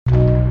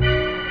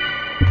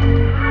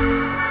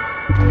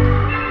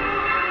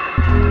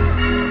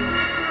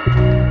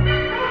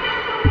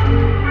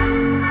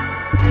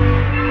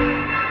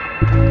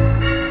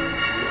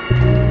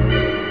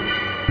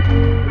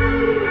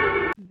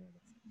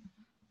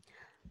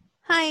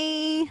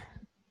Hi.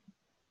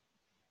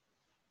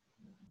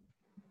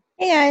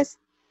 Hey guys.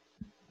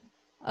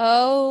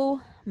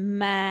 Oh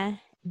my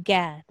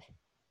God.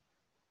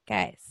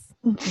 Guys,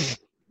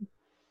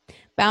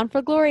 Bound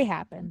for Glory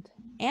happened.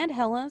 And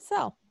Hell in a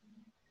Cell.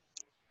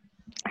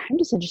 I'm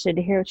just interested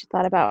to hear what you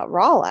thought about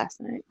Raw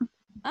last night.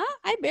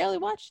 I barely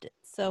watched it,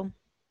 so.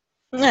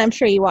 I'm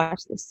sure you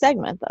watched this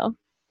segment though.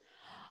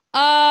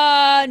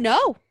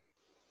 No.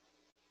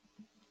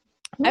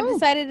 I've No.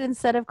 decided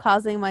instead of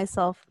causing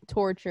myself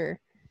torture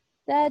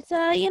that,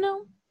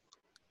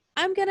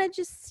 I'm gonna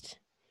just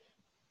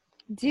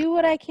do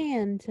what I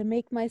can to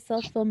make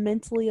myself feel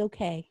mentally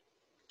okay.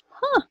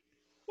 Huh.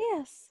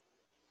 Yes.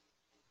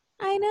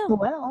 I know.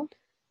 Well.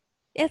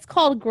 It's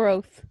called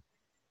growth.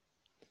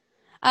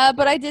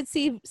 But I did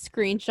see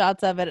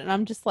screenshots of it, and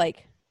I'm just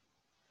like,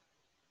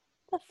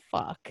 the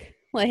fuck?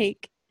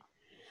 Like,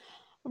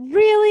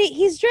 really?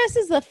 He's dressed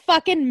as the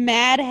fucking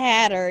Mad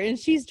Hatter, and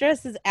she's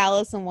dressed as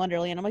Alice in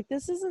Wonderland. I'm like,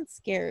 this isn't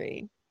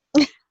scary.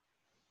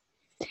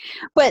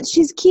 But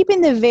she's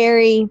keeping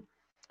when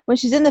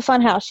she's in the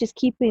funhouse, she's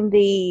keeping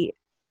the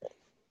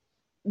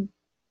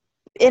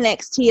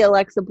NXT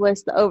Alexa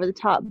Bliss, the over the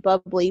top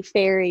bubbly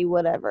fairy,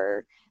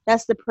 whatever.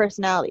 That's the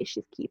personality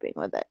she's keeping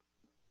with it.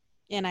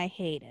 And I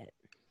hate it.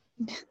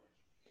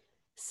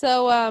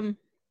 So,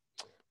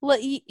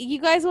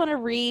 you guys want to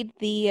read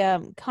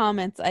the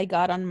comments I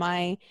got on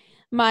my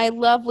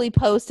lovely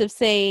post of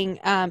saying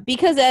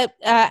because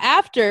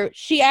after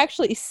she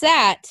actually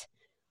sat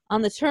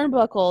on the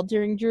turnbuckle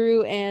during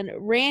Drew and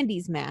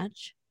Randy's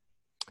match.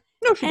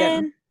 No, she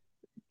didn't.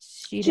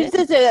 She did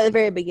it at the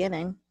very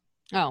beginning.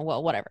 Oh,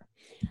 well, whatever.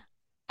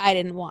 I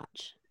didn't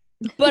watch.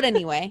 But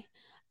anyway,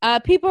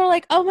 people are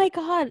like, oh my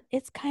God,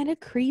 it's kind of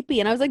creepy.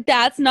 And I was like,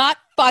 that's not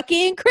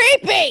fucking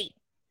creepy.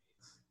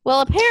 Well,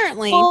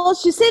 apparently. Well,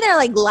 she's sitting there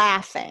like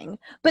laughing,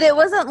 but it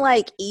wasn't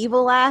like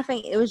evil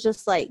laughing. It was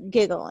just like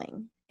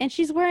giggling. And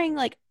she's wearing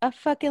like a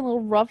fucking little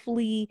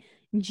ruffly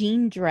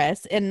jean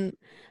dress. And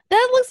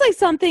that looks like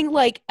something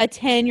like a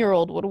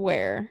 10-year-old would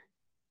wear.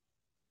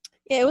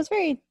 Yeah, it was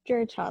very,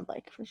 very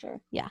childlike for sure.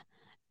 Yeah.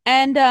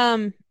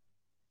 And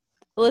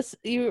listen,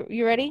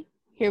 you ready?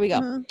 Here we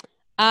go.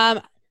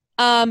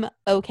 Mm-hmm.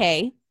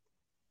 Okay.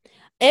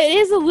 It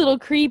is a little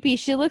creepy.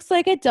 She looks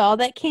like a doll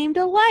that came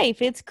to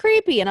life. It's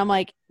creepy. And I'm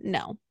like,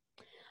 no.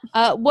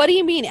 What do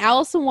you mean?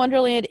 Alice in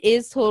Wonderland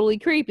is totally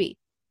creepy.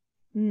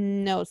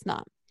 No, it's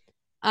not.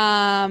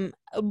 A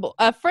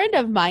friend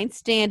of mine,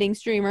 standing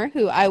streamer,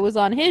 who I was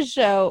on his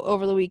show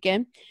over the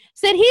weekend,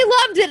 said he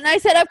loved it. And I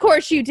said, of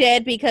course you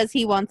did, because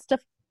he wants to,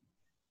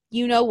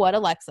 you know what,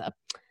 Alexa.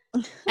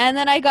 And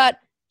then I got,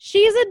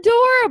 she's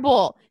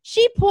adorable.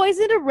 She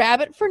poisoned a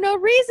rabbit for no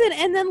reason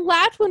and then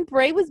laughed when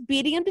Bray was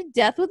beating him to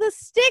death with a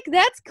stick.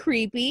 That's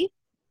creepy.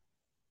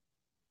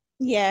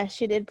 Yeah,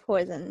 she did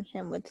poison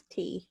him with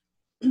tea.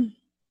 Okay,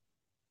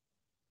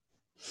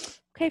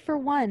 for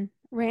one,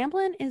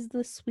 Ramblin' is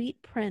the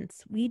sweet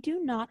prince. We do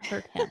not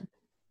hurt him.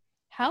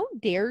 How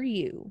dare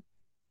you?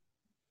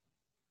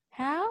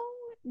 How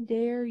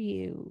dare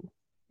you,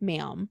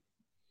 ma'am?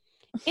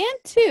 And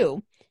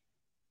two,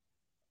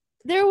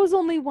 there was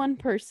only one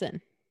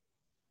person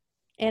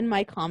in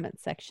my comment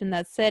section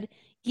that said,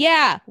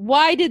 yeah,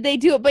 why did they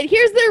do it? But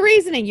here's their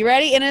reasoning. You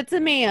ready? And it's a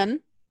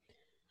man.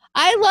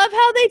 I love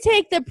how they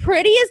take the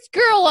prettiest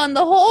girl on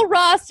the whole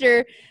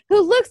roster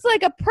who looks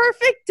like a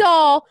perfect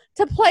doll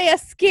to play a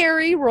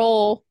scary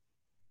role.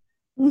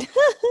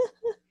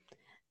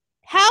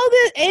 How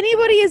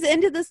anybody is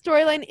into the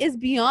storyline is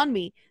beyond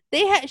me.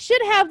 They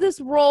should have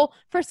this role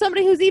for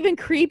somebody who's even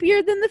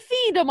creepier than the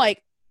Fiend. I'm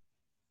like,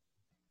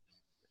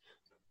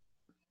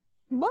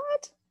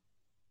 what?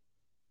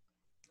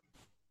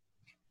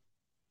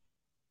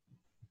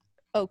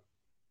 Oh,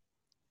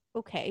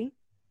 okay.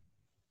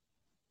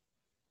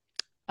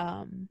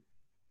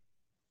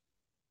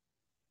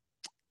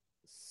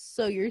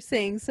 So you're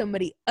saying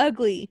somebody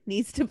ugly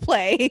needs to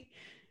play?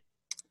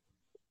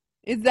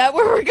 Is that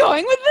where we're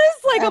going with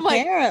this? Like,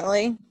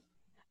 apparently. I'm like,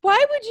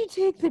 why would you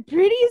take the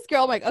prettiest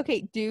girl? I'm like,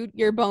 okay, dude,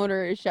 your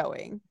boner is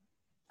showing.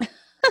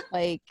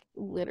 Like,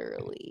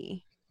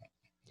 literally.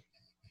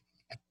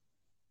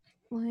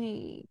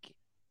 Like,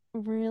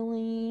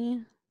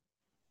 really?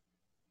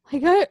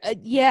 Like,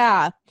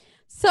 yeah.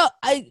 So,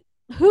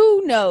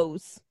 who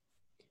knows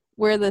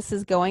where this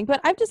is going? But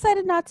I've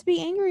decided not to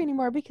be angry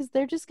anymore because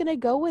they're just going to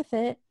go with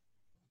it.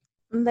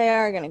 They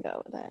are going to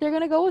go with it. They're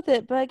going to go with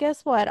it. But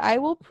guess what? I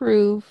will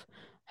prove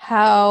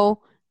how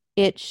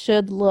it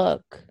should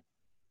look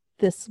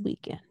this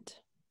weekend.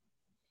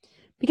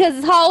 Because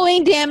it's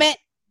Halloween, damn it.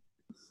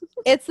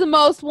 It's the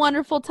most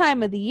wonderful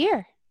time of the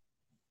year.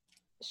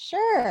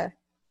 Sure.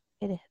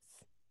 It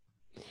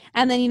is.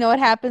 And then you know what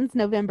happens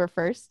November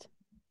 1st?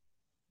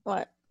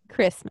 What?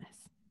 Christmas.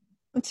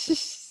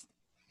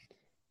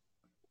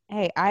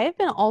 Hey, I have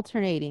been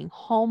alternating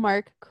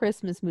Hallmark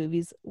Christmas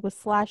movies with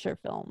slasher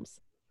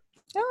films.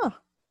 Oh.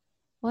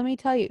 Let me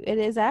tell you, it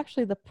is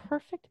actually the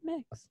perfect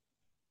mix.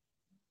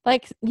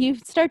 Like, you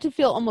start to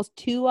feel almost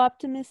too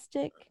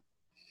optimistic.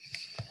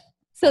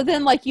 So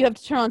then, like, you have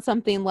to turn on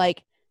something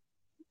like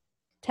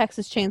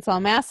Texas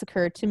Chainsaw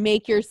Massacre to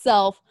make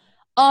yourself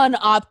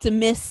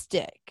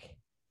unoptimistic.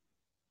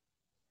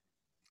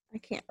 I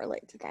can't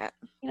relate to that.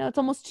 You know, it's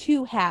almost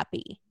too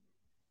happy.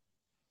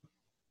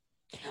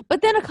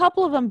 But then a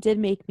couple of them did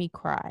make me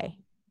cry.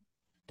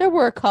 There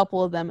were a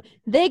couple of them.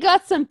 They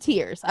got some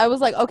tears. I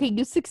was like, okay,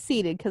 you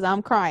succeeded because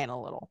I'm crying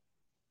a little.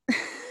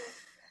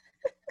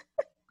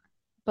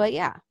 But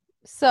yeah.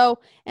 So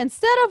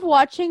instead of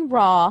watching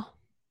Raw,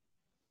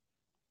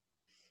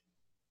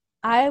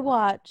 I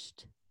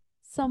watched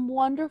some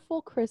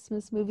wonderful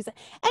Christmas movies. And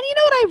you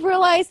know what I've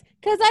realized?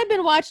 Because I've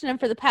been watching them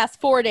for the past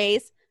 4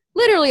 days,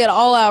 literally at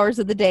all hours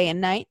of the day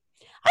and night.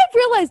 I've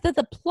realized that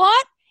the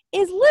plot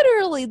is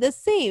literally the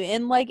same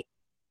in like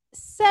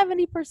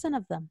 70%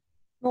 of them.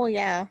 Well,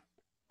 yeah.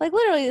 Like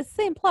literally the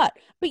same plot.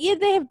 But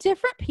yet they have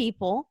different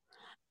people.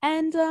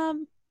 And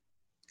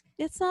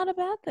it's not a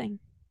bad thing.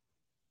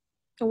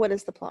 What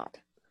is the plot?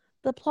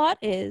 The plot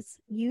is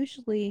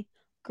usually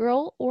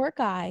girl or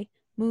guy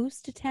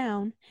moves to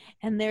town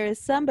and there is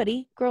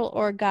somebody, girl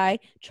or guy,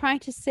 trying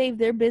to save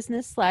their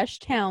business /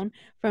 town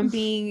from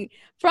being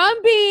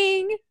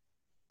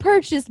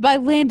purchased by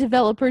land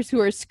developers who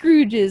are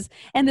Scrooges,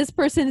 and this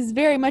person is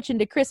very much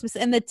into Christmas,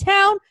 and the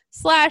town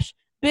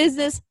 /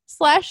 business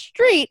 /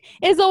 street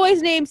is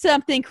always named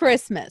something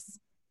Christmas.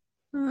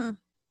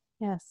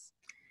 Yes.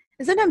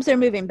 And sometimes they're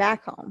moving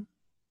back home.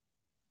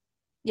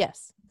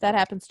 Yes, that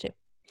happens too.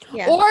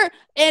 Yeah.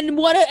 And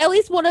at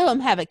least one of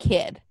them have a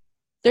kid.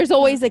 There's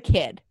always a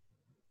kid.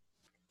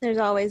 There's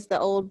always the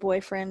old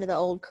boyfriend or the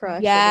old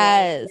crush.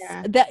 Yes.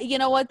 That, you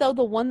know what though?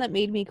 The one that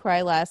made me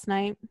cry last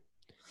night,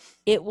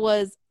 it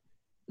was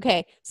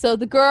okay. So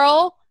the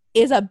girl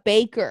is a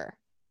baker.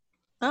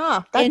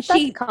 Oh, that's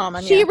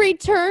common. She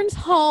returns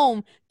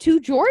home to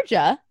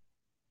Georgia.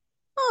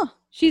 Oh.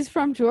 She's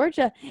from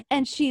Georgia,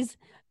 and she's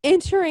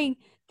entering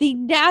the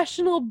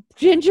national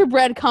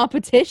gingerbread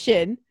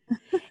competition.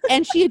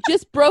 And she had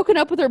just broken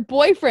up with her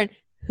boyfriend,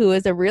 who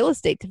is a real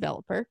estate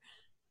developer.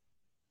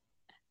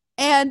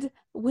 And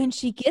when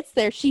she gets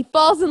there, she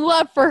falls in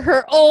love for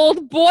her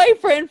old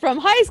boyfriend from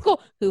high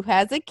school, who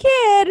has a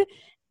kid.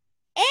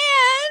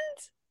 And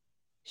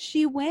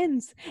she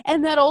wins.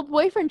 And that old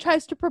boyfriend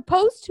tries to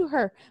propose to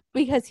her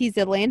because he's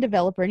a land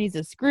developer and he's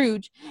a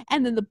Scrooge.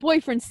 And then the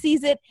boyfriend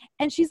sees it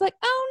and she's like,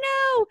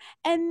 oh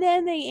no. And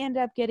then they end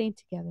up getting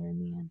together in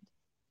the end.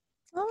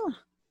 Oh.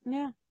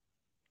 Yeah.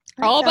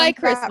 All by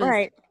Christmas.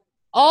 Right.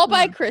 All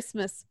by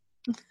Christmas.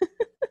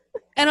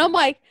 And I'm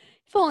like,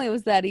 if only it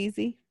was that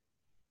easy.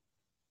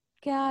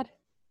 God.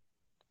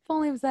 If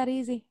only it was that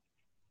easy.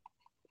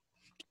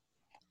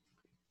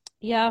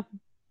 Yeah.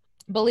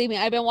 Believe me,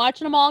 I've been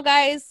watching them all,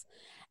 guys.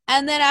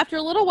 And then after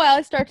a little while,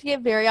 I start to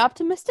get very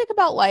optimistic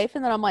about life.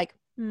 And then I'm like,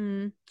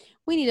 we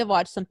need to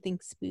watch something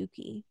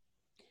spooky.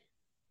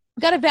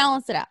 Got to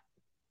balance it out.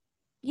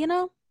 You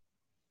know?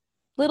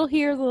 Little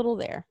here, little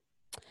there.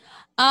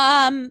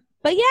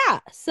 But yeah,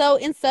 so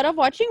instead of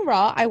watching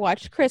Raw, I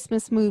watched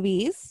Christmas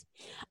movies.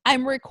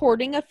 I'm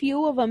recording a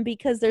few of them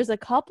because there's a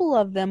couple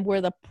of them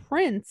where the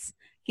prince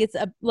gets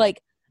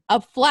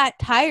a flat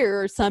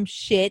tire or some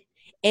shit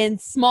in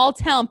small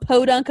town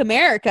Podunk,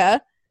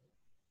 America,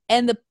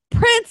 and the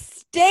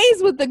prince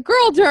stays with the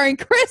girl during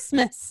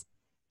Christmas.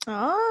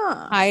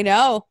 Ah, I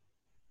know.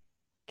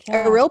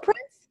 God. A real prince?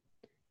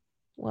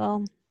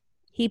 Well,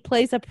 he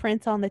plays a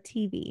prince on the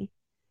TV.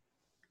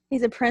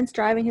 He's a prince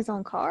driving his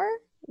own car?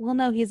 Well,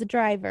 no, he's a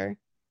driver.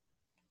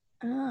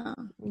 Oh.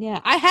 Yeah,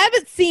 I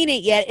haven't seen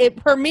it yet. It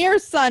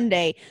premieres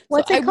Sunday.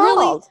 What's it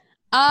called?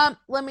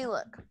 Let me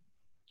look.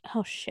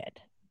 Oh, shit.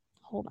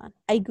 Hold on.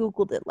 I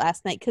Googled it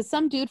last night because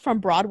some dude from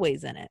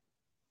Broadway's in it.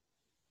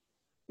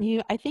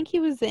 I think he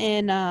was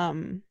in,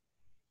 oh,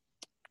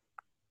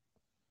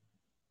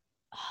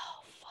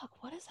 fuck.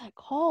 What is that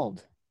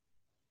called?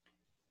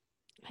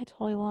 I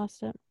totally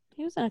lost it.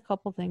 He was in a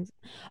couple things.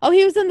 Oh,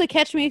 he was in the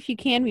Catch Me If You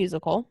Can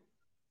musical.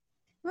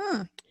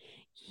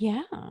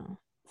 Yeah.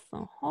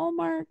 So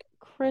Hallmark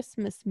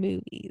Christmas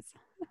movies.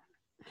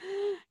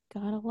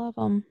 Gotta love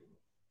them.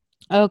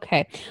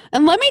 Okay.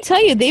 And let me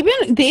tell you, they've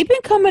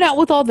been coming out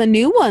with all the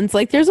new ones.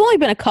 Like there's only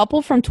been a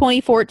couple from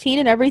 2014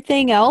 and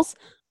everything else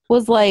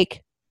was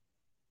like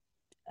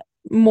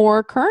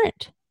more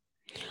current.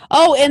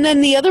 Oh, and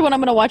then the other one I'm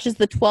going to watch is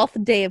the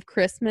 12th Day of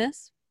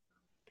Christmas.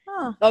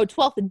 Huh. Oh,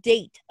 12th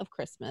Date of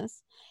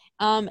Christmas.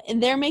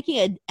 And they're making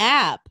an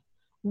app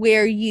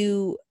where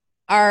you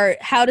are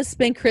how to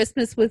spend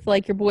Christmas with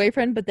like your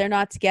boyfriend, but they're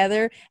not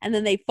together. And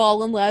then they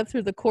fall in love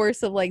through the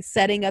course of like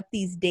setting up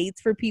these dates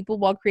for people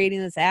while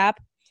creating this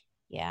app.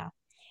 Yeah.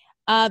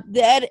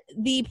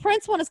 The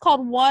Prince one is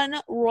called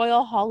One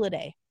Royal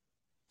Holiday.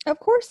 Of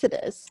course it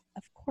is.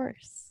 Of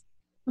course.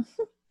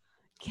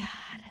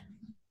 God.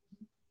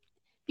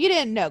 If you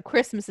didn't know,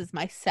 Christmas is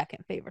my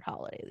second favorite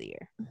holiday of the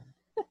year.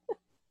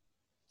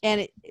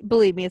 And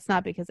believe me, it's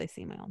not because I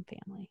see my own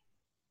family.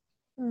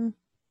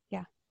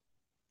 Yeah.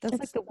 That's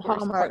it's like the worst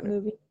Hallmark part.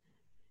 movie.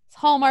 It's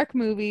Hallmark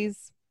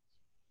movies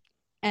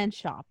and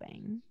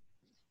shopping.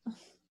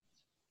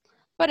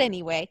 But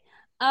anyway,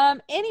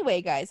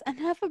 Anyway, guys,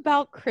 enough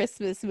about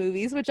Christmas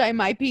movies, which I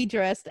might be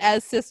dressed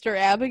as Sister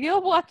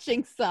Abigail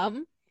watching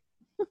some.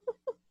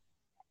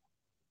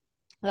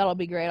 That'll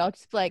be great. I'll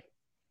just be like,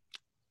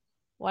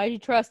 why did you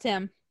trust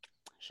him?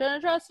 Shouldn't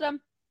have trusted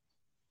him.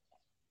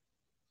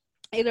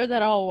 Either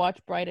that or I'll watch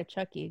Bride of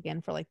Chucky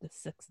again for like the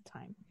 6th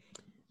time.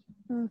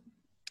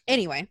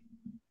 Anyway,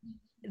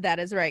 that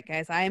is right,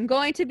 guys. I am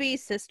going to be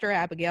Sister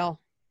Abigail.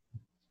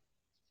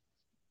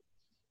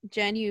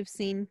 Jen, you've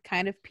seen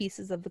kind of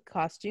pieces of the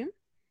costume.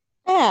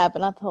 Yeah, but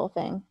not the whole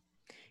thing.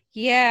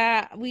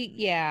 Yeah,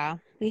 we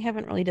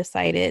haven't really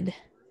decided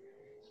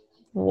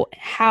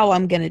how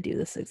I'm gonna do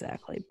this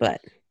exactly,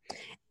 but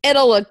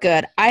it'll look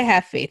good. I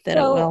have faith that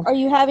it will. Are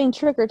you having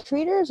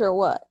trick-or-treaters or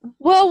what?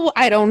 Well,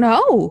 I don't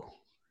know.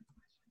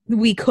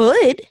 We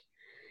could.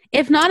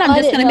 If not, I'm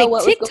just gonna make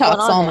TikToks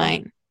all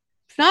night.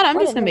 If not, I'm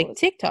just gonna make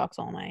TikToks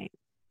all night.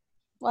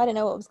 Well, I didn't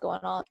know what was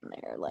going on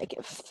there. Like,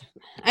 if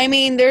I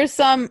mean, there's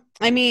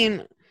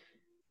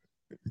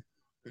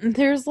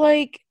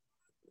like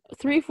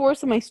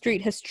 3/4 of my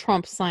street has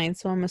Trump signs,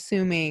 so I'm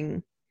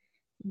assuming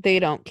they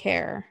don't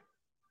care.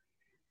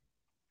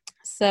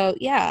 So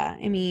yeah,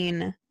 I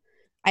mean,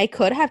 I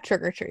could have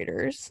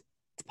trick-or-treaters.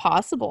 It's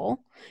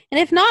possible. And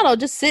if not, I'll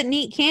just sit and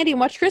eat candy and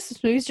watch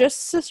Christmas movies just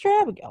Sister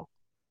Abigail.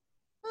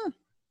 Yeah.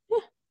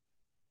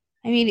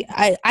 I mean,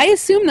 I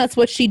assume that's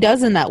what she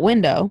does in that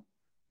window.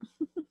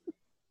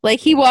 Like,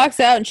 he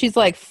walks out and she's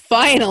like,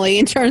 finally,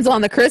 and turns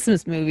on the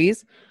Christmas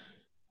movies.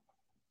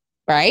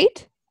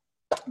 Right?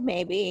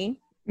 Maybe.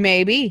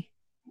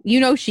 You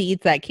know she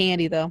eats that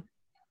candy, though.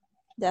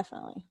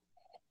 Definitely.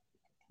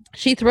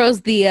 She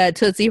throws the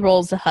Tootsie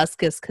Rolls to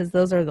Huskus because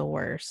those are the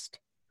worst.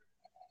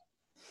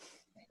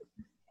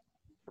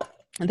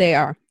 They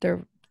are.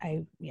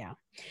 Yeah.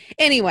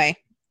 Anyway,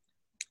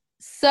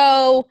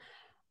 so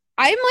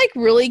I'm like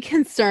really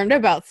concerned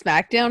about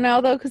SmackDown now,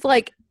 though, because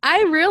like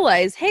I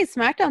realize, hey,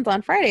 SmackDown's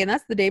on Friday, and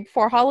that's the day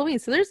before Halloween,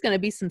 so there's going to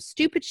be some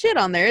stupid shit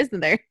on there, isn't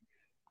there?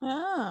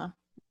 Ah.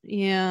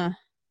 Yeah.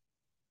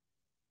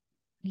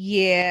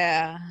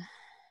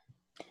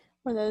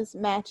 Or those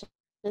matches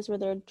where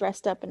they're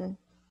dressed up and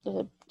there's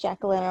a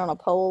jack-o'-lantern on a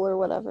pole or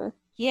whatever.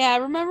 Yeah,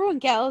 remember when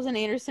Gallows and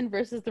Anderson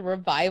versus the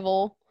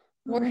Revival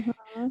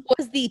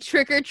was the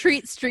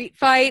trick-or-treat street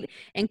fight,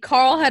 and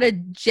Carl had a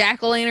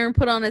jack-o'-lantern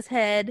put on his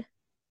head?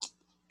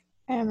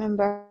 I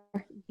remember.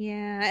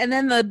 Yeah, and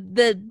then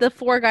the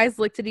 4 guys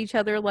looked at each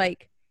other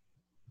like,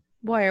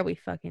 why are we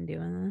fucking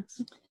doing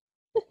this?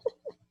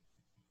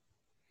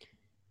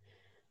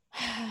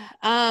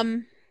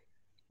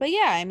 But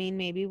yeah, I mean,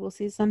 maybe we'll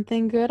see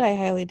something good. I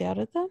highly doubt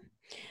it, though.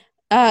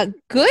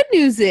 Good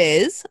news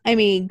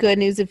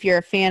if you're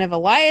a fan of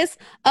Elias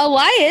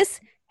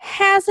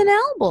has an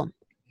album.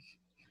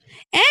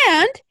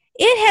 And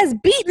it has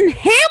beaten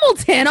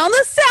Hamilton on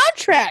the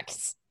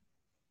soundtracks.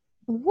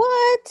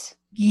 What?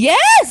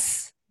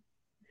 Yes!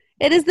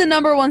 It is the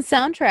 #1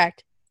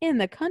 soundtrack in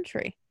the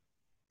country.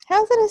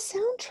 How's it a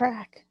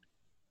soundtrack?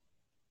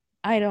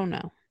 I don't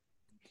know.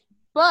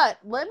 But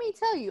let me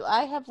tell you,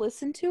 I have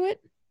listened to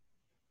it,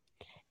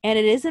 and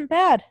it isn't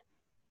bad.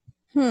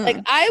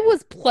 Like, I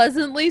was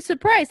pleasantly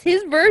surprised.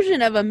 His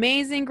version of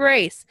Amazing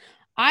Grace.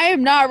 I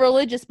am not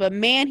religious, but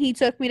man, he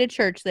took me to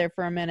church there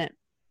for a minute.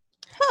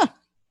 Huh.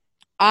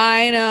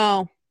 I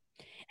know.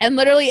 And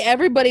literally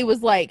everybody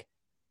was like,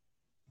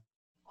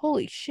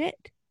 holy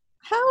shit.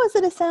 How is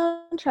it a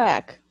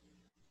soundtrack?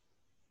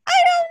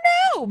 I don't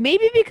know.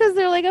 Maybe because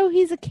they're like, oh,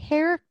 he's a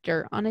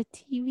character on a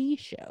TV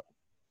show.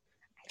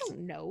 I don't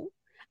know.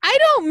 I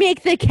don't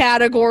make the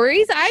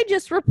categories. I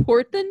just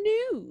report the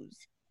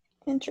news.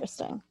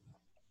 Interesting.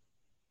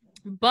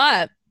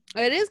 But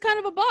it is kind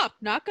of a bop.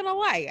 Not going to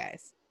lie,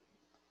 guys.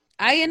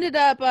 I ended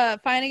up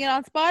finding it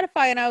on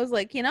Spotify, and I was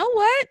like, you know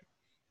what?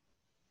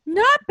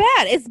 Not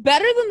bad. It's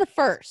better than the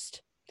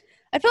first.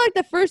 I feel like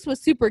the first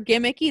was super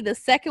gimmicky. The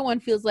second one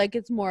feels like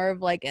it's more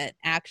of like an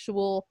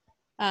actual,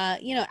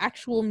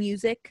 actual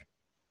music,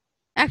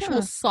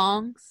 actual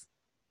songs.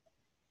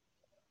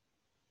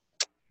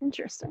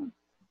 Interesting.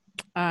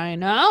 I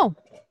know.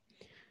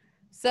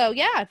 So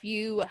yeah, if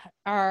you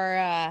are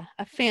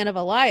a fan of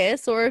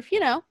Elias, or if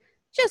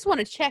just want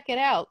to check it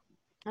out,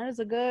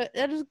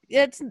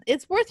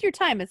 it's worth your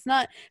time. It's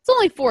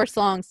only 4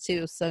 songs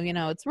too, so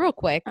it's real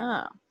quick.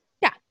 Oh.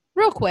 Yeah,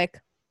 real quick.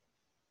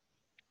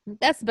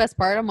 That's the best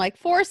part. I'm like,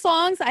 4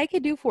 songs? I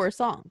could do 4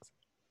 songs.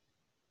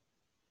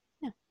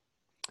 Yeah.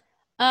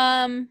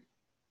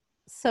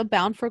 So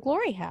Bound for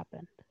Glory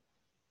happened.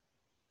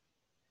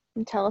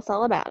 And tell us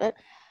all about it.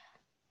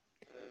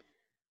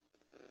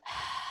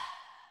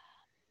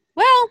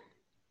 Well,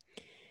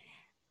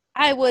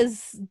 I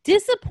was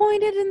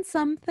disappointed in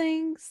some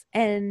things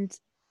and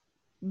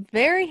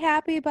very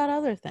happy about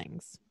other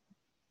things.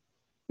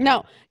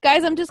 No,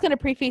 guys, I'm just going to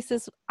preface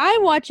this.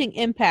 I'm watching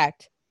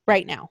Impact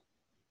right now.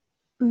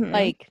 Mm-hmm.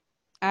 Like,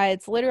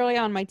 it's literally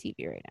on my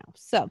TV right now.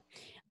 So,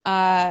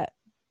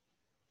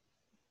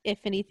 if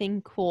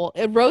anything cool,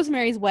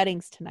 Rosemary's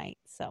wedding's tonight.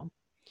 So,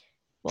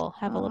 we'll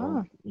have a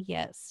little.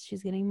 Yes,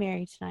 she's getting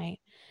married tonight.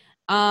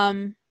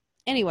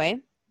 Anyway,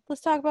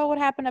 let's talk about what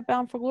happened at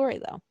Bound for Glory,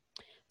 though.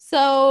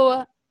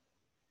 So,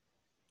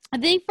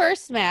 the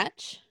first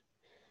match,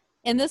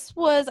 and this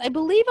was, I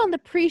believe, on the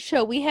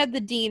pre-show, we had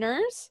the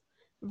Deaners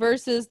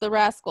versus the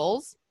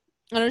Rascals,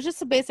 and it was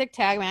just a basic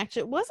tag match.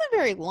 It wasn't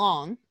very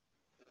long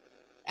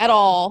at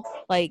all,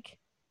 like,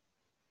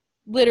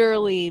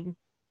 literally,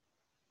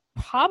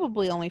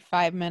 probably only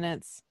 5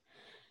 minutes.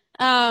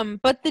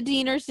 But the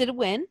Deaners did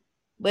win,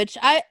 which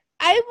I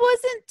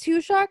wasn't too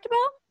shocked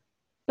about,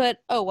 but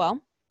oh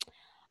well.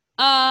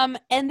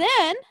 And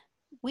then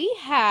we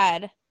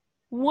had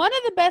one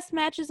of the best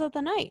matches of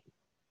the night.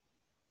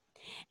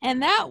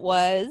 And that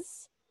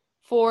was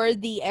for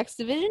the X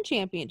Division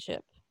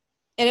Championship.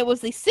 And it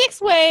was the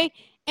 6-way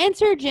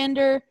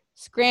intergender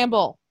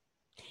scramble.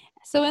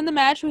 So in the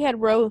match, we had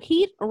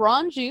Rohit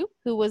Ranju,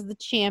 who was the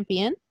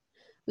champion.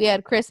 We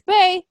had Chris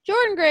Bay,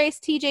 Jordan Grace,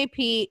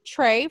 TJP,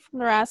 Trey from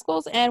the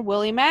Rascals, and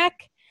Willie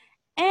Mack.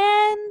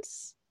 And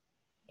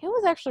it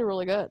was actually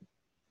really good.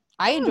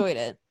 I enjoyed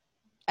it.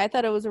 I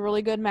thought it was a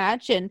really good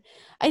match. And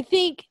I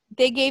think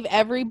they gave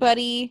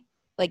everybody,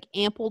 like,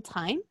 ample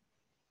time.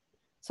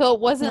 So it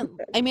wasn't,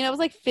 I mean, it was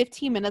like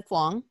 15 minutes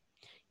long.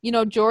 You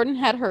know, Jordan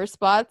had her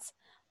spots.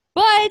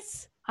 But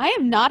I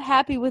am not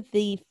happy with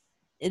the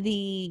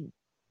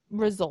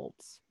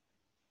results.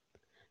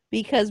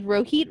 Because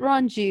Rohit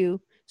Ranju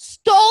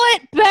stole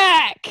it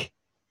back.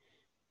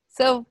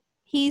 So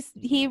he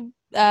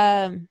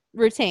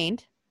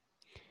retained,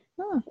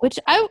 which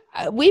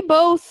we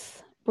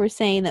both were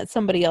saying that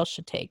somebody else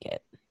should take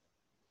it,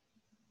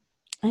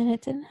 and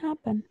it didn't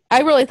happen.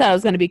 I really thought it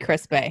was going to be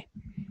Chris Bay.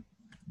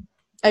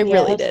 I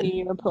really did. Who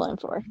you were pulling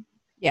for.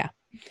 Yeah,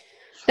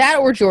 that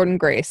or Jordan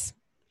Grace,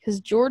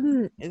 because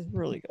Jordan is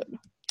really good.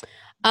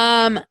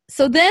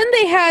 So then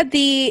they had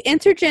the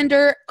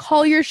intergender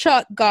Call Your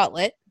Shot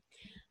Gauntlet.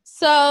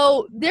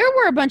 So there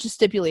were a bunch of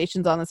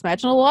stipulations on this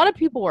match, and a lot of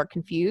people were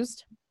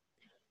confused.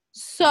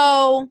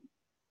 So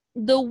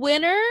the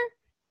winner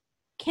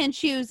can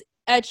choose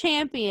a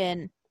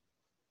championship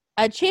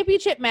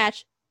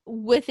match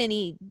with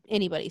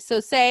anybody. So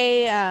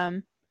say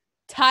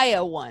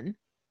Taya won.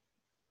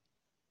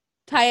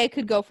 Taya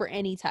could go for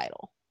any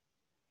title.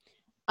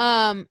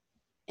 And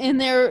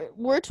there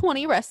were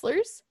 20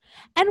 wrestlers,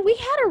 and we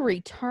had a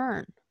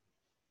return.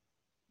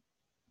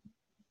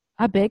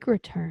 A big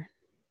return.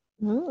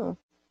 Ooh.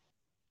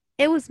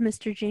 It was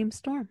Mr. James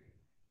Storm.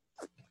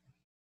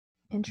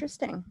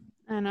 Interesting.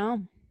 I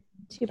know.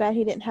 Too bad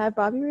he didn't have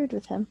Bobby Roode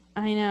with him.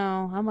 I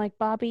know. I'm like,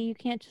 Bobby, you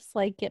can't just,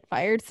 like, get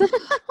fired somehow.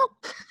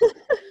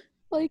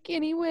 Like,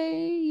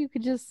 anyway, you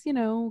could just, you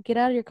know, get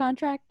out of your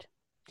contract.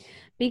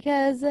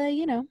 Because,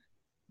 you know,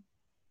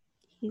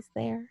 he's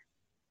there.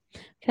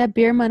 Could have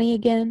Beer Money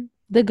again.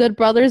 The Good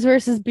Brothers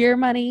versus Beer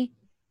Money.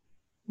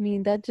 I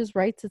mean, that just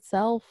writes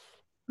itself.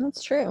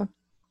 That's true.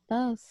 It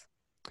does.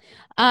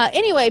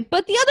 Anyway,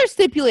 but the other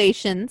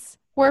stipulations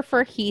were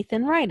for Heath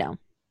and Rhino.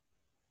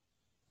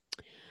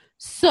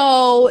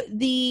 So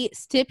the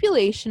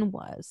stipulation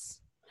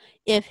was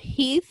if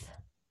Heath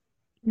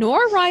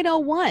nor Rhino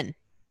won,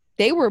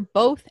 they were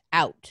both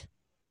out.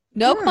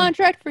 No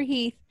contract for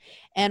Heath,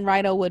 and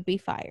Rhino would be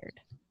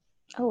fired.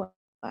 Oh,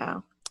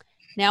 wow.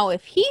 Now,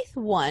 if Heath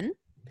won,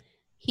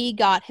 he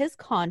got his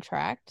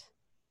contract,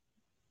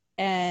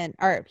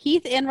 or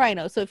Heath and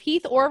Rhino. So if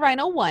Heath or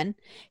Rhino won,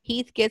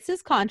 Heath gets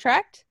his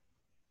contract,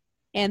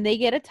 and they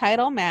get a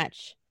title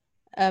match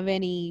of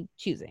any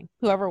choosing,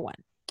 whoever won.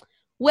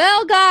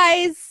 Well,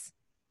 guys,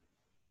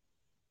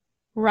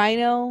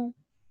 Rhino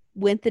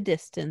went the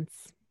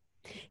distance.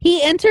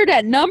 He entered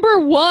at number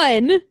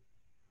 1.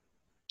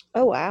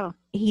 Oh, wow.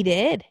 He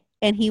did.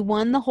 And he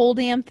won the whole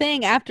damn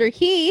thing after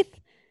Heath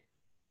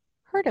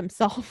hurt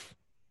himself.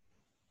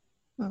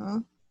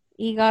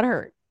 He got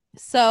hurt.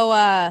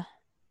 So,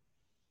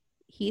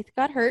 Heath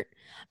got hurt.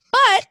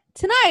 But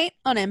tonight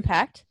on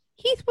Impact,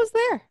 Heath was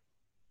there.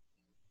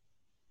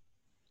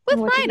 With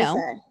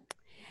Rhino.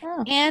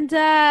 Oh.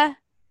 And,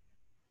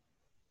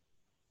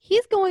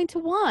 he's going to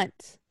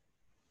want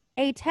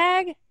a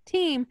tag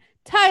team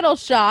title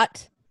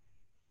shot.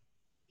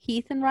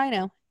 Heath and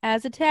Rhino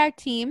as a tag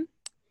team.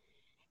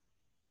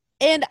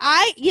 And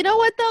you know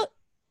what though?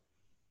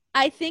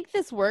 I think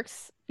this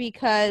works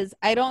because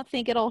I don't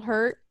think it'll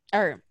hurt,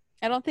 or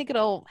I don't think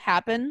it'll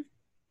happen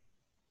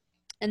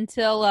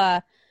until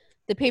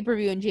the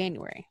pay-per-view in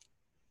January.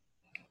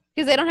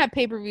 Because they don't have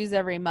pay-per-views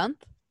every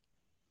month.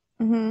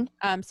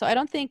 Mm-hmm. So I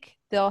don't think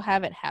they'll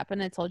have it happen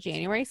until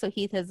January. So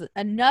Heath has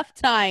enough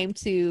time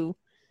to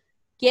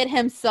get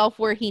himself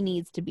where he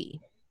needs to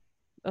be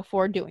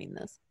before doing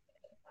this.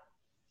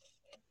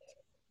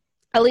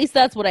 At least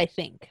that's what I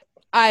think.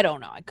 I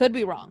don't know. I could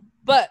be wrong.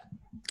 But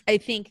I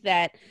think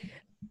that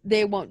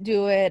they won't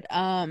do it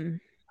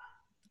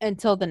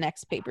until the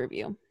next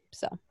pay-per-view.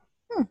 So.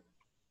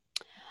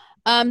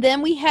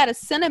 Then we had a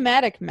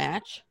cinematic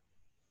match.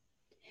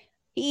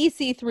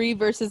 EC3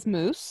 versus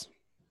Moose.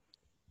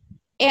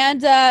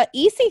 And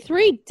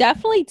EC3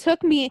 definitely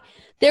took me.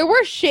 There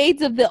were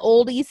shades of the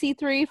old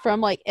EC3 from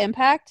like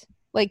Impact,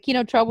 like, you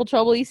know, Trouble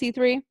EC3.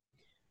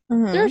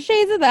 Mm-hmm. There were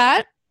shades of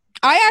that.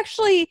 I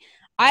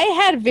I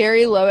had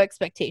very low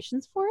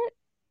expectations for it.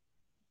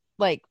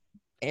 Like,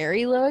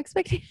 very low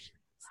expectations.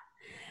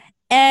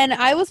 And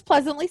I was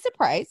pleasantly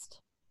surprised.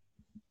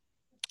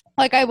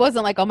 Like, I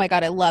wasn't like, oh my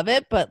God, I love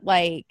it. But,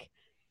 like,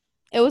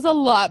 it was a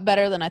lot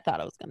better than I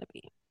thought it was going to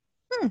be.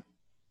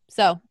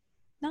 So,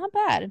 not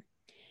bad.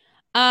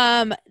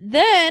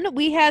 Then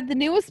we had the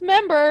newest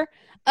member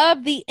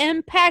of the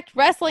Impact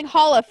Wrestling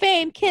Hall of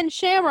Fame, Ken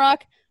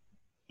Shamrock.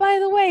 By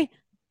the way,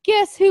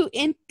 guess who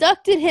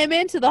inducted him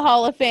into the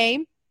Hall of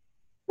Fame?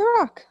 The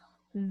Rock.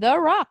 The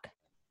Rock.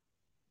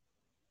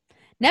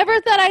 Never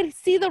thought I'd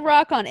see The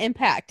Rock on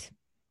Impact.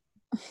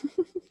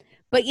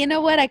 But you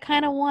know what? I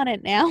kind of want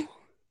it now.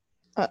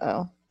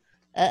 Uh-oh.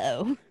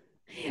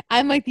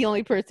 I'm like the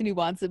only person who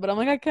wants it, but I'm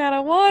like, I kind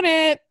of want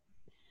it.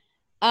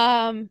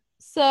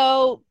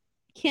 So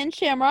Ken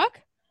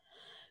Shamrock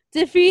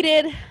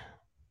defeated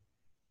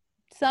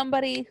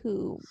somebody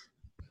who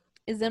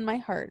is in my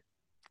heart,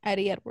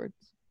 Eddie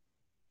Edwards.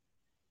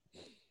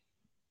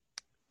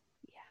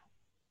 Yeah.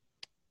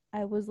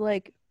 I was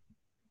like,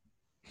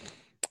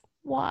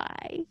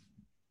 why?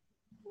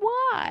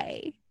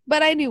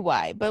 But I knew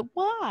why. But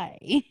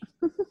why?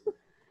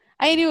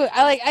 I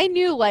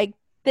knew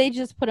they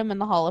just put him in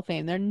the Hall of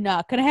Fame. They're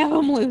not gonna have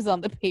him lose on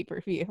the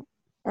pay-per-view.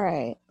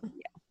 Right. Yeah.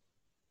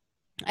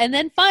 And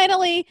then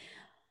finally,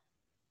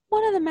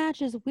 one of the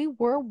matches we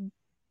were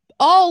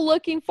all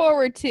looking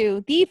forward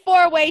to, the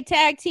 4-way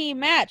tag team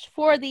match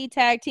for the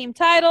tag team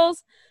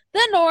titles.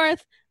 The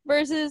North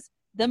versus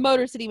the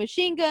Motor City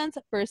Machine Guns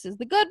versus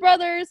the Good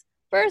Brothers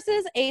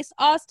versus Ace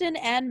Austin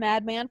and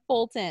Madman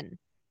Fulton.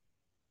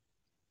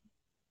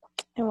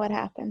 And what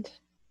happened?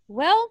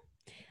 Well,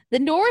 the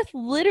North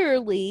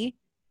literally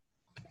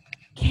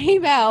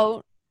came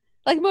out,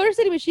 like Motor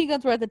City Machine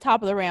Guns were at the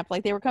top of the ramp,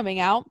 like they were coming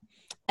out,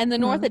 and the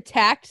North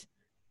attacked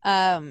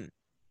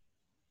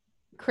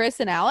Chris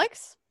and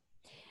Alex.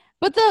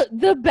 But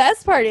the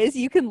best part is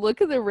you can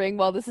look at the ring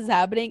while this is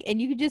happening,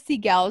 and you can just see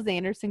Gallows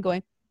Anderson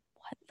going,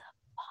 what the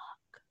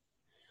fuck?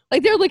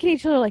 Like, they're looking at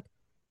each other like,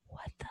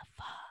 what the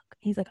fuck?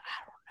 He's like,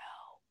 I don't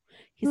know.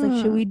 He's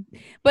like, should we?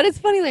 But it's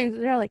funny, like,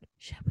 they're like,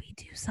 should we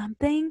do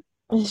something?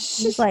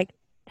 He's like,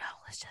 no,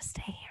 let's just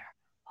stay here.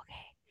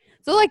 Okay.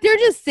 So, like, they're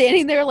just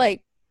standing there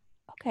like,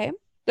 okay.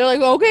 They're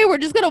like, okay, we're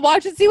just going to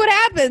watch and see what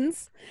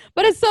happens.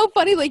 But it's so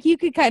funny, like, you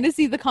could kind of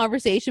see the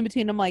conversation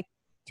between them, like,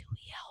 do we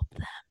help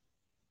them?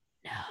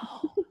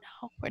 No,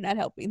 we're not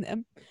helping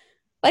them.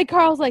 Like,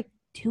 Carl's like,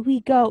 do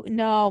we go?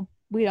 No,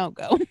 we don't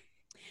go.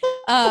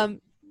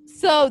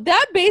 So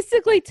that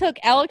basically took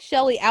Alex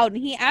Shelley out,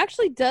 and he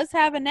actually does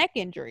have a neck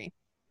injury.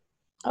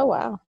 Oh,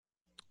 wow.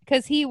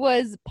 Because he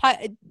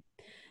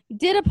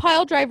did a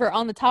pile driver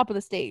on the top of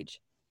the stage.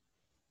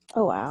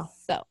 Oh, wow.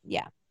 So,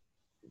 yeah.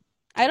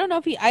 I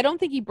don't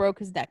think he broke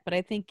his neck, but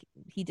I think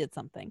he did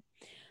something.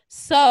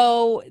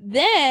 So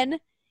then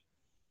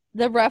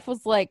the ref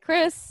was like,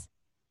 Chris,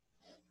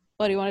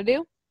 what do you want to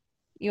do?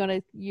 You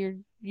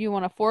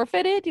want to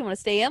forfeit it? Do you want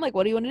to stay in? Like,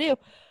 what do you want to do?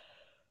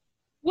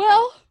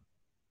 Well,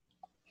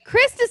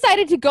 Chris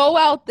decided to go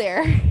out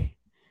there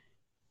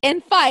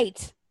and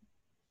fight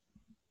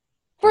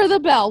for the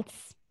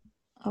belts.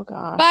 Oh,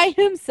 God. By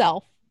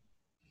himself.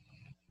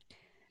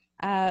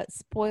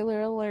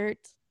 Spoiler alert.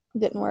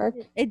 Didn't work.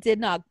 It did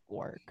not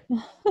work.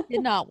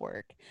 Did not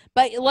work.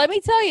 But let me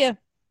tell you,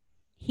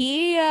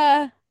 he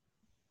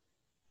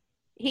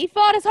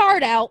fought his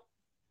heart out.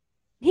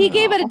 He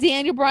gave it a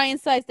Daniel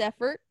Bryan-sized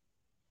effort.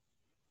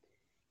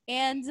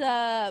 And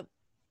the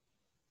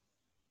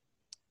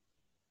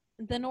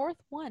North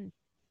won.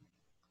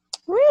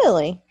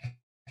 Really?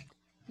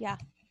 Yeah.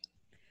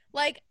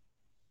 Like,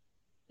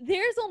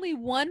 there's only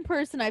one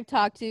person I've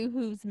talked to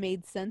who's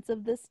made sense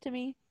of this to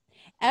me.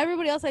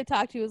 Everybody else I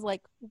talked to is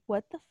like,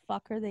 what the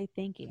fuck are they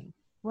thinking?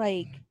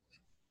 Like,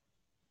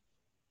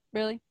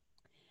 really?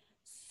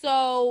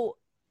 So,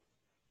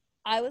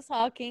 I was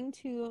talking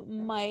to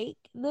Mike,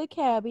 the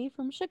cabbie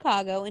from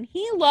Chicago, and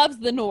he loves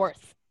the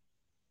North.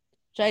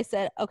 Which I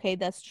said, okay,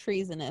 that's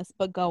treasonous,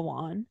 but go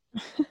on.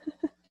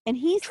 And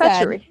he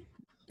treachery. Said,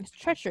 it's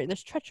treachery.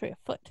 There's treachery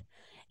afoot.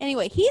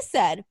 Anyway, he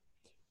said,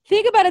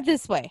 think about it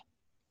this way.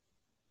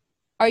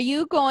 Are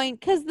you going,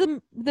 because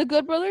the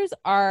Good Brothers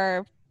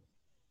are,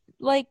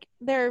 like,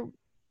 they're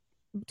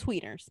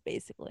tweeners,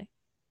 basically.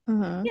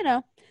 Mm-hmm. You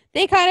know,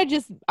 they kind of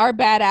just are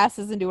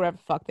badasses and do whatever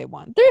the fuck they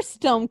want. They're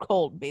stone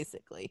cold,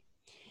 basically.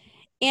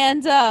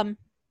 And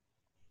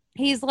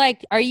he's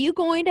like, are you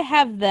going to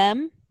have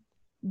them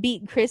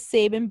beat Chris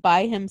Sabin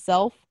by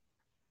himself?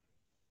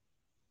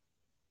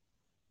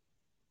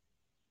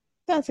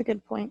 That's a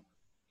good point.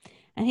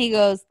 And he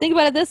goes, think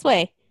about it this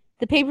way.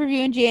 The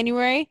pay-per-view in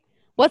January,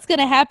 what's going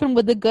to happen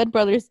when the Good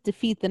Brothers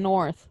defeat the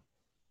North?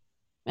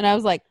 And I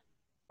was like,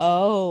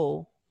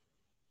 oh.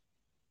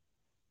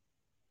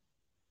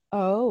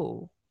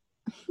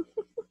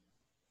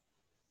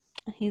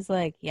 He's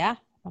like, yeah.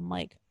 I'm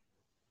like,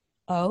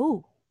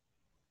 oh.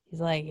 He's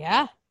like,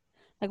 yeah.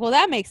 Like, well,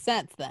 that makes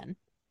sense then.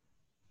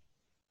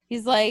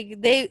 He's like,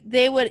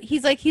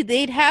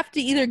 they'd have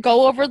to either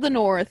go over the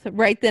North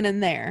right then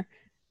and there.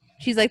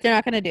 She's like, they're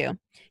not going to do.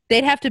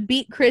 they'd have to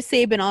beat Chris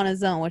Sabin on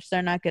his own, which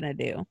they're not going to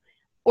do.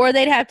 Or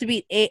they'd have to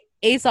beat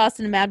Ace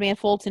Austin and Madman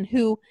Fulton,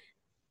 who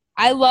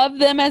I love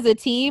them as a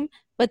team,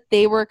 but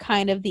they were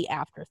kind of the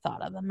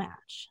afterthought of the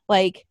match.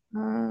 Like,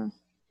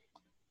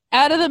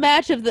 out of the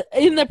match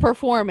in the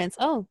performance,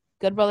 oh,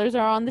 Good Brothers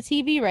are on the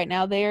TV right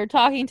now. They are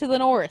talking to the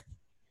North.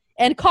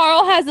 And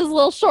Carl has his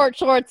little short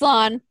shorts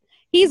on.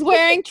 He's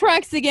wearing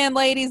trunks again,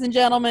 ladies and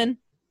gentlemen.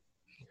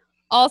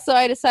 Also,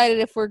 I decided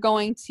if we're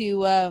going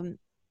to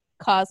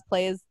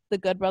cosplay as the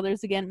Good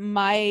Brothers again,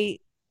 my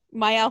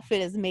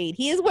outfit is made.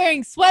 He is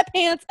wearing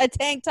sweatpants, a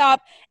tank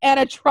top, and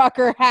a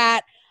trucker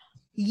hat.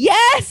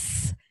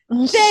 Yes!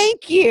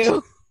 Thank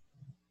you.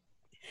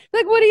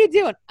 Like, what are you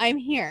doing? I'm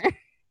here.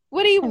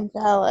 What are you? I'm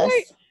jealous.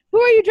 Who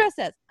are you dressed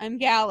as? I'm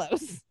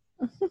Gallows.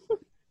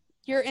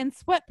 You're in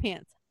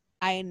sweatpants.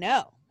 I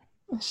know.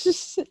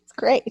 It's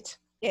great.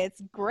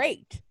 It's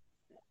great.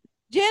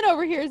 Jen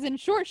over here is in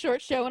short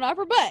shorts showing off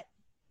her butt.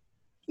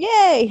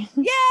 Yay!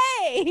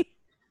 Yay!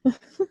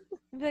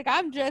 Like,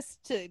 I'm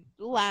just to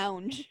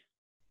lounge.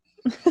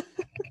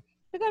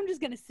 Like, I'm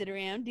just gonna sit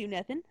around, do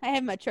nothing. I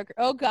have my trucker.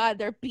 Oh God,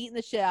 they're beating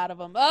the shit out of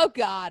him. Oh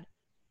God,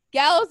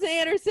 Gallows and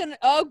Anderson.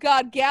 Oh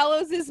God,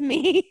 Gallows is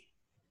me.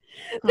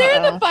 They're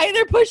in the fight.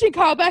 They're pushing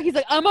Carl back. He's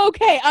like, I'm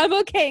okay.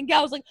 And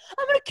Gallows like,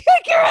 I'm gonna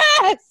kick your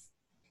ass.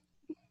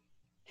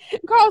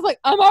 And Carl's like,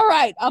 I'm all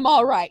right.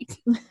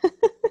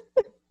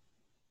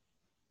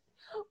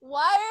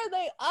 Why are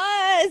they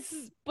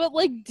us? But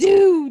like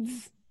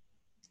dudes.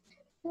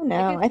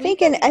 No, I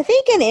think in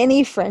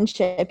any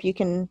friendship you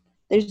can.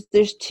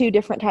 There's two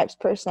different types of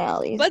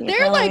personalities. But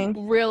they're like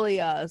really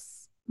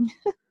us.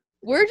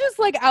 We're just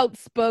like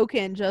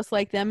outspoken, just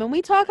like them, and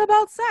we talk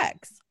about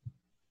sex.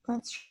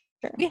 That's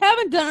true. We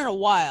haven't done it in a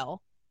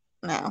while.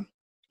 No.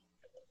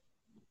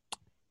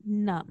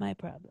 Not my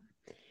problem.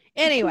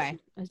 Anyway,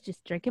 I was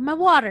just drinking my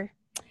water.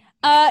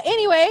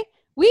 Anyway,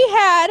 we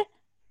had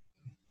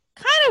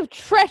kind of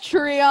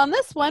treachery on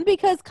this one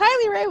because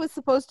Kylie Rae was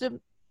supposed to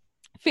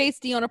face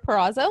Deonna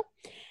Purrazzo,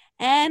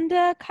 and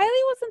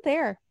Kylie wasn't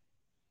there.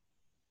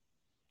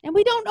 And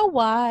we don't know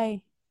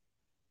why.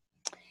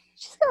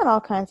 She's got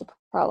all kinds of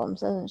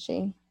problems, doesn't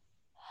she?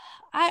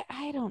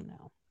 I don't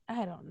know.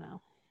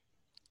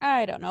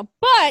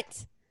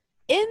 But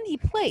in the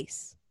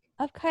place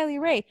of Kylie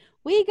Rae,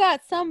 we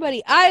got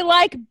somebody I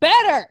like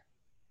better.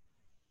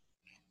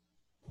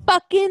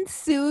 Fucking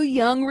Su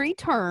Yung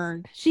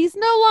returned. She's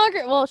no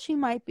longer, well, she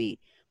might be.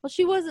 Well,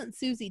 she wasn't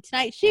Susie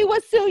tonight. She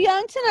was Su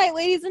Yung tonight,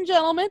 ladies and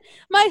gentlemen.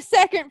 My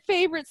second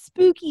favorite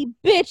spooky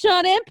bitch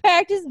on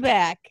Impact is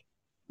back.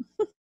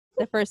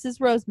 The first is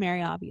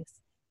Rosemary,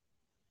 obvious.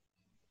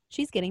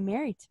 She's getting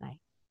married tonight.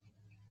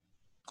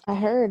 I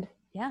heard.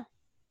 Yeah.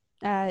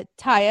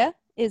 Taya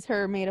is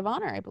her maid of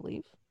honor, I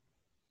believe.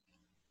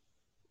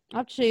 I'll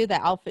have to show you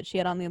the outfit she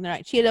had on the other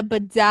night. She had a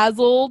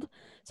bedazzled,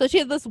 so she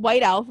had this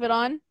white outfit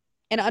on,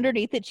 and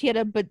underneath it, she had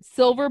a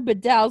silver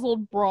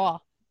bedazzled bra.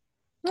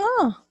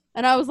 Oh.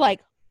 And I was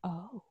like,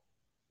 oh.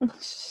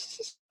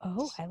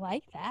 Oh, I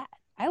like that.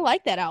 I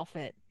like that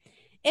outfit.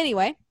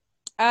 Anyway,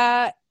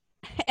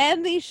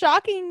 and the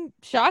shocking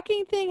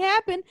thing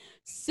happened.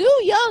 Su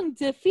Yung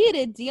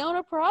defeated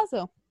Deonna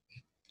Purrazzo.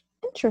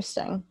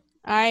 Interesting.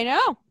 I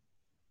know.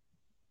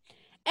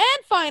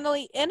 And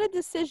finally, in a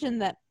decision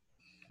that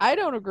I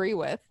don't agree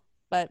with,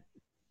 but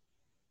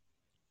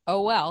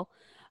oh well,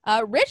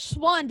 Rich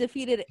Swann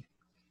defeated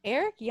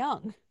Eric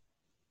Young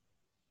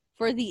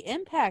for the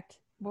Impact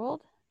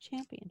World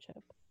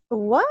Championship.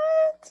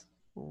 What?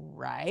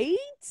 Right?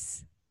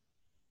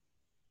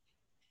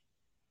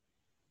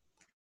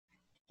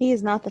 He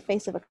is not the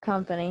face of a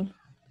company.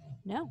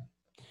 No.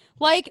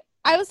 Like,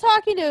 I was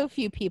talking to a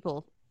few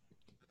people.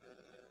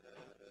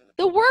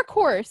 The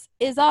workhorse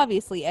is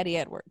obviously Eddie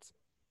Edwards.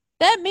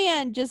 That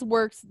man just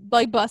works,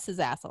 like, busts his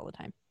ass all the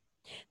time.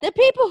 The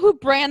people who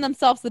brand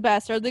themselves the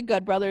best are the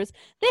Good Brothers.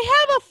 They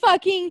have a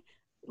fucking,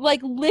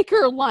 like,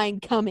 liquor line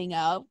coming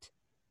out.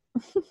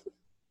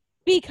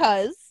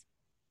 Because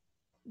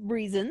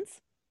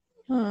reasons.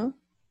 Huh.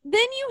 Then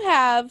you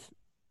have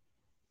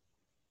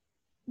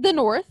the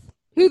North.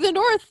 They're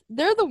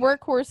the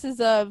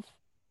workhorses of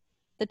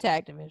the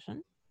tag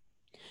division.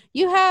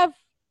 You have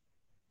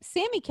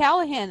Sami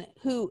Callihan,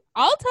 who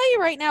I'll tell you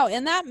right now,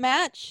 in that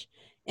match,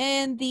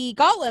 in the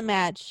gauntlet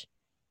match,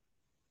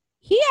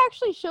 he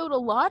actually showed a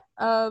lot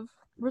of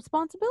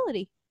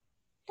responsibility.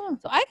 So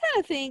I kind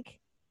of think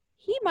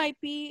he might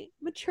be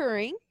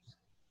maturing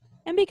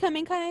and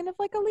becoming kind of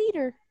like a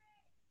leader.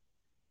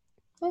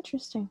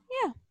 Interesting.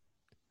 Yeah.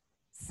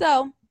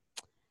 So,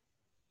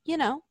 you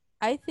know,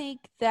 I think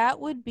that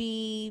would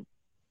be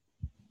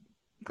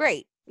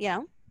great, you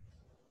know?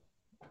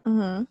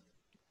 Mm-hmm.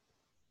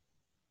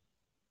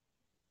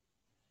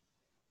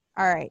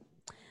 All right.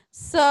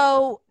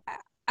 So,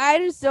 I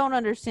just don't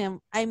understand.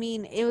 I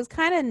mean, it was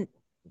kind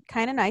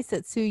of nice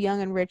that Su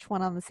Yung and Rich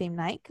went on the same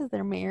night because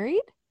they're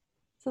married.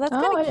 So that's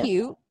kind of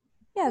cute.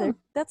 Yeah,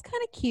 that's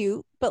kind of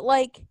cute. But,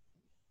 like,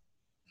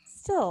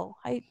 still,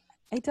 I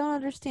don't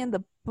understand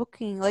the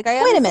booking. Like,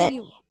 Wait a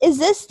minute. Is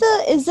this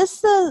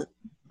the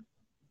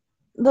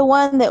The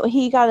one that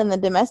he got in the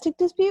domestic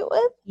dispute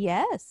with?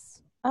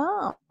 Yes.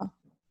 Oh.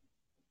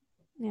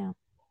 Yeah.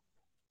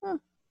 Hmm.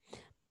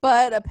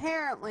 But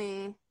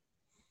apparently,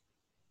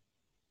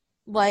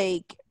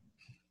 like,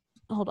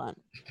 hold on.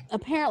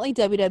 Apparently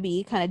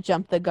WWE kind of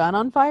jumped the gun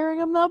on firing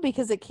him though,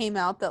 because it came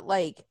out that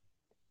like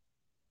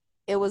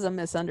it was a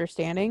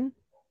misunderstanding.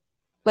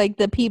 Like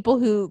the people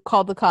who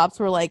called the cops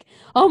were like,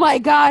 "Oh my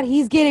god,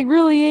 he's getting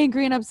really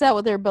angry and upset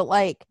with her," but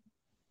like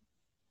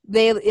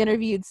they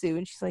interviewed Sue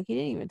and she's like, "He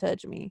didn't even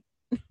touch me."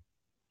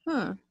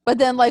 But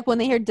then like when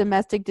they heard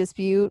domestic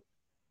dispute,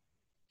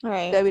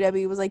 Right.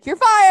 WWE was like, "You're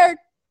fired."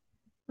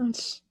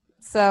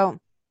 So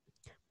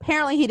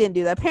apparently he didn't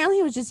do that. Apparently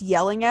he was just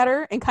yelling at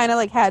her and kind of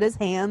like had his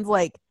hands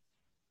like,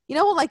 you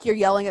know when like you're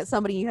yelling at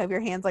somebody, you have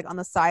your hands like on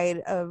the side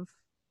of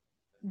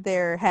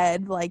their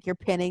head, like you're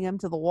pinning them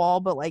to the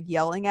wall, but like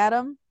yelling at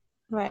them.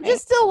 Right. Which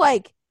is still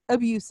like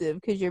abusive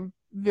because you're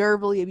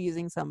verbally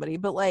abusing somebody,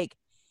 but like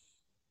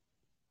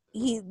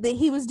he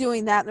was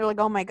doing that and they're like,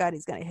 "Oh my god,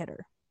 he's gonna hit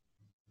her."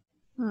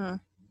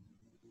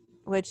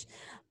 Which,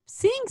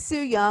 seeing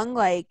Sue Young,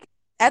 like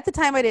at the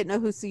time I didn't know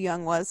who Sue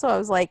Young was, so I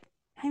was like,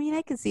 I mean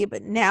I can see it,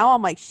 but now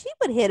I'm like, she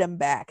would hit him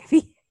back if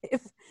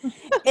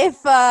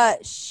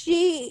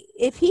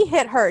he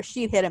hit her,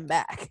 she'd hit him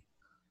back.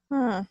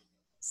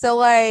 So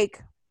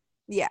like,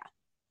 yeah,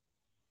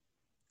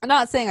 I'm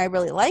not saying I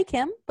really like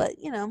him, but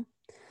you know,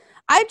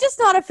 I'm just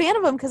not a fan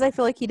of him because I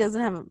feel like he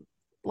doesn't have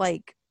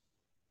like,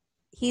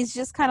 he's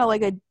just kind of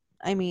like a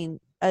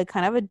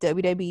kind of a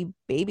WWE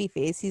baby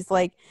face. He's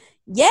like,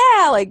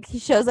 yeah, like he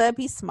shows up,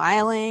 he's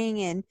smiling,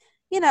 and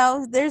you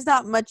know, there's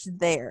not much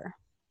there.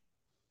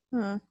 You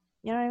know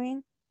what I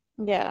mean?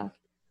 Yeah.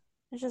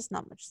 There's just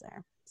not much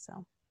there.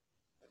 So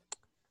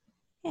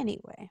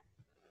anyway,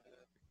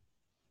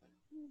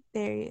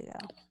 there you go.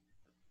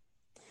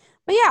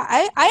 But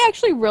yeah, I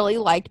actually really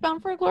liked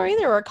Bound for Glory.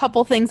 There were a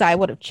couple things I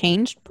would have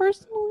changed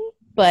personally,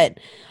 but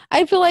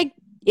I feel like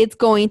it's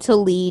going to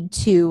lead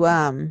to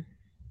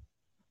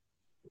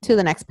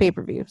the next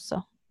pay-per-view.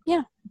 So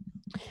yeah,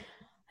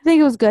 I think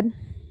it was good.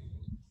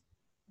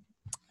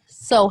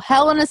 So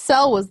Hell in a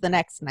Cell was the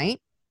next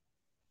night.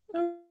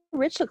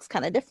 Rich looks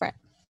kind of different.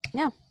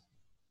 Yeah.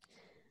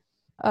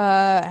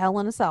 Hell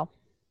in a Cell.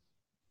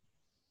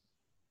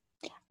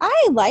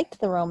 I liked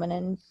the Roman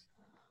and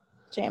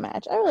Jay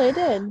match. I really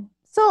did.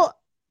 So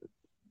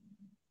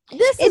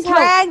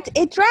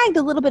it dragged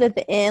a little bit at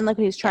the end, like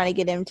when he was trying to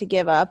get him to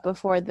give up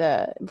before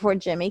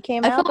Jimmy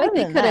came out. I feel like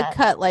they could have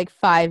cut like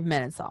 5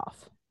 minutes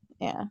off.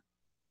 Yeah.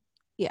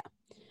 Yeah.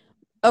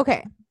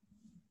 Okay.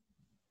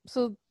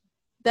 So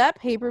that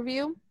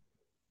pay-per-view,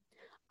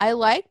 I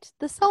liked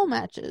the Cell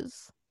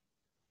matches.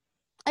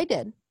 I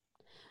did.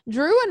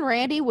 Drew and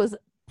Randy was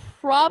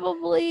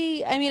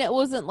probably, I mean, it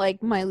wasn't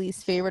like my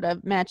least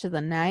favorite match of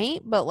the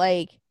night, but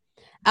like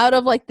out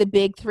of like the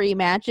big 3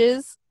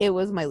 matches, it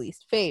was my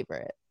least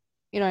favorite.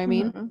 You know what I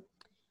mean?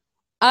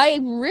 I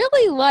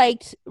really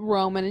liked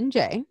Roman and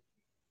Jay.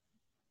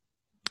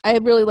 I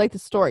really liked the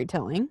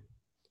storytelling.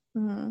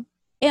 And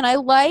I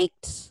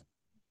liked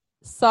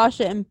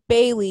Sasha and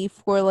Bailey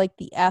for like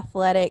the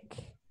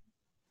athletic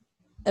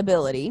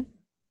ability.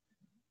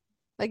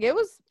 Like it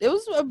was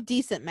a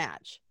decent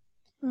match.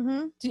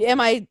 Am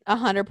I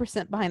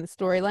 100% behind the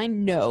storyline?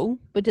 No.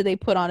 But did they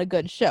put on a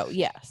good show?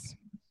 Yes.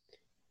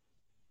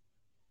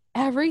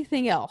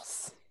 Everything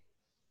else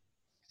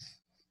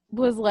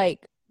was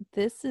like,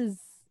 this is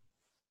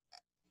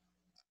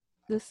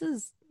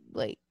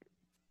like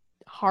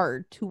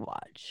hard to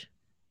watch.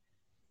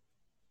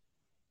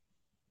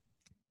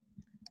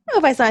 I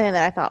don't know if I saw anything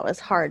that I thought was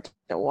hard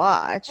to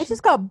watch. I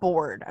just got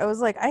bored. I was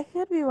like, I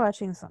could be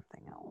watching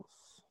something else.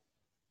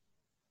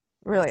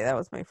 Really, that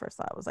was my first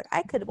thought. I was like,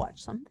 I could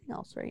watch something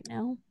else right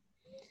now.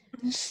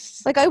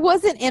 Like, I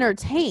wasn't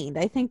entertained.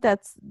 I think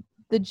that's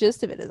the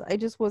gist of it, is I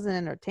just wasn't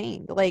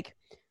entertained. Like,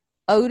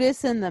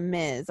 Otis and The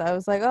Miz. I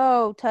was like,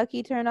 oh,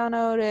 Tucky turned on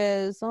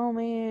Otis. Oh,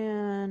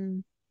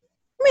 man.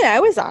 I mean, I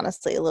was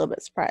honestly a little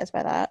bit surprised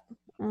by that.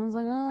 I was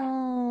like,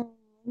 oh,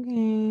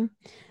 okay.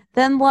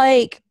 Then,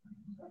 like,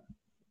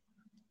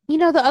 you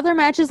know, the other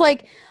matches,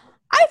 like,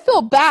 I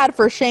feel bad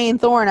for Shane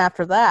Thorne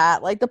after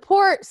that. Like, the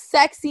poor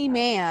sexy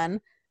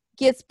man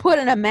gets put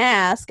in a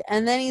mask,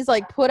 and then he's,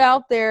 like, put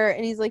out there,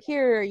 and he's like,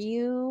 here,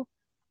 you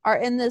are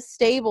in this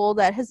stable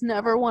that has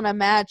never won a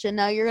match, and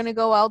now you're going to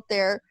go out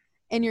there,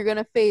 and you're going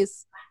to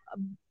face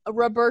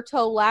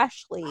Roberto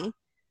Lashley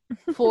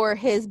for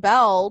his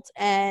belt,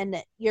 and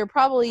you're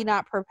probably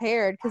not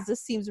prepared because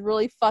this seems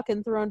really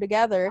fucking thrown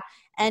together,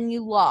 and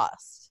you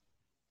lost.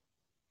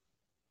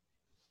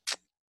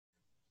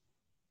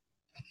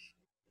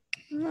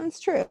 That's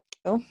true.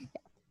 Mm-hmm.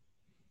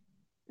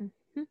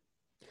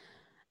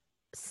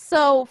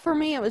 So for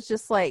me, it was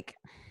just like,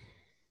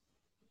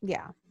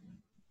 yeah,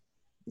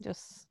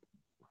 just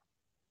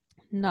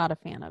not a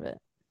fan of it.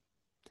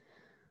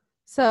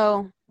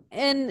 So,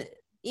 and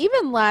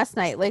even last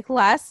night,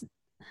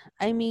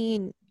 I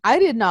mean, I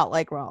did not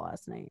like Raw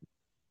last night.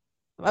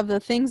 Of the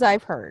things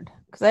I've heard,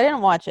 because I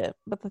didn't watch it,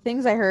 but the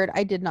things I heard,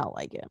 I did not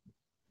like it.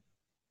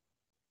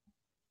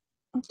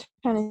 I'm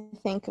trying to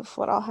think of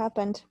what all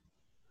happened.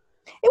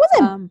 It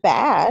wasn't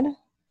bad.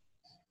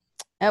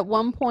 At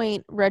one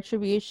point,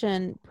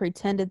 Retribution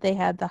pretended they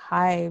had the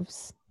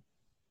hives.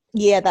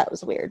 Yeah, that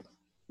was weird.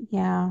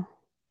 Yeah.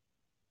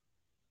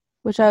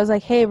 Which I was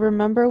like, hey,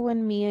 remember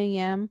when Mia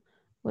Yim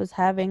was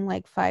having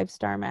like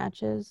 5-star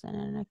matches in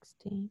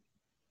NXT?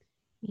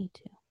 Me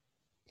too.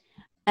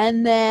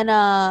 And then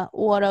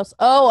what else?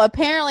 Oh,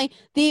 apparently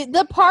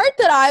the part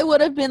that I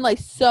would have been like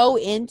so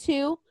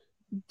into,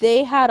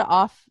 they had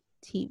off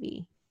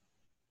TV.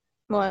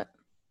 What?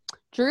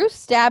 Drew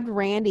stabbed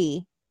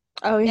Randy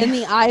in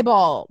the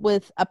eyeball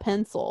with a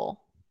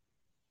pencil.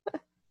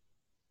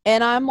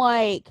 And I'm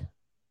like,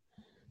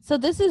 so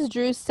this is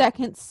Drew's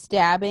second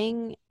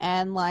stabbing,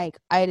 and like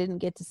I didn't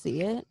get to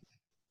see it.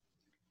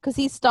 Because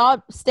he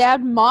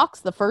stabbed Mox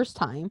the first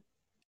time.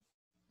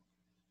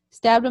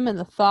 Stabbed him in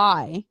the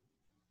thigh.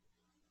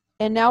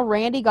 And now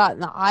Randy got in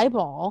the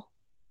eyeball.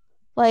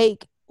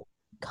 Like,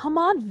 come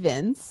on,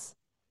 Vince.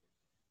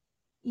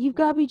 You've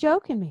got to be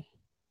joking me.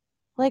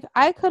 Like,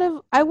 I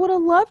would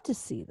have loved to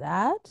see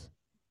that.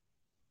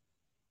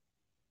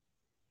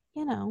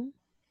 You know.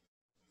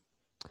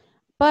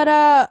 But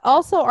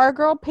also, our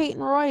girl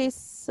Peyton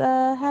Royce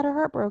had her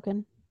heart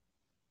broken.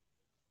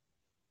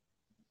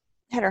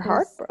 Had her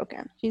heart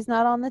broken? She's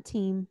not on the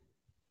team.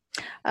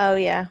 Oh,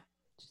 yeah.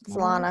 It's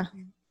Lana.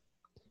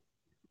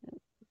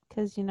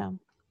 Because, you know,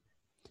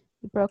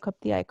 we broke up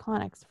the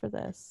Iconics for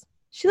this.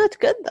 She looked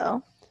good,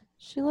 though.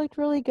 She looked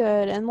really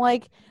good. And,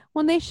 like,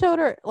 when they showed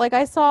her, like,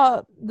 I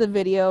saw the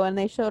video and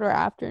they showed her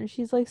after, and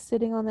she's, like,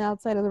 sitting on the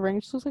outside of the ring.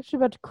 She looks like she's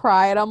about to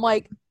cry. And I'm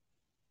like,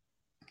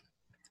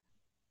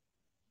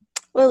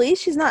 well, at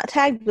least she's not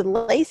tagged with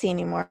Lacey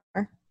anymore.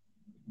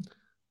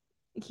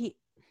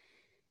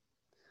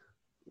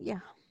 Yeah.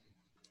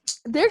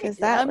 Because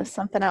that was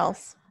something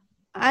else.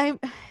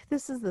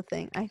 This is the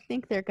thing. I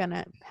think they're going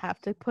to have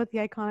to put the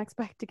Iconics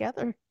back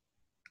together.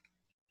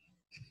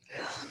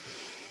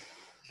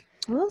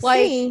 We'll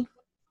see.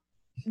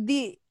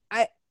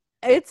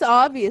 It's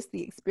obvious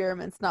the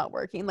experiment's not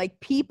working. Like,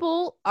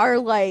 people are,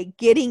 like,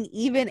 getting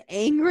even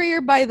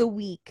angrier by the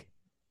week.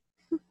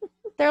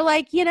 They're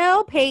like, you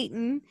know,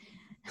 Peyton,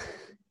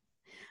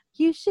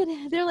 you should.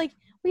 They're like,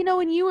 we know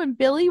when you and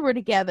Billy were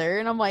together.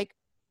 And I'm like,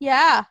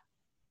 yeah,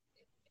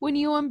 when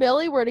you and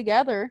Billy were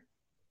together.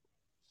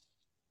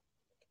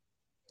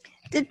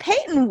 Did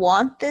Peyton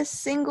want this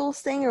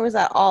singles thing, or was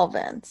that all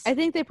Vince? I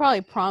think they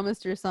probably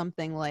promised her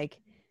something like,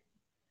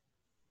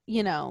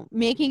 you know,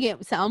 making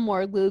it sound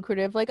more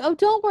lucrative. Like, oh,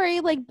 don't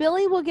worry. Like,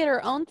 Billy will get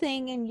her own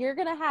thing, and you're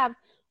going to have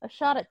a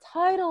shot at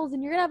titles,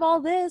 and you're going to have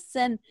all this.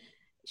 And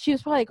she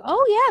was probably like,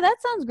 oh, yeah,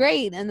 that sounds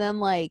great. And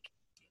then, like,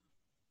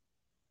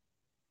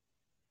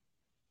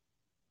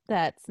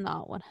 that's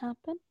not what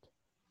happened.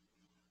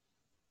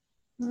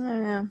 I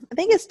don't know. I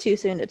think it's too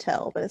soon to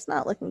tell, but it's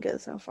not looking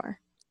good so far.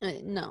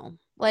 No.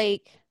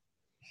 Like.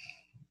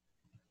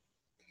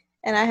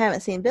 And I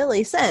haven't seen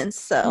Billy since,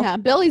 so. Yeah,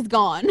 Billy's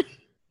gone.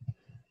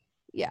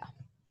 Yeah.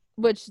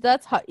 Which,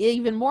 that's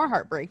even more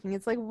heartbreaking.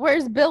 It's like,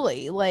 where's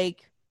Billy?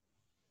 Like,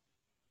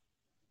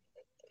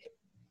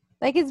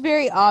 it's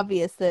very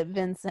obvious that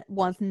Vince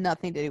wants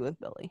nothing to do with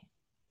Billy.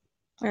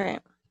 All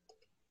right.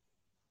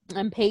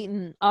 And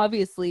Peyton,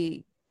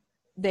 obviously,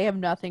 they have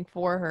nothing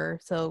for her.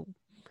 So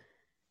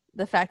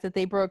the fact that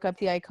they broke up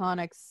the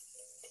Iconics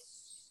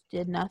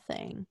did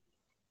nothing.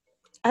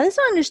 I just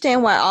don't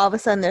understand why all of a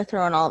sudden they're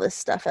throwing all this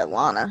stuff at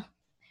Lana.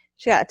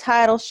 She got a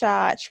title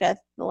shot. She got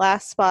the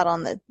last spot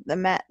on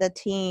the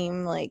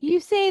team. Like, you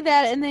say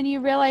that, and then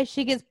you realize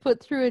she gets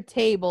put through a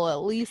table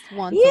at least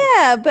once.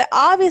 Yeah, but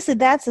obviously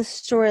that's a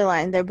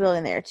storyline they're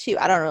building there too.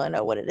 I don't really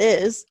know what it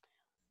is.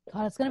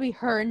 God, it's gonna be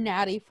her and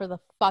Natty for the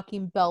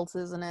fucking belts,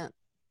 isn't it?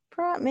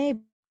 Maybe.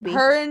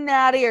 Her and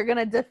Natty are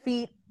gonna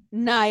defeat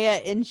Nia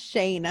and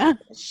Shayna.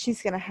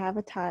 She's gonna have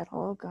a title.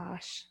 Oh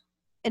gosh.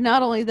 And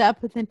not only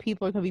that, but then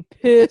people are gonna be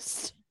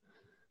pissed.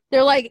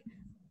 They're like,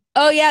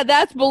 oh yeah,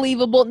 that's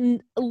believable.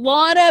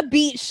 Lana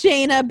beat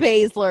Shayna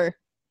Baszler.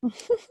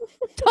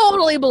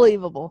 Totally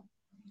believable.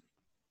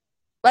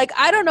 Like,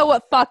 I don't know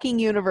what fucking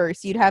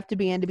universe you'd have to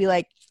be in to be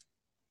like,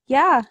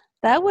 yeah,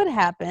 that would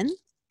happen.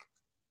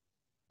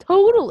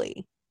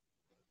 Totally.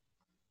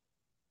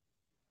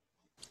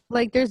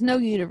 Like, there's no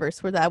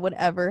universe where that would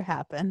ever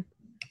happen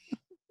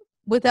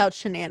without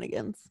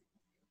shenanigans.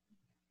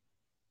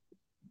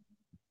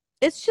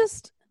 It's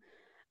just,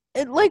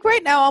 like,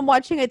 right now I'm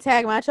watching a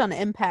tag match on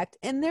Impact,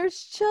 and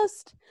there's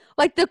just,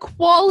 like, the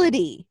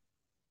quality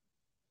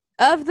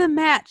of the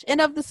match and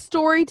of the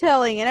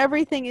storytelling and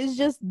everything is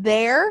just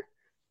there,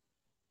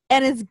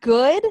 and it's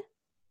good,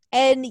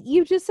 and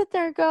you just sit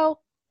there and go,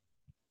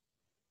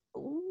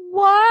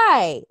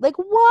 why? Like,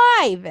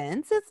 why,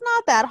 Vince? It's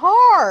not that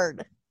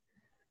hard.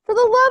 For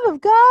the love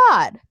of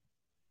God.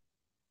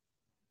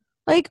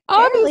 Like,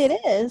 apparently it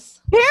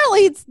is.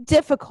 Apparently it's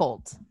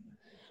difficult.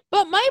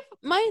 But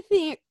my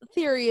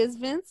theory is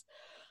Vince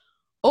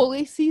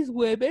only sees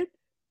women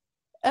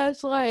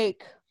as,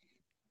 like,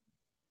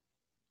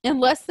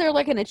 unless they're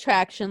like an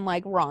attraction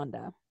like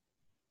Ronda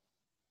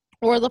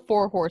or the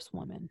 4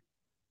 Horsewomen.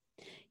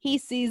 he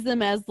sees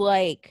them as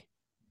like,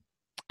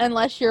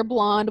 unless you're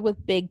blonde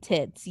with big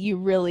tits, you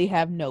really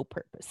have no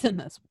purpose in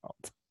this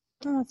world.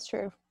 Oh, that's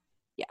true.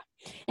 Yeah.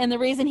 And the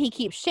reason he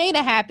keeps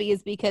Shayna happy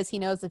is because he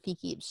knows if he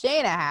keeps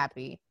Shayna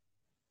happy,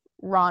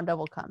 Ronda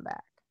will come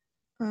back.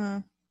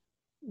 Yeah.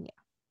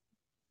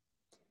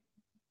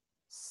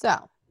 So,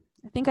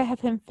 I think I have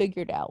him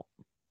figured out.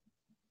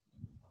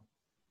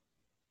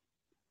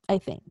 I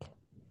think.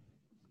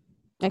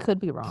 I could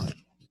be wrong.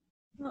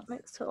 That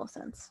makes total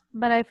sense.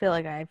 But I feel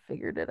like I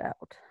figured it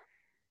out.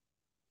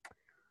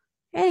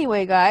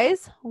 Anyway,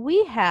 guys,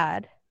 we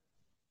had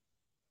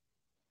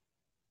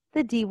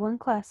the D1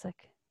 Classic.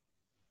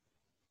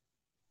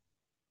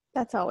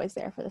 That's always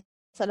there for this.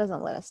 So it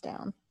doesn't let us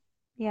down.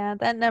 Yeah,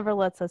 that never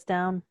lets us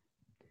down.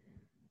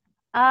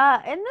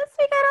 And this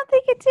week I don't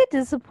think it did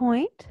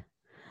disappoint.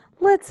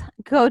 Let's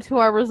go to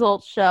our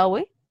results, shall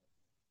we?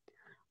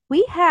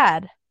 We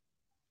had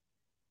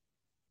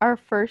our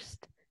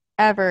first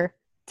ever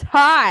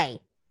tie.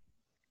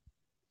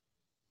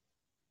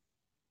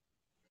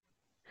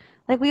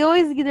 Like, we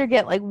always either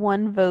get like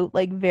one vote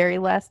like very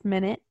last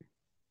minute,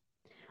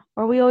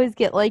 or we always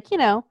get like, you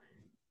know,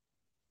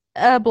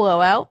 a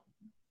blowout.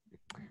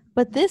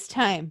 But this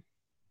time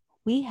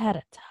we had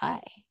a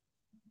tie,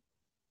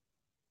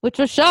 which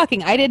was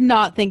shocking. I did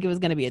not think it was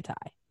going to be a tie.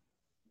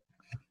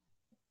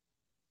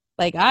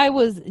 Like, I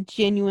was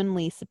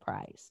genuinely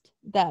surprised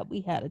that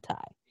we had a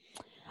tie.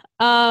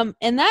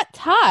 And that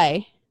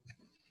tie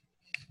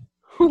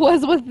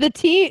was with the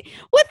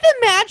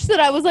match that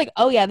I was like,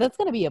 oh yeah, that's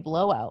gonna be a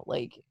blowout.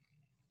 Like,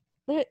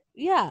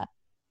 yeah,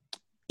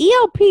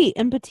 ELP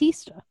and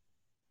Batista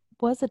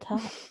was a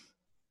tie.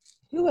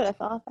 Who would have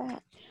thought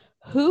that?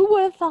 Who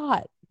would have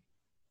thought?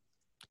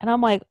 And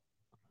I'm like,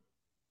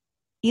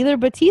 either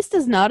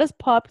Batista's not as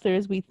popular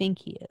as we think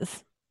he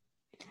is.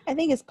 I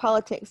think his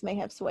politics may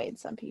have swayed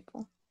some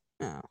people.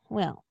 Oh,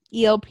 well,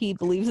 ELP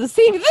believes the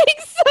same thing,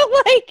 so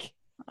like,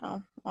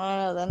 oh, I don't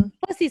know then.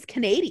 Plus he's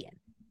Canadian.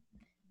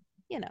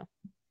 You know.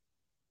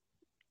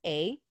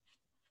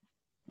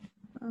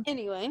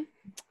 Anyway.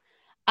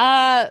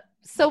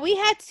 So we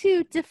had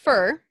to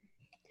defer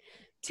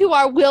to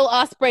our Will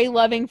Ospreay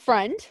loving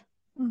friend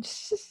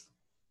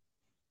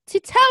to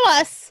tell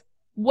us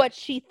what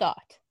she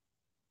thought.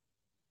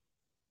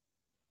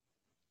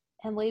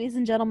 And ladies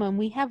and gentlemen,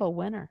 we have a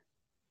winner.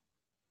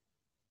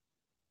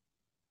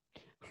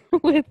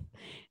 With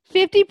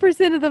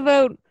 50% of the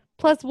vote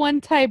plus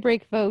one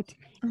tiebreak vote,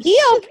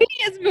 ELP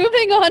is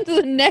moving on to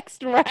the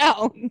next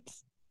round.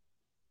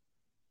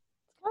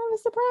 I'm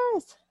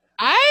surprised.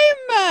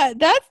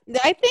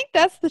 I think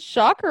that's the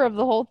shocker of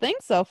the whole thing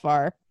so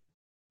far.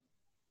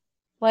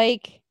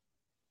 Like,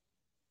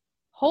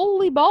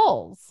 holy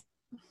balls.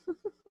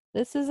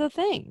 This is a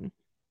thing.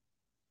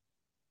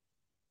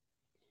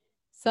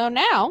 So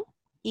now,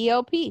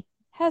 ELP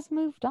has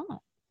moved on.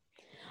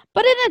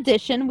 But in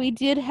addition, we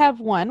did have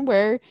one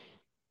where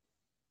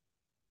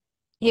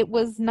it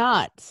was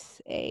not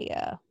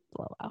a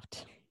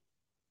blowout.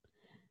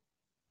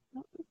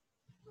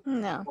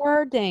 No.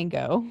 Poor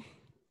Dango.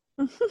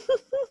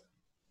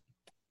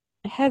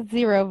 Had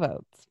 0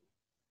 votes.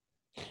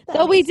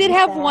 Though we did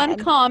have one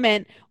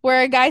comment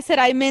where a guy said,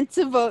 I meant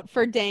to vote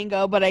for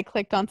Dango, but I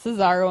clicked on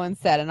Cesaro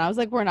instead. And I was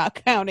like, we're not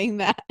counting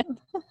that.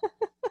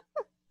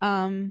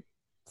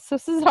 So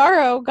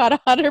Cesaro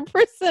got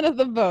 100% of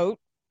the vote.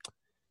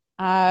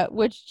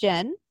 Which,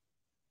 Jen,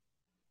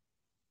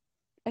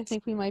 I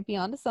think we might be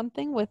onto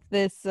something with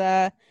this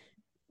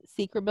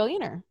secret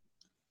billionaire.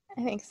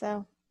 I think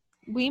so.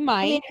 We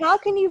might. I mean, how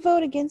can you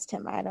vote against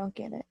him? I don't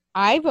get it.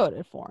 I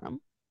voted for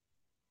him.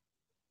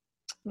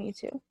 Me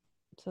too.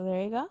 So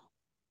there you go.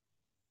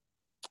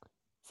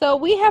 So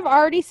we have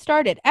already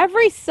started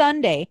every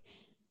Sunday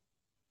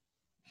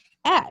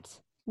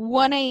at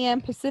 1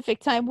 a.m. Pacific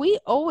time. We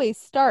always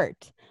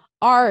start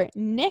our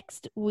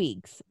next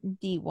week's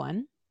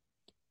D1.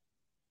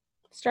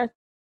 Start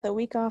the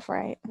week off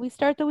right. We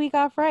start the week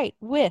off right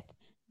with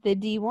the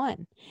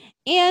D1.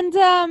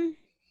 And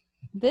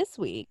this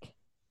week,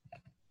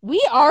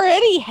 we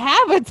already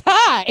have a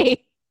tie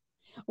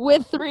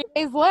with 3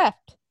 days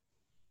left.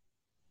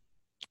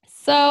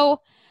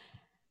 So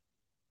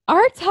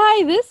our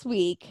tie this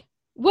week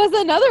was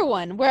another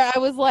one where I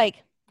was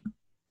like,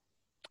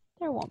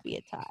 there won't be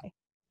a tie.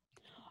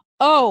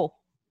 Oh,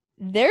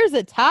 there's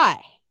a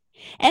tie.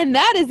 And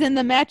that is in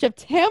the match of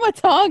Tama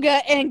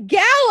Tonga and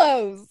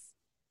Gallows.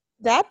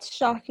 That's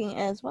shocking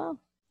as well.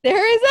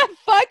 There is a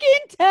fucking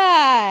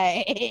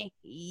tie.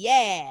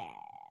 Yeah.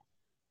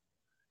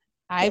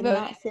 I did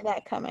not see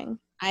that coming.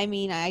 I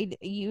mean,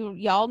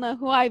 y'all know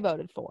who I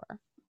voted for.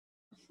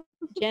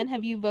 Jen,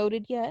 have you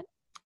voted yet?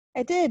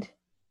 I did.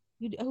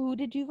 Who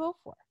did you vote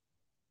for?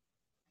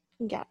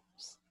 Gallows.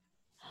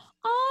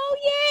 Oh,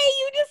 yay,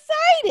 you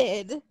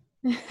decided.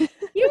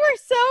 You were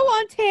so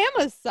on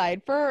Tama's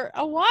side for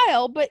a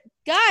while, but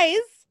guys,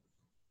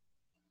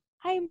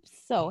 I'm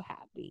so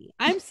happy.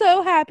 I'm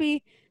so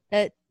happy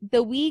that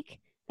the week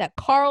that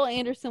Carl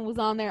Anderson was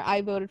on there,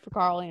 I voted for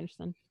Carl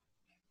Anderson.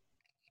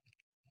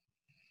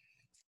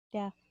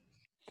 Yeah.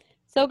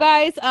 So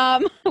guys,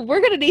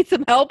 we're gonna need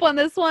some help on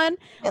this one.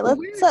 Yeah,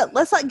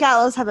 let's let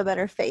Gallows have a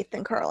better faith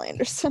than Carl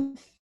Anderson.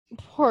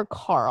 Poor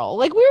Carl.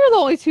 Like, we were the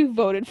only two who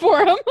voted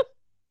for him.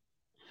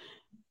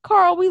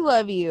 Carl, we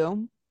love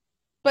you.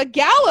 But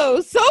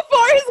Gallows so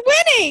far is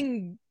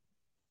winning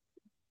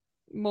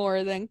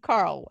more than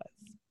Carl was.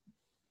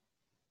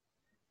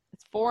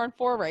 It's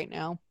 4-4 right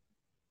now.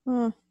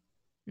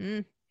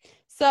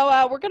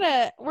 So we're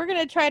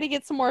gonna try to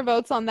get some more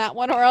votes on that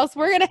one, or else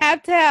we're gonna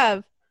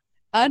have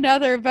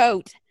another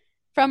vote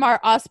from our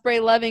Osprey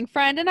loving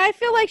friend, and I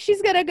feel like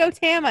she's gonna go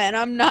Tama, and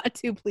I'm not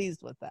too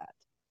pleased with that.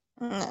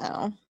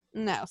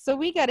 No. So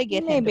we gotta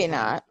get him. Maybe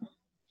not.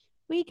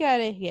 We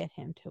gotta get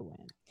him to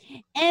win,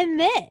 and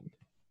then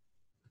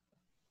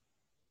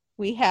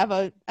we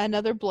have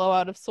another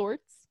blowout of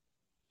sorts.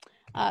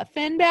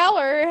 Finn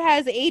Balor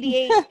has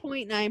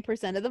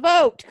 88.9% of the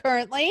vote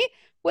currently,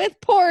 with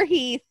poor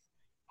Heath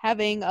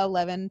having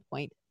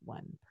 11.1%.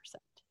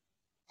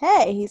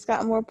 Hey, he's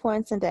got more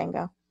points than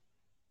Dango.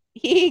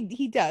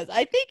 He does.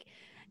 I think,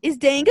 is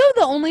Dango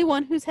the only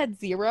one who's had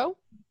 0?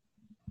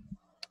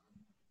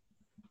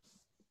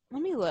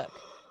 Let me look.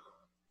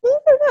 I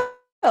don't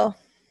know.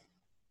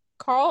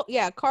 Carl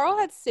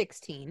had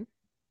 16.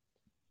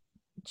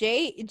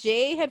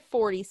 Jay had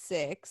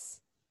 46.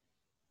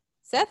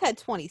 Seth had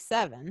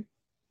 27.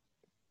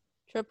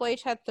 Triple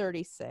H had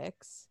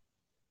 36.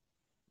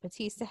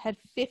 Batista had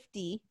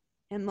 50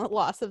 in the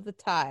loss of the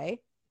tie.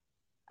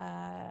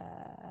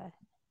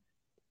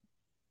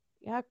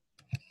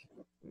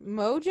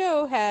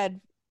 Mojo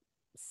had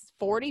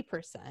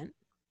 40%.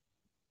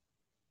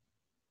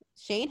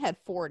 Shane had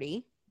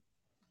 40.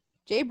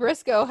 Jay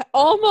Briscoe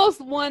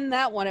almost won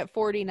that one at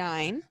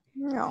 49.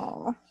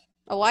 No.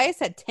 Elias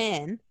had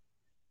 10.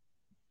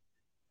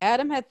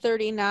 Adam had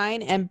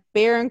 39, and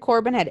Baron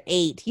Corbin had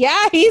 8.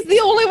 Yeah, he's the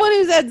only one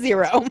who's at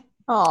 0.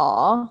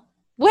 Aw.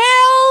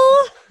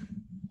 Well,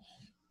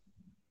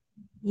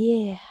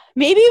 yeah.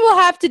 Maybe we'll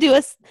have to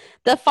do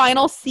the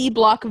final C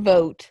block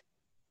vote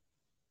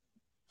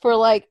for,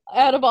 like,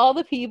 out of all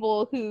the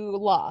people who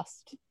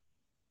lost,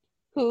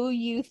 who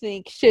you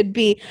think should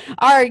be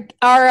our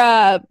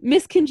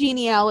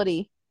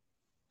miscongeniality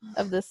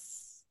of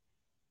this.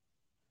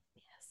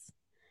 Yes.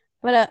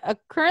 But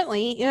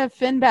currently,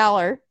 Finn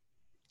Balor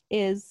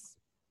is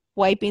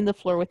wiping the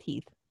floor with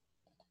Heath.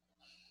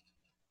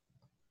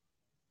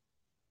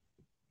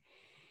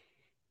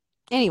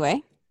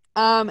 Anyway,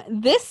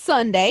 this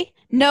Sunday,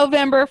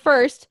 November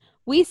 1st,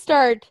 we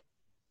start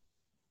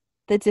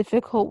the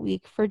difficult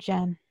week for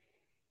Jen.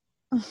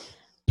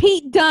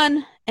 Pete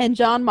Dunne and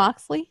Jon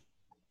Moxley.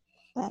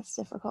 That's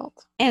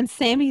difficult. And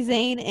Sami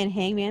Zayn and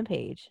Hangman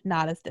Page.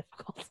 Not as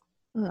difficult.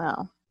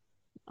 No.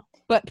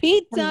 But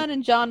Pete Dunne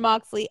and Jon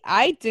Moxley,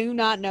 I do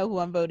not know who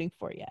I'm voting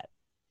for yet.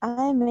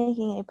 I'm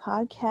making a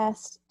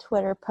podcast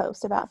Twitter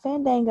post about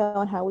Fandango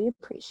and how we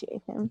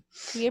appreciate him.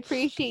 We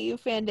appreciate you,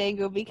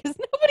 Fandango, because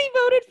nobody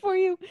voted for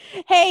you.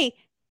 Hey,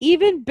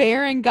 even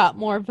Baron got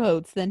more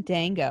votes than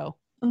Dango.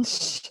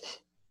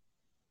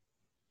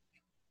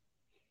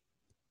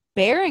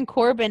 Baron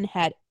Corbin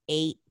had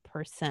 8%,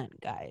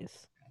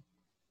 guys.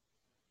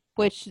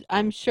 Which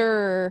I'm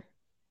sure...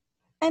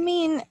 I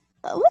mean,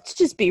 let's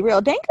just be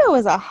real. Dango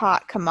is a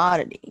hot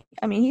commodity.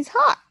 I mean, he's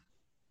hot.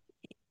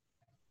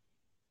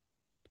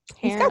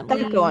 He's got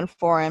that going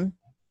for him.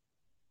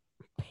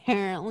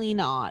 Apparently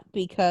not,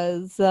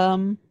 because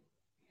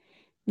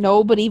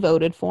nobody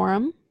voted for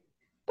him.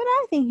 But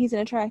I think he's an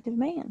attractive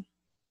man.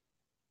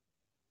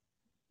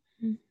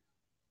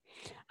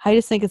 I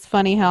just think it's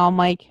funny how I'm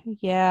like,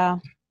 yeah,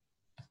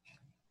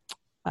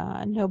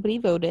 nobody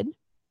voted.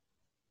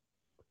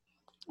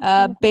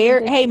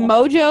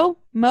 Mojo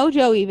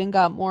even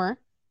got more.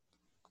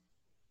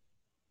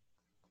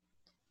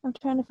 I'm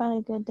trying to find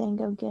a good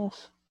Dango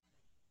gif.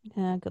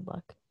 Yeah, good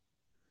luck.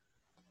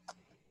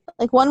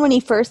 Like one when he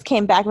first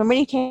came back. Remember when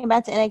he came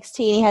back to NXT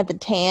and he had the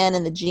tan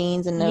and the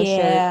jeans and no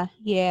shirt?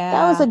 Yeah.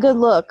 That was a good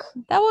look.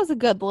 That was a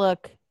good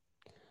look.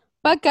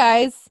 But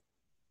guys,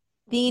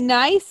 the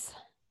nice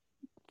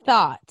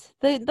thought,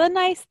 the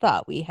nice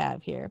thought we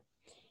have here.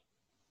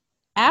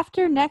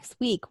 After next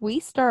week, we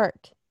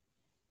start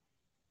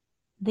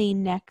the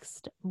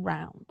next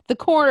round. The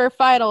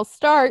quarterfinals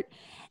start.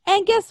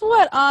 And guess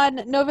what?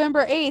 On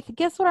November 8th,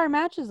 guess what our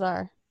matches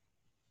are?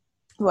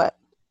 What?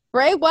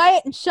 Bray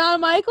Wyatt and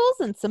Shawn Michaels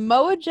and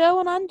Samoa Joe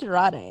and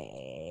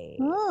Andrade.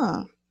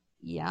 Oh.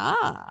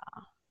 Yeah.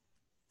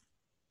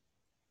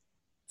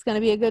 It's going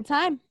to be a good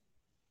time.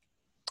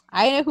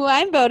 I know who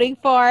I'm voting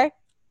for.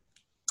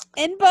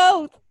 In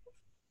both.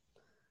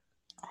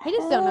 I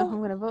just don't know who I'm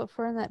going to vote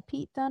for in that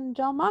Pete Dunne and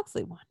Jon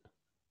Moxley one.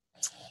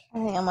 I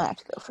think I'm going to have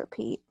to go for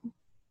Pete.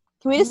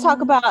 Can we just talk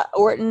about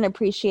Orton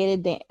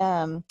appreciated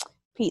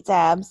Pete's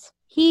abs?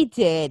 He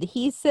did.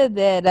 He said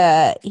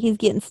that he's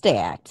getting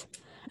stacked.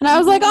 And I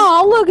was like,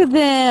 oh, look at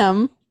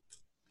them.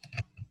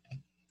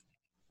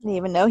 Didn't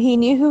even know he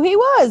knew who he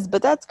was,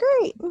 but that's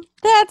great.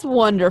 That's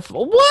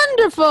wonderful.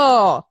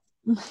 Wonderful.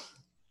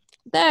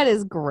 That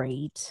is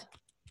great.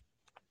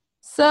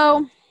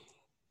 So,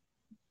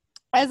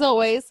 as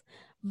always,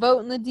 Vote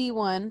in the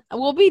D1.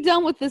 We'll be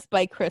done with this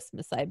by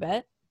Christmas, I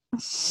bet.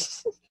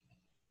 This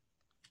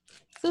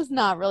is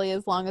not really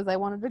as long as I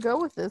wanted to go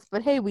with this,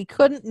 but hey, we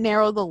couldn't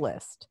narrow the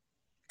list.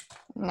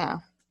 No.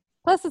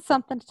 Plus, it's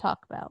something to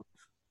talk about.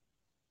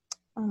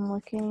 I'm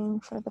looking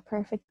for the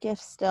perfect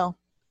gift still.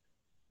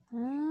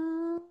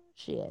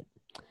 Shit.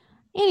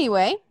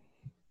 Anyway,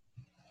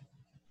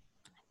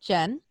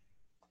 Jen,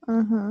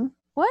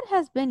 what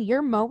has been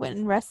your moment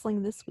in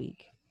wrestling this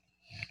week?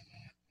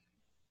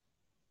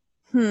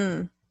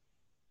 Well,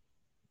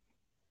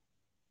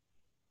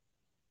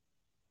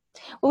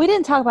 we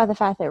didn't talk about the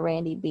fact that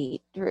Randy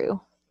beat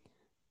Drew.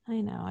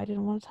 I know. I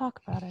didn't want to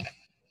talk about it.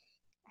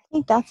 I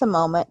think that's a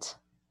moment.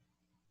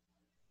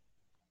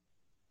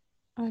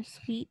 Our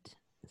sweet,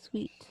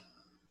 sweet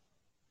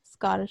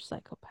Scottish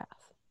psychopath.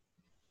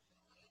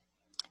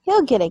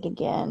 He'll get it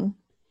again.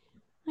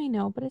 I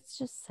know, but it's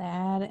just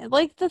sad.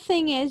 Like, the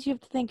thing is, you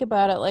have to think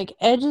about it. Like,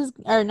 Edge is,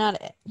 or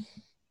not,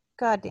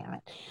 God damn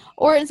it.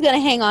 Or it's going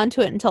to hang on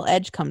to it until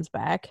Edge comes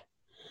back.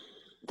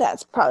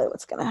 That's probably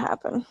what's going to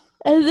happen.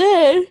 And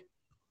then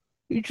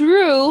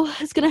Drew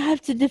is going to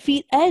have to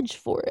defeat Edge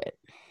for it.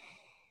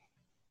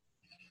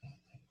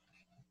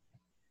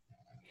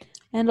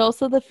 And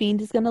also the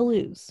Fiend is going to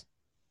lose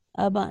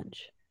a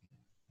bunch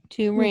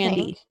to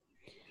Randy.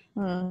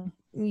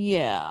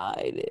 Yeah,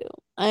 I do.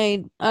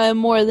 I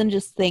more than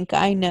just think,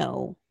 I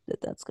know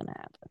that that's going to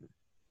happen.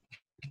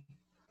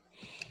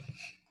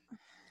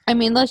 I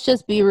mean, let's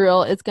just be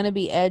real. It's going to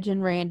be Edge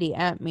and Randy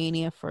at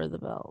Mania for the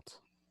belt.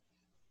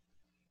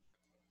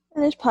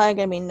 And there's probably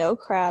going to be no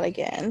crowd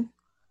again.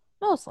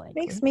 Most likely.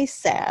 Makes me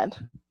sad.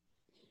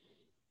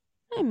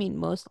 I mean,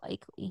 most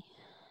likely.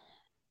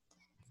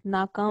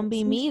 Not going to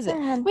be me either.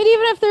 Sad. But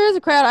even if there is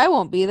a crowd, I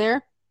won't be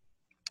there.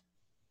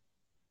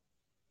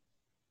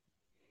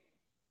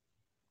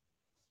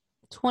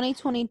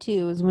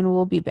 $2022 is when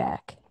we'll be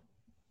back.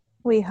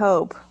 We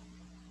hope.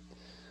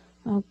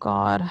 Oh,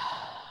 God.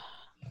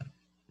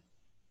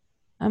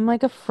 I'm,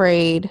 like,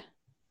 afraid.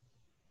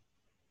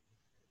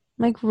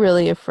 I'm, like,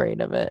 really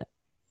afraid of it.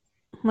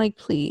 I'm like,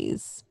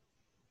 please.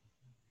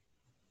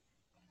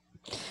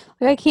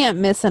 Like, I can't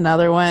miss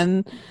another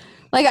one.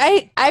 Like,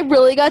 I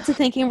really got to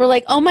thinking, we're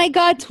like, oh, my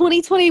God,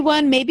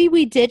 2021, maybe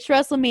we ditch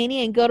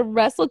WrestleMania and go to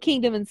Wrestle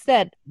Kingdom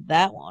instead.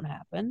 That won't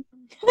happen.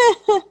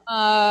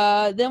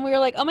 Then we were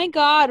like, oh, my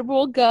God,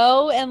 we'll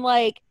go and,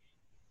 like,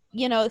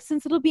 you know,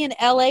 since it'll be in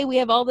LA, we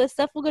have all this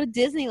stuff, we'll go to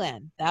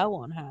Disneyland. That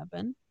won't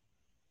happen.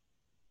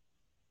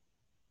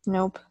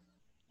 Nope.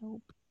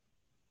 And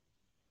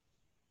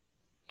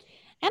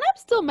I'm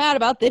still mad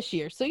about this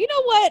year. So you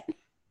know what?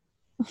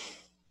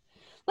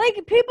 Like,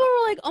 people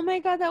were like, oh my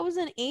God, that was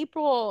in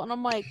April. And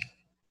I'm like,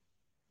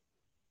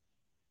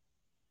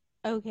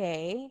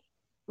 okay.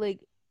 Like,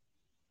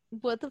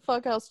 what the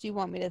fuck else do you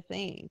want me to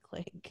think?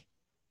 Like,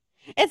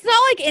 it's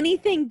not like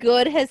anything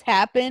good has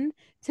happened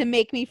to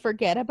make me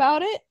forget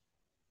about it.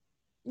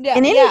 Yeah,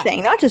 in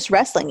anything, not just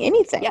wrestling,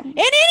 anything. Yeah, in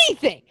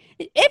anything.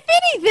 If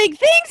anything,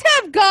 things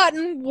have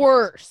gotten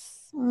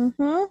worse.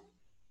 Mm-hmm.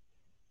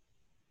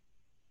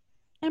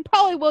 And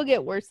probably will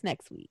get worse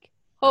next week.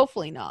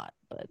 Hopefully not,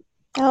 but...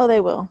 Oh,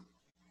 they will.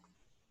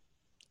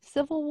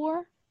 Civil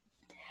War?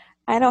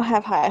 I don't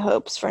have high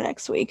hopes for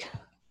next week.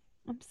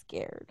 I'm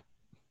scared.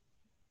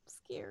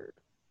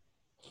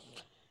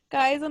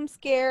 Guys, I'm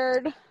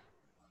scared.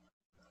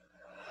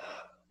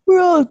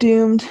 We're all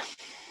doomed.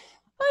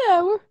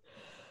 Oh,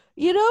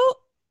 yeah, you know,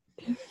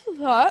 here's a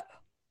thought.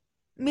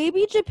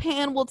 Maybe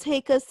Japan will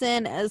take us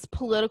in as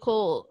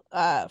political,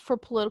 for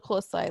political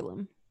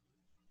asylum.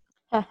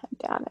 I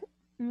doubt it.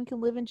 And we can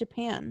live in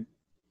Japan.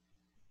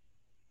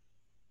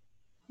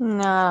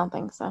 No, I don't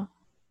think so.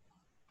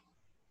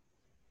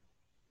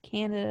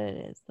 Canada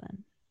it is,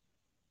 then.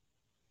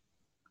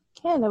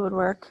 Canada would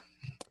work.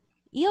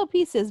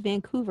 ELP says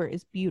Vancouver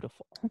is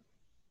beautiful.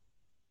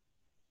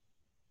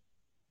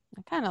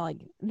 I kind of like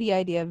the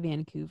idea of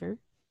Vancouver.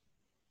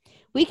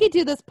 We could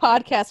do this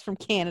podcast from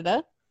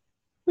Canada.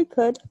 We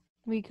could.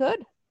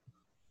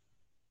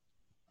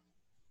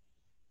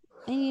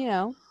 And, you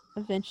know,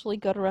 eventually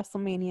go to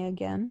WrestleMania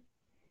again.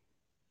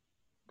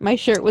 My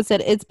shirt was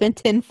said, it's been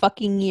 10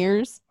 fucking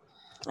years.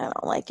 I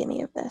don't like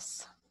any of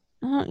this.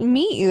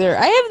 Me either.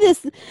 I have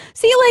this...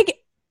 See, like,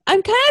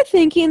 I'm kind of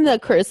thinking the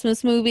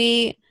Christmas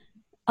movie...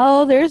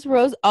 Oh, there's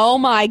Rose. Oh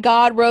my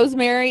God,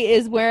 Rosemary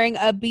is wearing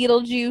a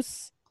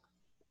Beetlejuice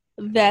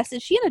vest.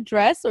 Is she in a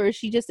dress or is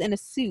she just in a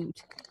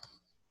suit?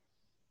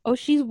 Oh,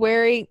 she's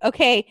wearing...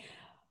 Okay.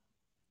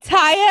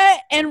 Taya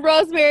and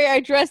Rosemary are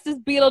dressed as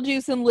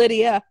Beetlejuice and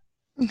Lydia.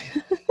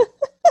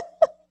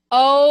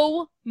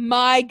 Oh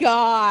my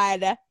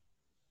God.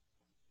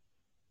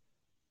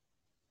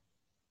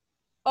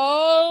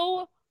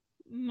 Oh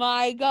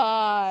my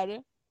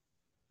God.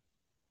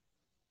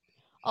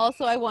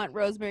 Also, I want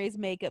Rosemary's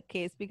makeup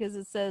case because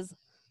it says,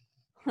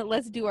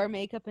 let's do our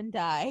makeup and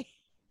die.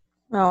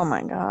 Oh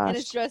my gosh. And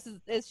his dress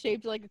is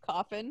shaped like a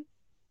coffin.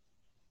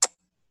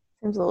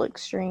 Seems a little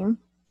extreme.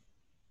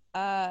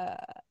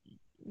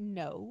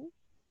 No.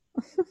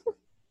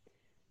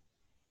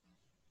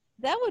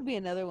 That would be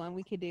another one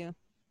we could do.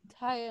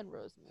 Taya and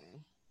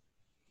Rosemary.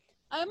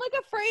 I'm like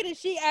afraid, is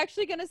she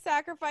actually gonna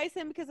sacrifice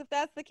him? Because if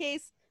that's the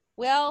case,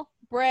 well,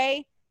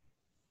 Bray,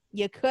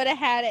 you could have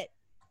had it.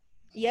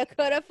 You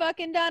could have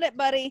fucking done it,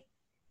 buddy.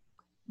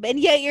 And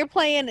yet you're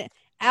playing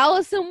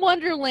Alice in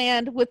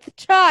Wonderland with the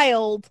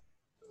child.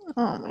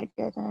 Oh my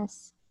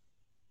goodness.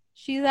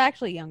 She's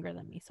actually younger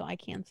than me, so I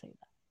can say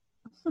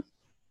that.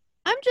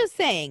 I'm just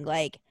saying,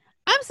 like,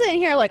 I'm sitting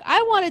here like,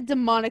 I wanted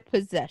demonic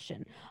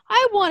possession.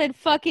 I wanted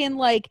fucking,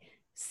 like,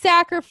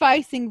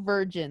 sacrificing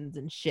virgins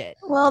and shit.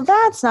 Well,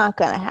 that's not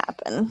gonna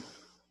happen.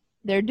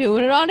 They're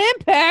doing it on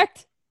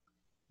Impact.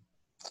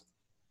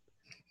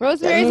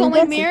 Rosemary's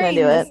only marrying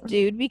this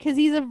dude because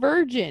he's a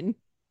virgin.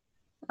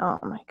 Oh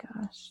my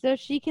gosh. So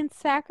she can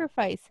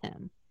sacrifice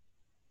him.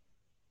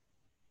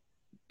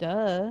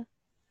 Duh.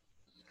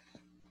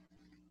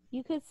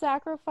 You could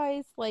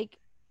sacrifice, like,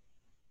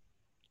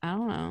 I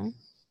don't know.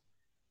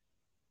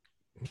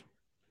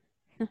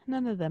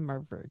 None of them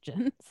are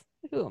virgins.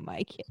 Who am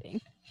I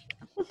kidding?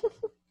 You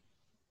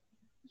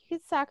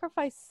could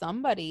sacrifice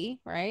somebody,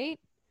 right?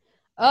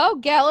 Oh,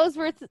 Gallows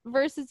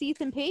versus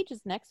Ethan Page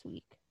is next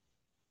week.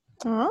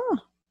 Oh.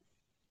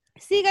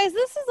 See, guys,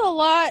 this is a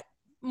lot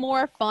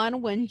more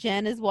fun when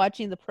Jen is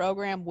watching the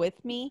program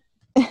with me.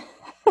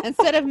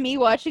 Instead of me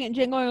watching it and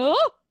Jen going,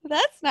 oh,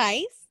 that's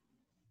nice.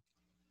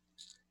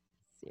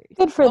 Seriously.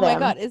 Good for them. Oh my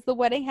God, is the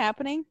wedding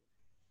happening?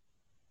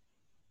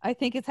 I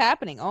think it's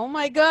happening. Oh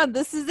my God,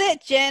 this is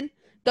it, Jen.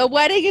 The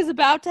wedding is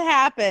about to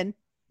happen.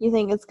 You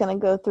think it's going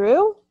to go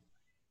through?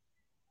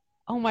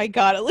 Oh my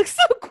God, it looks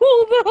so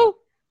cool though.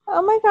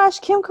 Oh my gosh,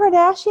 Kim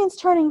Kardashian's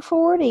turning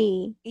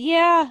 40.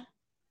 Yeah.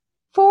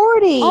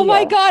 40. Oh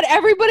my God,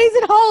 everybody's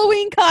in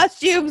Halloween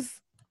costumes.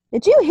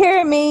 Did you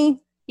hear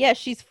me? Yeah,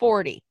 she's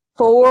 40.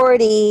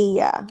 40.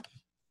 Yeah.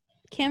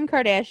 Kim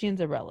Kardashian's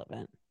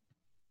irrelevant.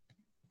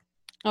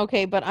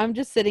 Okay, but I'm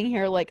just sitting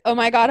here like, oh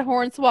my God,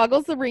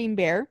 Hornswoggle's the Green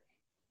Bear.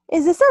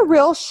 Is this a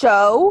real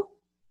show?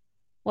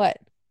 What?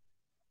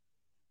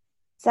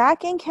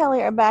 Zach and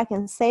Kelly are back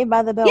in Saved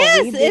by the Bell.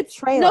 Yes, it's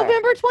trailer.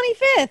 November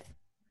 25th.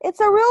 It's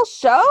a real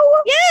show?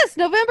 Yes,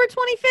 November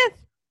 25th.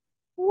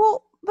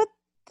 Well, but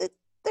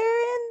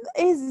they're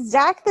in. Is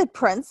Zach the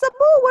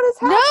principal? What is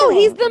happening? No,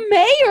 he's the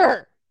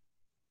mayor.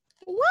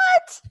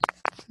 What?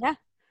 Yeah.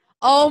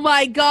 Oh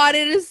my God,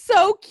 it is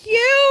so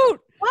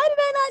cute. Why did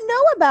I not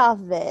know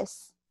about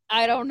this?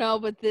 I don't know,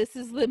 but this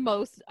is the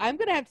most. I'm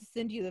going to have to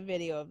send you the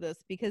video of this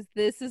because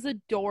this is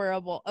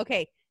adorable.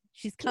 Okay,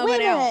 she's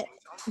coming out.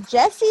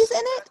 Jesse's in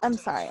it? I'm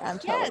sorry, I'm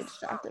totally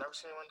distracted.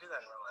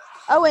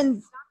 Oh,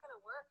 and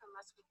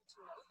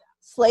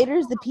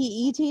Slater's the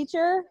PE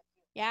teacher?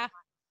 Yeah.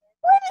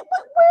 Where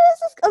is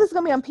this? Oh, this is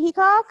going to be on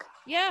Peacock?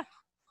 Yeah.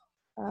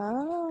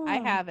 Oh. I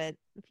have it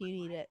if you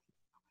need it.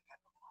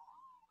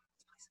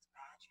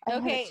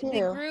 Okay,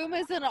 the groom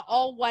is in an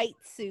all-white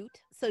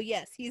suit, so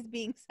yes, he's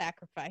being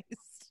sacrificed.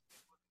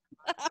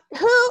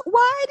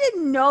 Why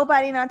did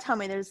nobody not tell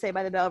me there's a Saved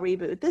by the Bell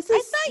reboot? I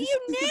thought you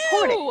knew.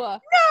 No,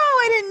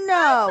 I didn't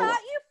know. I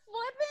thought you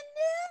flipping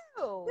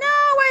knew. No,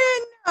 I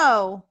didn't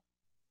know.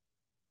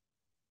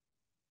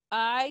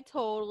 I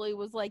totally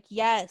was like,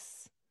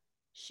 yes.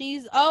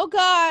 She's, oh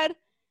God.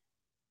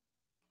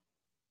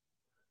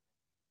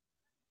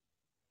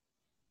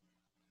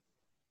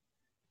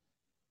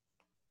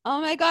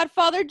 Oh my God,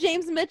 Father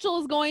James Mitchell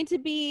is going to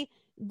be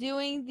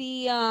doing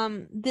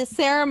the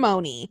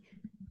ceremony.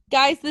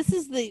 Guys, this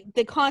is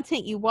the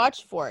content you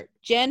watch for it.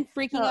 Jen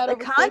freaking out over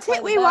the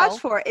content we watch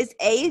for is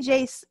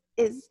AC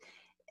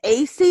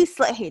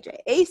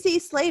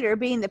Slater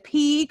being the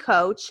PE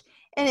coach,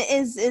 and it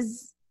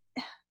is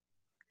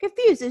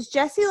confused. Is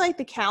Jesse like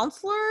the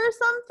counselor or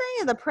something?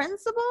 Or the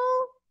principal?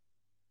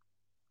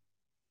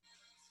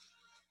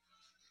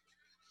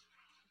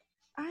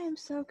 I am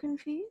so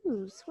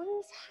confused. What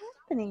is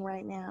happening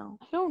right now?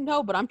 I don't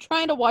know, but I'm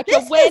trying to watch a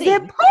wedding. This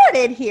is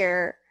imported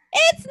here.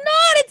 It's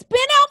not. It's been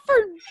out for...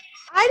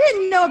 I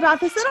didn't know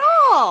about this at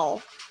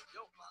all.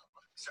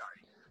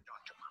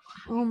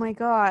 Oh my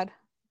God.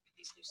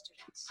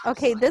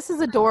 Okay, this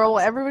is adorable.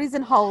 Everybody's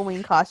in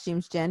Halloween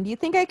costumes, Jen. Do you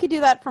think I could do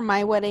that for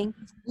my wedding?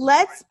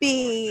 Let's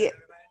be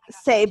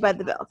Saved by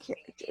the Bell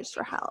characters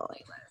for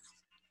Halloween.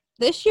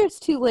 This year's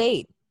too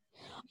late.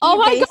 Oh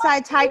my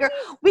Bayside God. Tiger.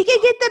 We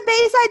could get the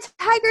Bayside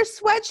Tiger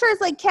sweatshirts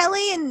like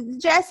Kelly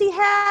and Jesse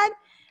had.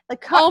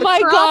 Oh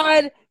my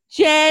God,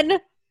 Jen.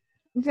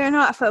 They're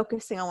not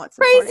focusing on what's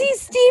Crazy important.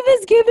 Steve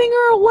is giving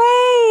her away.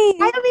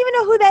 I don't even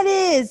know who that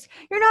is.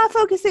 You're not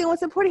focusing on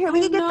what's important here. We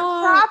could get the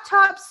crop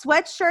top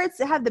sweatshirts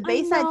that have the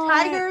Bayside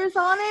Tigers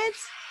on it.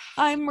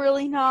 I'm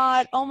really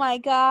not. Oh my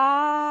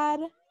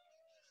God.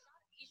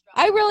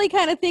 I really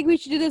kind of think we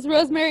should do this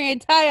Rosemary and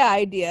Taya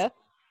idea.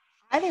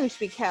 I think we should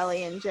be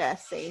Kelly and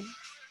Jesse.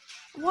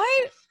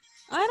 Why?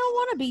 I don't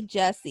want to be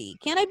Jessie.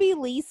 Can I be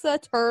Lisa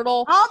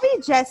Turtle? I'll be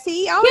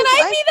Jessie. Can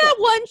I be that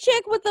one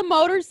chick with the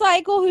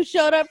motorcycle who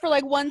showed up for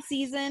like one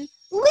season?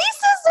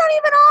 Lisa's not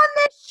even on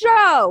this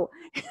show.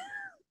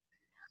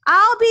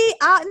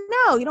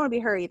 No, you don't want to be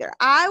her either.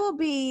 I will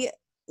be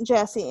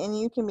Jessie and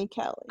you can be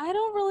Kelly. I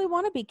don't really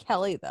want to be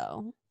Kelly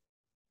though.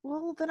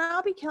 Well, then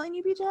I'll be killing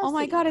you, be Jessie. Oh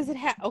my God, is it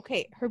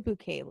okay, her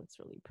bouquet looks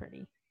really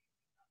pretty.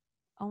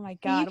 Oh my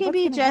God. You can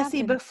be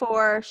Jessie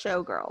before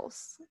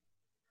Showgirls.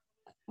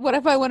 What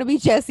if I want to be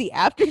Jessie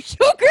after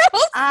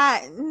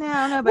Showgirls?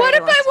 No, nobody. What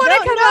if I want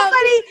to come out?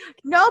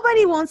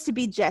 Nobody wants to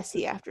be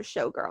Jessie after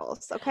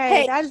Showgirls. Okay,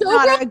 hey, that is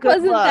Showgirls not a good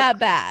wasn't look. that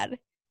bad.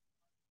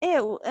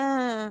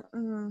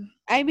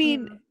 I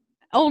mean,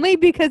 only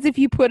because if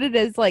you put it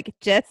as like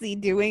Jessie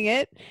doing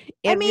it,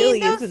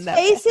 really isn't that bad.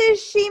 Those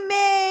faces she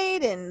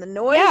made and the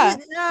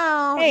noises.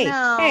 Yeah.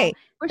 No.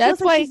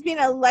 That's why she's being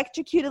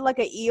electrocuted like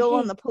an eel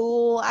in the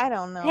pool. I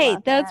don't know. Hey,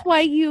 that's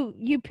why you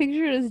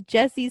picture it as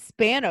Jessie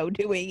Spano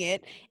doing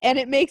it, and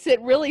it makes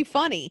it really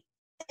funny.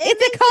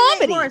 It's a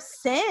comedy. It makes more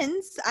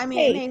sense. I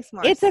mean, it makes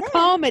more sense. It's a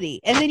comedy.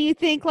 And then you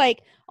think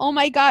like, oh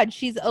my God,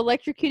 she's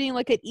electrocuting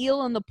like an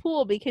eel in the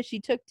pool because she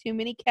took too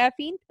many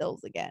caffeine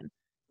pills again.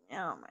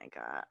 Oh my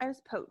God. I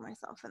just poked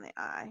myself in the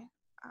eye.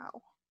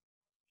 Ow.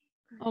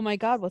 Oh my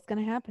God, what's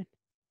going to happen?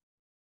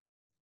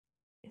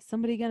 Is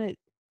somebody going to...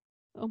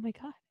 Oh my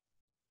God.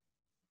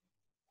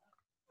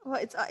 Well,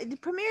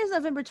 it premieres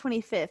November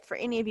 25th for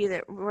any of you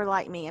that were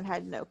like me and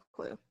had no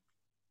clue.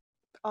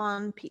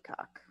 On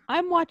Peacock.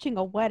 I'm watching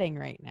a wedding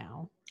right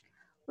now.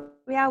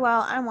 Yeah,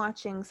 well, I'm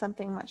watching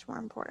something much more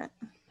important.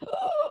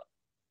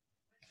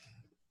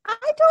 I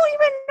don't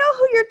even know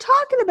who you're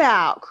talking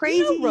about.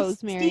 Crazy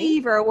Rosemary.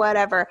 Steve or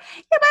whatever.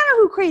 Yeah, but I don't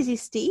know who Crazy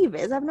Steve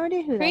is. I have no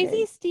idea who Crazy that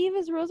is. Steve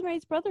is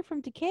Rosemary's brother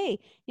from Decay.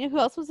 You know who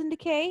else was in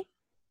Decay?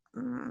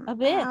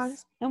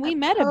 Abyss. And we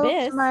met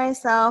Abyss.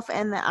 Myself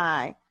in the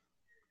eye.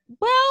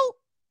 Well,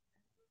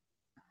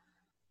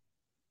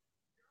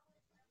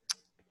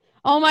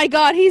 oh my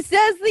God, he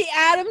says the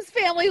Addams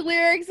Family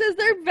lyrics as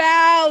their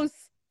vows.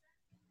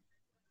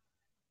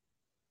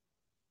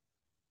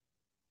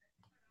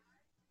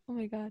 Oh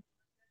my God.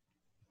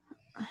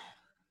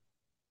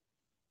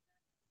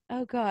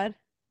 Oh God.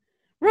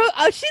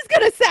 She's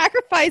gonna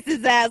sacrifice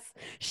his ass.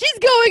 She's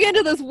going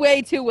into this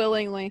way too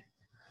willingly.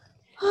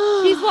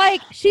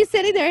 She's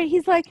sitting there and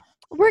he's like,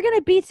 we're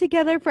gonna be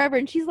together forever.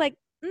 And she's like,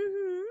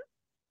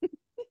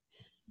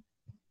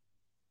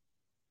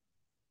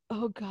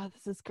 oh God,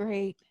 this is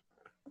great.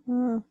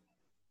 You're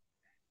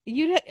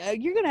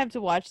gonna have to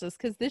watch this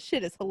because this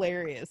shit is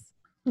hilarious.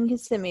 You can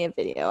send me a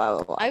video. I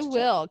will watch I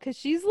will, because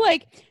she's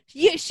like,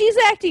 she's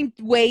acting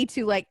way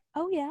too like,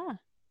 oh yeah,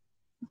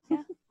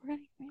 we're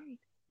getting married.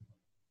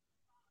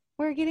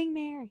 We're getting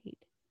married.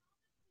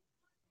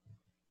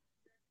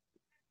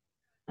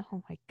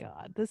 Oh my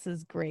God, this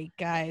is great,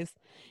 guys.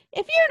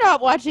 If you're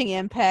not watching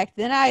Impact,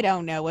 then I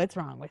don't know what's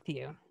wrong with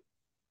you.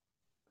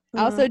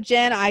 Also,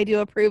 Jen, I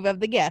do approve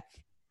of the GIF.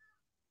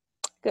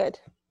 Good.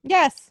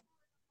 Yes.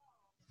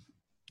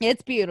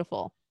 It's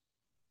beautiful.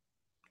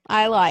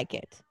 I like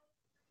it.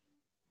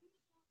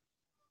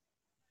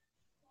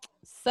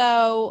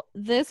 So,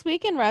 this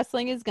week in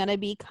wrestling is going to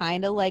be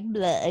kind of like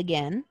bleh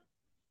again.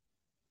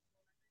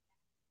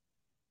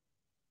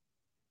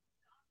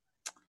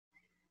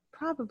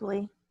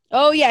 Probably.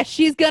 Oh, yeah,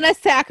 she's going to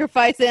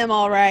sacrifice him,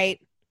 all right.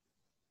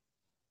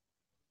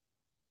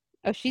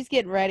 Oh, she's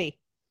getting ready.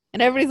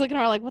 And everybody's looking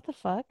at her like, what the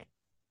fuck?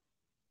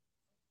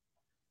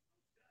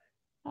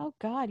 Oh,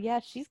 God, yeah,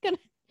 she's going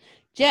to...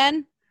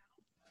 Jen,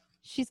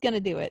 she's going to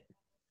do it.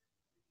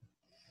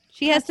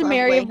 She has to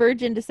marry a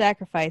virgin to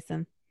sacrifice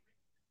him.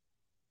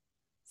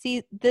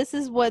 See, this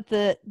is what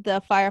the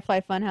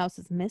Firefly Funhouse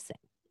is missing.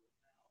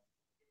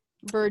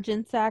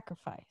 Virgin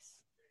sacrifice.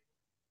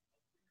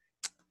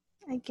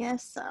 I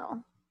guess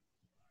so.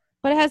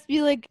 But it has to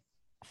be like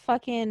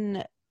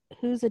fucking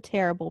who's a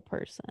terrible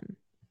person?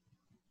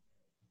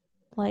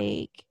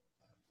 Like,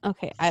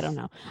 okay, I don't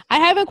know. I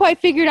haven't quite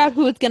figured out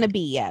who it's going to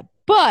be yet.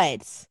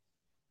 But,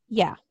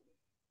 yeah.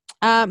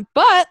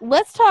 But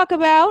let's talk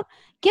about,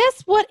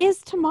 guess what is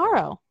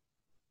tomorrow?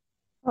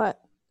 What?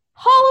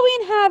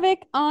 Halloween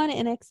Havoc on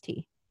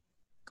NXT.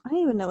 I don't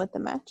even know what the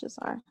matches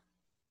are.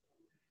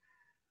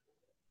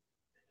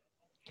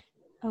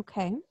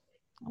 Okay.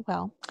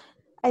 Well.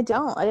 I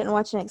didn't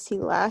watch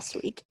NXT last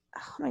week.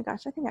 Oh my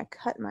gosh, I think I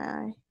cut my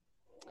eye.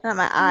 Not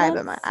my eye,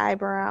 but my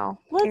eyebrow.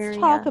 Let's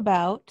talk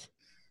about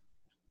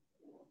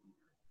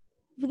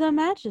the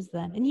matches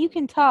then. And you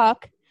can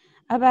talk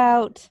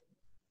about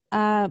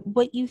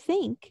what you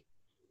think.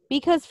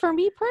 Because for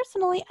me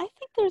personally, I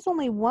think there's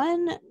only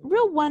one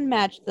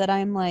match that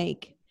I'm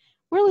like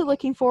really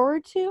looking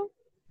forward to.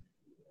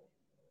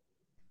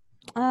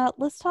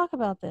 Let's talk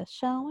about this,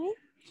 shall we?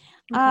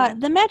 Okay.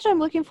 The match I'm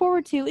looking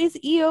forward to is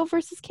Io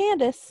versus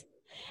Candice.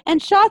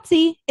 And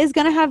Shotzi is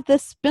going to have the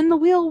spin the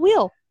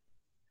wheel.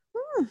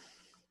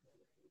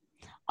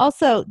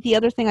 Also, the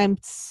other thing I'm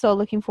so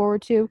looking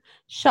forward to,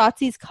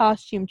 Shotzi's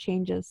costume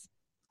changes.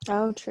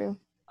 Oh, true.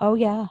 Oh,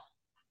 yeah.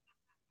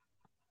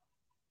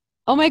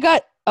 Oh, my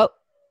God. Oh,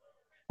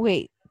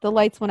 wait. The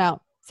lights went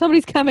out.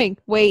 Somebody's coming.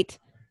 Wait.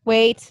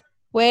 Was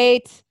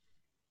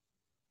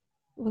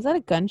that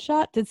a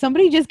gunshot? Did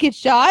somebody just get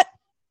shot?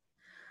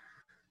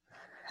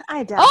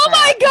 I doubt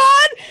my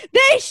God!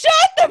 They shot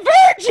the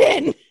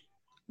Virgin!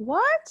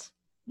 What?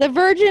 The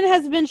Virgin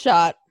has been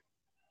shot.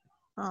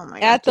 Oh my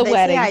god! At the Did they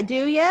wedding. say I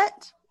do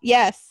yet?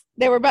 Yes,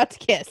 they were about to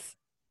kiss.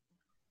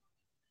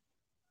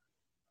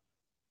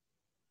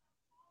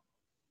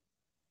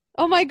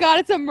 Oh my god,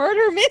 it's a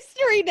murder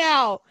mystery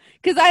now.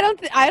 Because I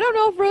don't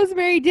know if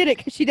Rosemary did it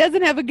because she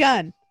doesn't have a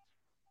gun.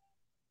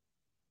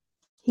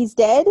 He's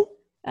dead?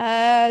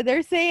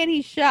 They're saying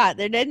he's shot.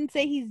 They didn't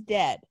say he's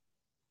dead.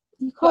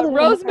 You called But it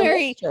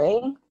Rosemary, a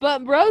mystery.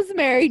 but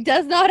Rosemary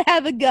does not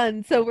have a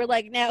gun. So we're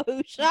like, now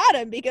who shot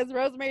him? Because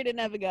Rosemary didn't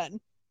have a gun.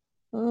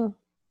 Mm.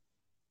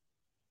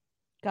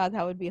 God,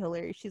 that would be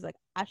hilarious. She's like,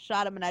 I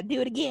shot him and I'd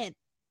do it again.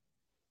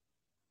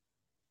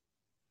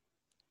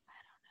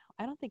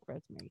 I don't think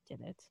Rosemary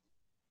did it.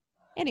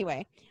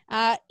 Anyway,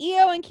 Io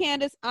and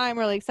Candace, I'm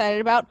really excited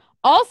about.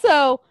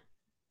 Also,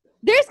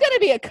 there's going to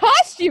be a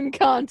costume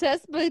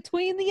contest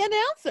between the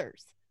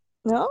announcers.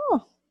 No.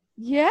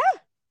 Yeah.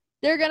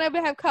 They're going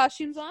to have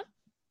costumes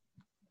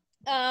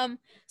on.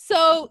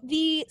 So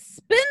the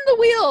spin the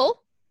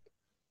wheel,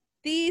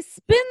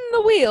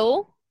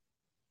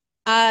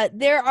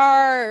 there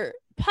are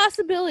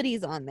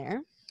possibilities on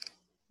there.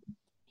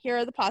 Here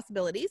are the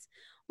possibilities.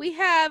 We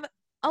have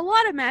a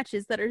lot of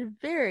matches that are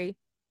very,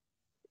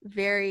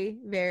 very,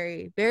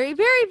 very, very,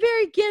 very,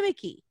 very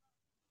gimmicky.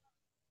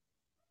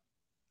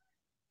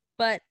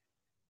 But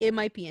it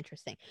might be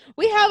interesting.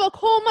 We have a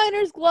coal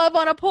miner's glove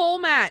on a pole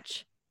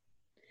match.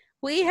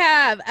 We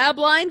have a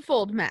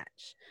blindfold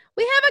match.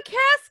 We have a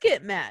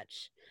casket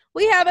match.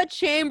 We have a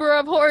Chamber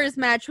of Horrors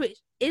match.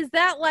 Is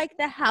that like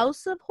the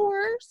House of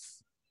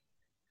Horrors?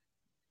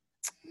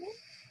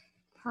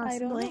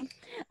 Possibly.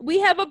 We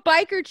have a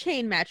biker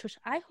chain match, which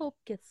I hope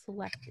gets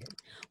selected.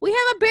 We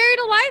have a Buried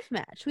Alive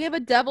match. We have a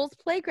Devil's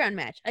Playground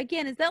match.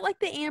 Again, is that like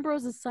the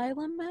Ambrose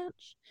Asylum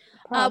match?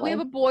 We have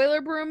a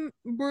Boiler Broom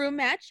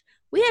match.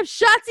 We have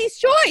Shotzi's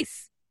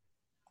Choice.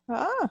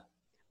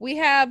 We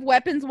have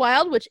Weapons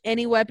Wild, which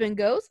any weapon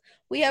goes.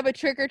 We have a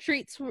Trick or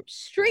Treat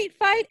street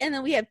fight. And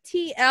then we have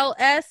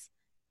TLS,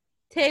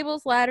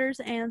 Tables, Ladders,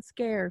 and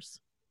Scares.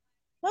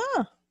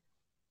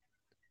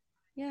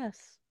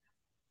 Yes.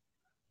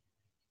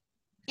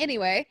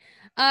 Anyway,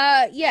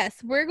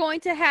 yes, we're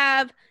going to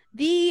have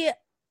the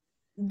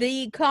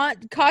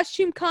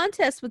costume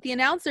contest with the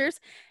announcers.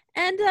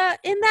 And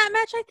in that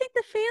match, I think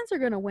the fans are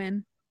going to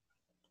win.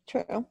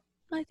 True.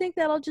 I think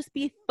that'll just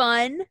be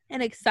fun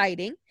and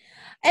exciting.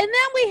 And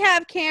then we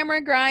have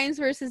Cameron Grimes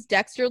versus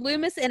Dexter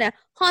Lumis in a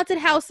Haunted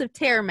House of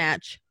Terror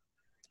match.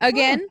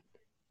 Again,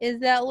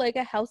 is that like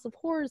a House of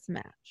Horrors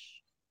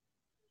match?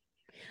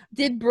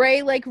 Did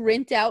Bray like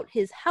rent out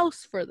his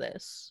house for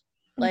this?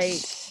 Like,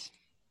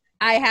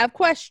 I have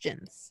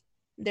questions.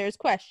 There's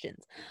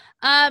questions.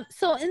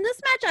 So in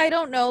this match, I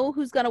don't know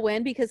who's gonna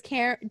win because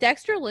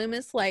Dexter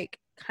Lumis like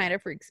kind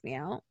of freaks me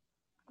out.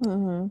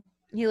 Mm-hmm.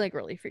 He like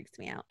really freaks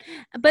me out.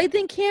 But I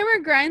think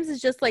Cameron Grimes is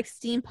just like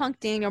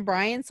steampunk Daniel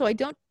Bryan, so I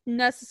don't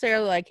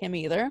necessarily like him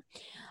either.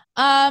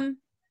 So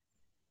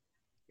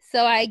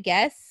I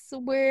guess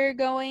we're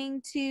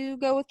going to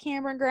go with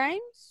Cameron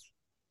Grimes.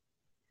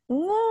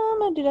 No, I'm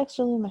gonna do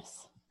Dexter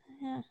Lumis.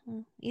 Yeah.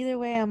 Either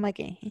way, I'm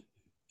like,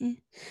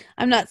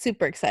 I'm not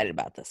super excited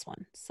about this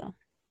one. So.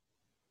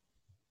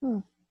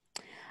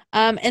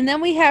 And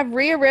then we have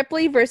Rhea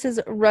Ripley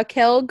versus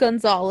Raquel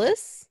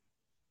Gonzalez.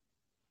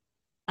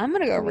 I'm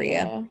gonna go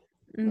Rhea.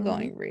 I'm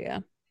going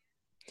Rhea.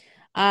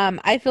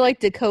 I feel like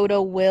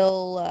Dakota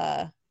will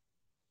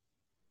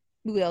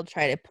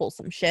try to pull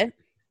some shit.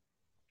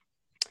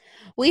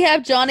 We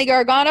have Johnny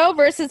Gargano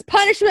versus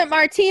Punishment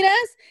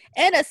Martinez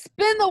in a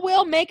spin the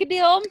wheel, make a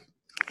deal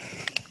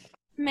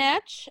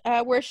match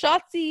where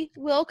Shotzi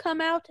will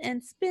come out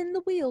and spin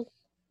the wheel.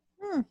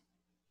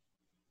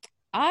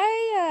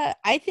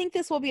 I think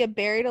this will be a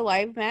Buried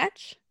Alive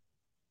match.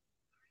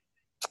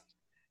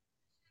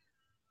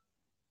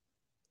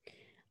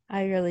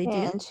 I really do.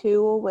 And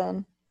who will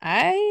win?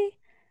 I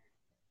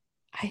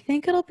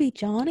think it'll be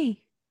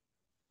Johnny.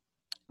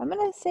 I'm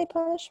gonna say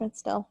Punishment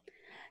still.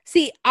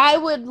 See, I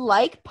would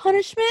like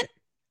Punishment,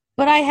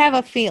 but I have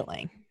a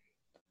feeling.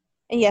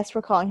 And yes,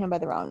 we're calling him by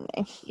the wrong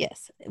name.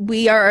 Yes,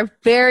 we are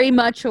very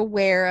much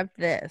aware of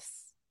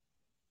this.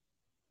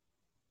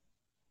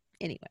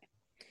 Anyway,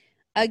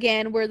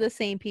 again, we're the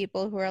same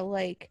people who are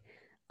like,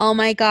 oh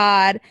my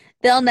God,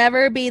 they'll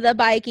never be the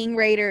Viking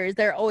Raiders.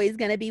 They're always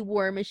going to be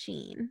War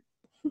Machine.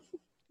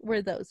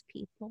 We're those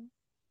people.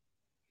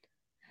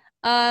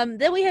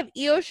 Then we have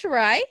Io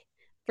Shirai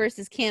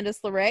versus Candice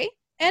LeRae.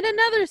 And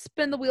another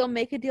spin the wheel,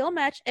 make a deal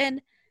match.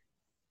 And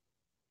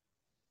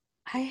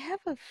I have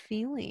a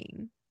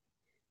feeling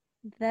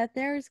that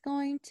there's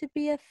going to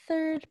be a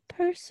third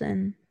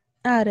person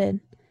added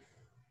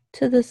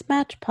to this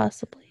match,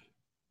 possibly.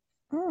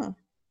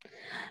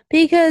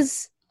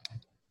 Because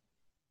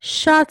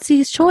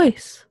Shotzi's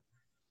choice.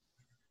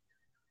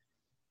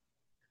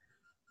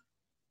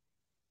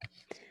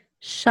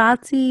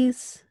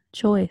 Shotzi's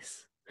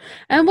choice.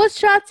 And what's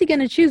Shotzi going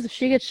to choose if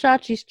she gets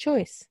Shotzi's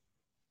choice?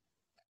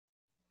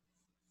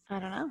 I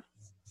don't know.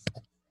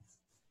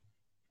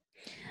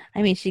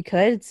 I mean, she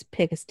could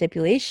pick a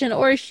stipulation,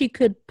 or she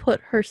could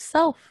put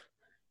herself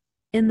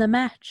in the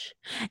match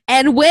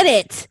and win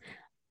it.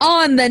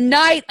 on the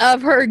night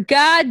of her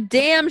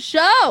goddamn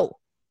show.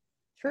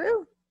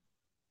 True.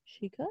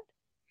 She could.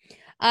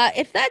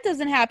 If that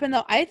doesn't happen,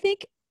 though, I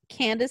think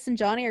Candace and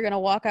Johnny are going to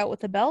walk out with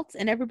the belts,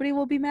 and everybody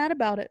will be mad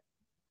about it.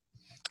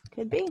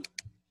 Could be.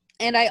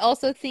 And I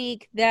also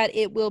think that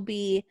it will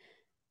be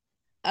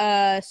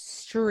a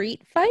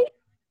street fight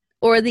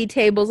or the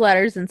tables,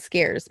 ladders, and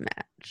scares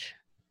match.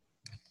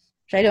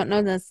 Which I don't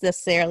know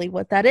necessarily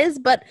what that is,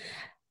 but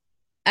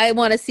I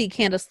want to see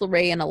Candice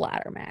LeRae in a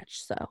ladder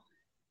match, so.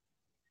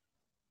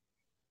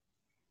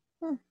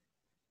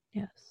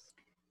 Yes.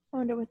 I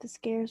wonder what the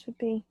scares would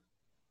be.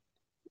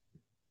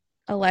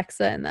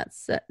 Alexa in that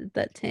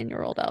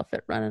 10-year-old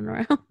outfit running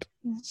around.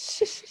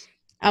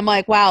 I'm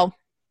like, wow,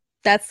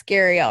 that's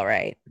scary, all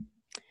right.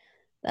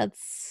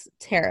 That's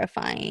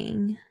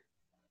terrifying.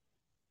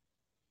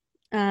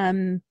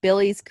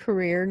 Billy's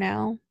career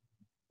now.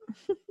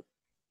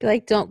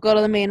 Like, don't go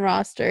to the main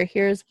roster.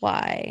 Here's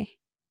why.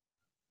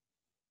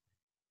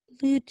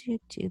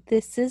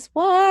 This is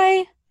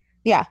why.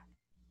 Yeah.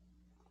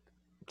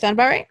 Sound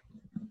about right?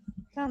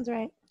 Sounds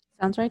right.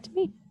 Sounds right to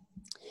me.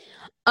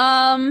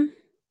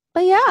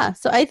 But yeah,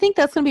 so I think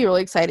that's going to be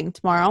really exciting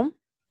tomorrow.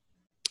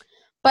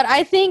 But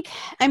I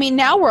mean,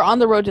 now we're on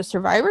the road to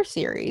Survivor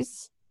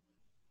Series.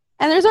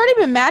 And there's already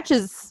been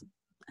matches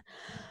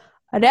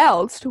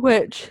announced,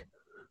 which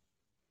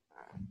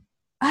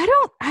I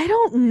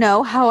don't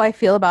know how I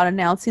feel about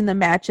announcing the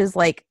matches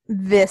like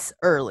this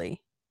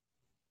early.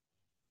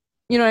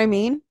 You know what I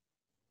mean?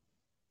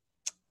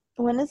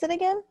 When is it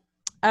again?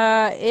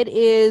 It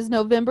is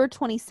November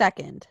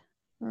 22nd.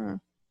 And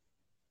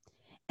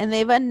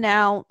they've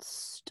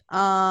announced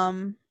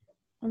and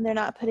they're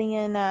not putting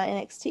in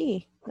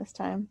NXT this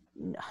time.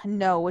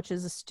 No, which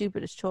is the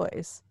stupidest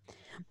choice.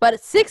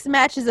 But 6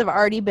 matches have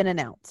already been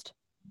announced.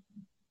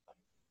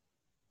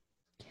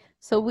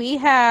 So we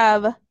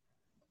have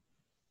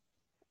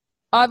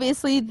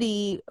obviously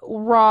the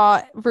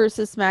Raw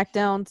versus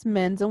SmackDown's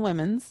men's and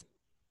women's.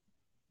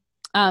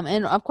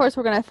 And of course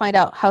we're going to find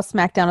out how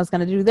SmackDown is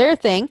going to do their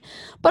thing.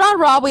 But on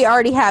Raw we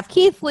already have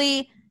Keith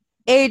Lee,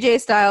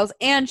 AJ Styles,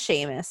 and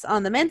Sheamus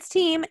on the men's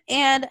team,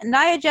 and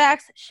Nia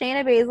Jax,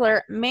 Shayna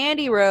Baszler,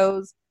 Mandy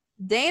Rose,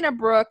 Dana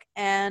Brooke,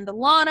 and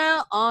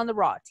Lana on the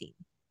Raw team.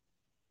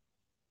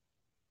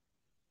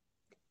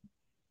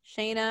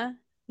 Shayna,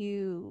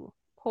 you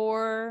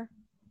poor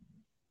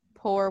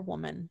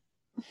woman.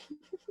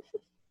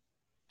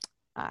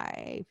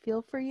 I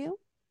feel for you.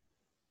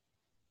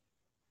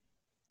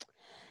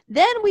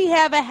 Then we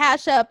have a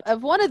hash up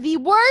of one of the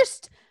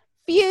worst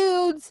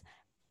feuds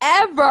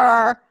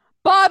ever.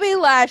 Bobby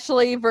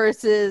Lashley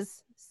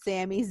versus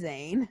Sami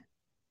Zayn.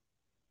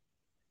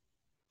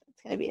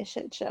 It's going to be a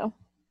shit show.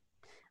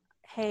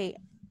 Hey,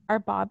 are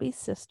Bobby's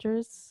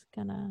sisters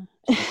gonna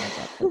show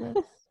up for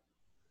this?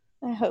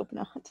 I hope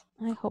not.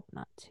 I hope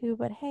not too,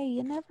 but hey,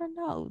 you never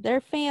know.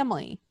 They're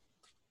family.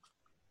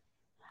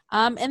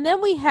 And then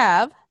we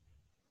have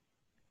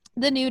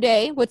the New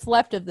Day, what's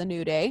left of the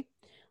New Day,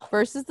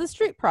 versus the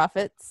Street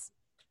Profits.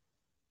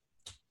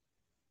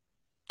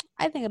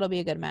 I think it'll be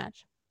a good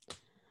match.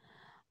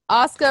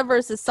 Asuka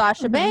versus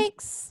Sasha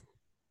Banks.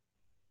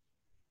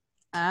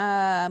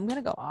 I'm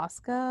going to go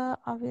Asuka,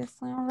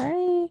 obviously,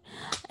 already.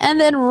 And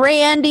then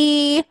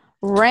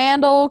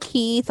Randall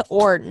Keith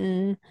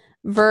Orton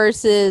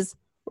versus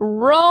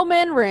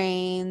Roman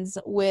Reigns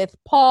with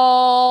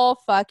Paul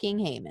fucking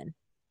Heyman.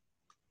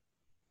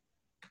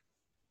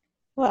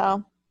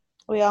 Well,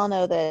 we all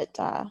know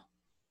that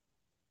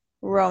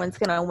Roman's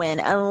going to win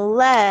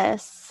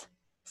unless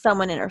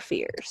someone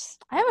interferes.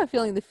 I have a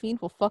feeling The Fiend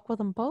will fuck with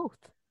them both.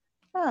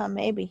 Oh,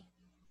 maybe.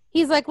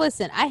 He's like,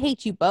 listen, I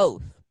hate you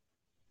both.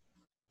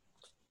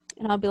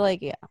 And I'll be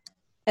like, yeah.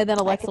 And then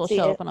Alexa will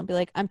show up and I'll be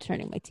like, I'm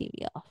turning my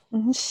TV off.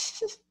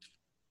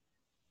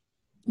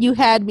 You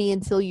had me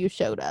until you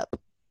showed up.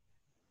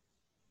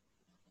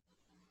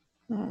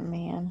 Oh,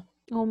 man.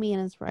 Oh, man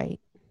is right.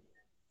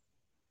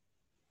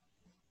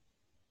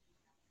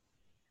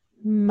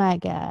 My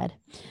God.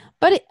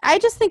 But I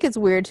just think it's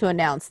weird to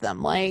announce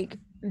them like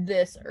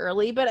this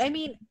early. But I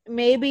mean,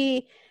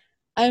 maybe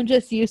I'm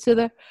just used to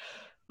the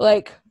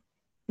like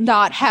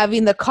not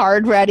having the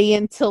card ready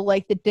until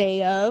like the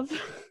day of.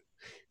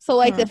 So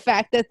like the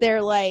fact that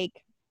they're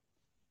like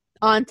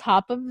on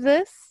top of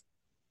this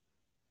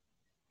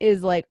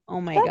is like,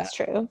 oh my God. That's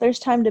true. There's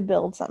time to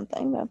build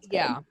something. That's good.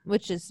 Yeah,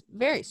 which is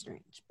very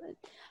strange. But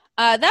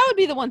that would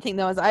be the one thing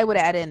though, is I would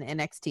add in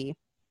NXT.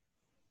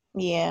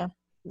 Yeah.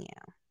 Yeah.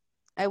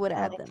 I would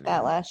add them that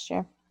in. last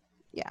year.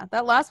 Yeah,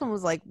 that last one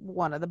was like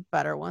one of the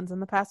better ones in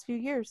the past few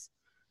years.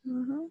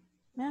 Mm-hmm.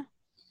 Yeah.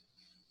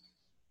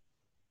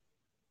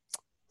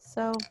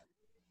 So,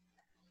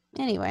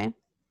 anyway.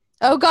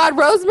 Oh, God,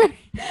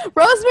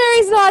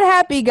 Rosemary's not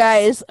happy,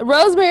 guys.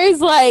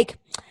 Rosemary's like,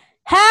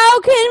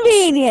 how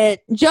convenient.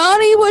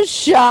 Johnny was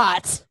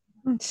shot.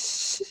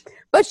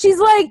 But she's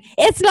like,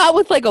 it's not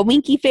with like a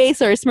winky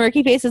face or a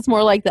smirky face. It's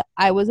more like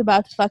I was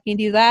about to fucking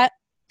do that.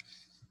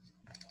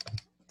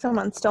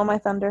 Someone stole my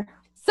thunder.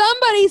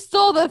 Somebody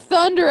stole the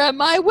thunder at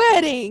my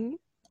wedding.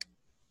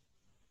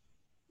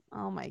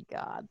 Oh my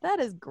God. That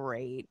is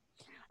great.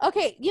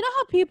 Okay, you know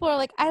how people are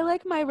like, I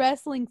like my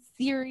wrestling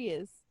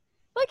serious.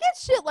 Like,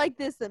 it's shit like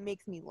this that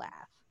makes me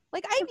laugh.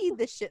 Like, I need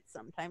this shit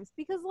sometimes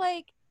because,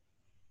 like,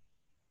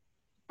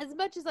 as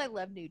much as I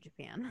love New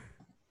Japan,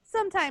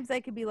 sometimes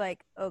I could be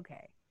like,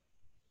 okay,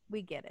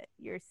 we get it.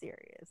 You're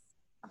serious.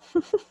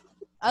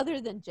 Other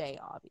than Jay,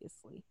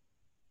 obviously.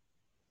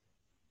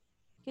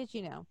 Because,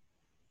 you know,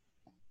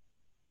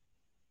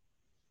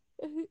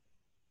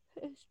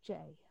 it's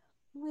Jay.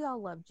 We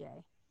all love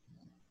Jay.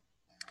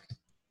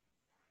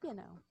 You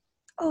know.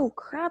 Oh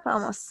crap! I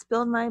almost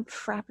spilled my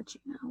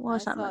frappuccino. Well,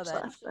 there's not much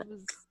left.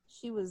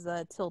 She was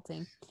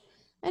tilting.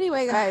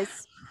 Anyway,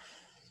 guys,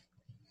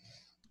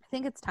 I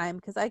think it's time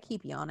because I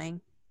keep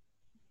yawning.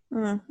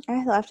 I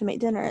have to make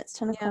dinner. It's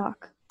 10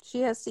 o'clock.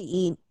 She has to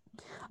eat.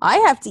 I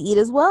have to eat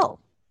as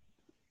well.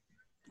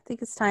 I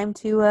think it's time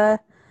to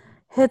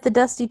hit the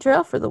dusty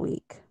trail for the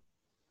week.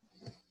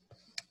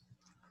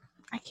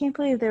 I can't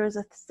believe there's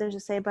a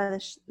Saved by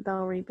the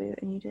Bell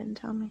reboot and you didn't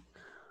tell me.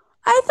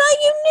 I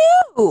thought you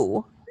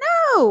knew.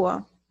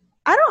 No,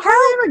 I don't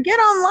hardly ever get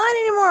online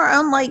anymore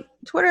on like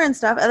Twitter and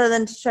stuff, other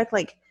than to check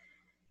like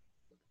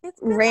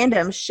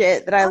random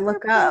shit that I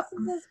look up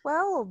as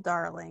well,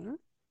 darling.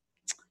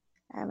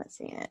 I haven't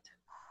seen it.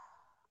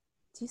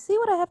 Do you see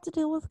what I have to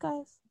deal with,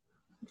 guys?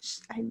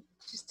 I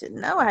just didn't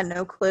know. I had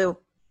no clue.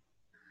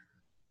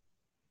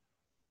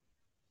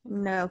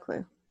 No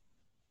clue.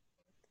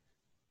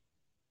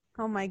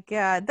 Oh my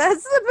God,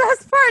 that's the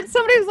best part.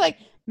 Somebody was like,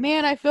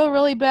 man, I feel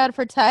really bad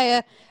for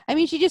Taya. I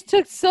mean, she just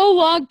took so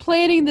long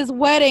planning this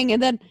wedding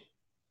and then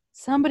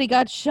somebody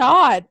got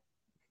shot.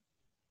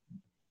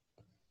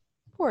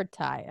 Poor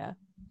Taya.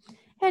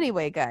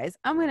 Anyway, guys,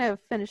 I'm going to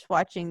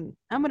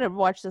I'm going to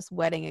watch this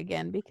wedding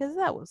again because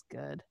that was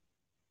good.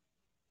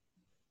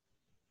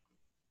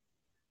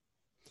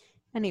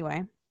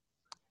 Anyway,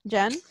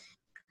 Jen?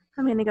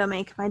 I'm going to go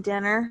make my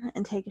dinner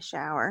and take a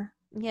shower.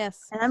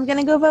 Yes. And I'm going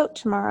to go vote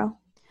tomorrow.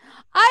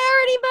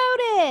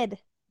 I already voted.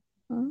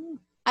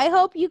 I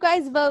hope you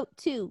guys vote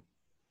too.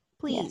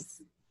 Please.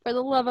 Yes. For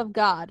the love of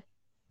God.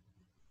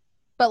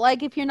 But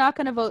like if you're not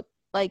going to vote,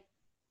 like,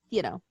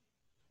 you know,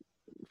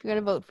 if you're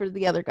going to vote for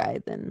the other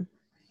guy, then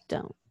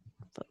don't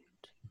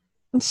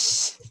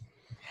vote.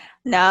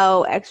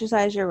 No,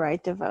 exercise your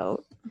right to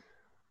vote.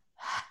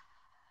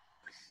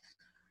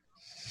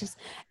 Just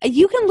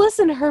you can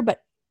listen to her,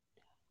 but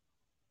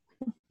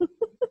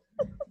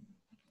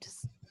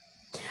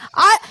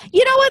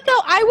you know what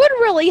though? I would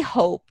really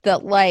hope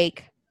that,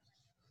 like,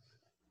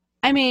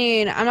 I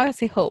mean, I'm not gonna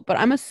say hope, but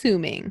I'm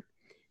assuming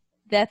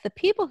that the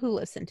people who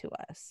listen to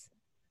us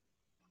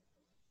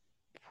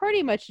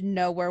pretty much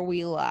know where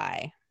we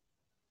lie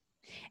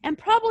and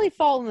probably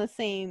fall in the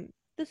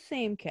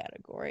same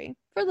category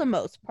for the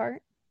most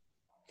part.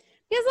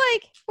 Because,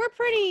 like, we're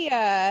pretty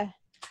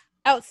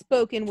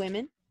outspoken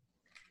women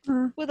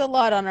with a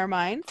lot on our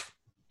minds.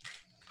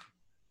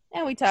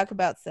 And we talk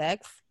about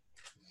sex.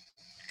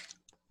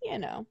 You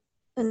know.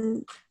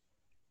 And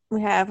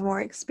we have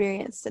more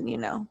experience than, you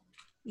know.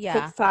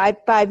 Yeah. Took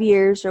 5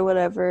 years or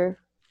whatever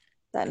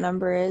that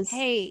number is.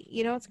 Hey,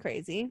 you know what's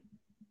crazy?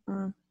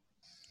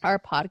 Our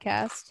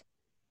podcast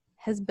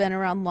has been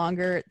around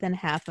longer than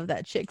half of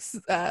that chick's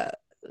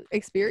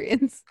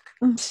experience.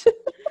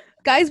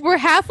 Guys, we're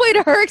halfway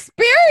to her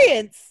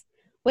experience.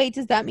 Wait,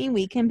 does that mean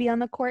we can be on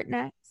the court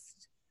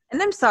next?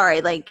 And I'm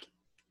sorry, like,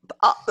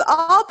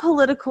 all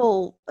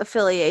political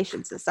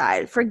affiliations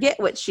aside, forget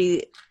what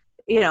she,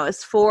 you know,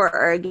 is for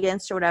or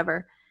against or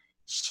whatever.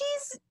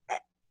 She's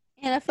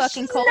in a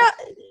fucking cult.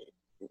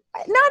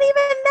 Not even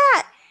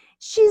that.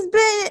 She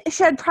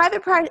had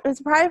private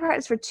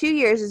practice for 2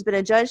 years, has been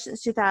a judge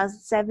since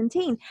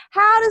 2017.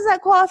 How does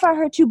that qualify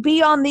her to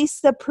be on the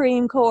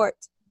Supreme Court?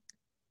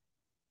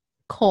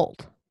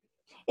 Cult.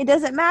 It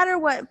doesn't matter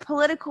what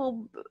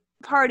political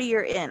party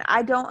you're in.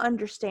 I don't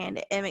understand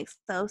it. It makes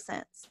no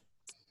sense.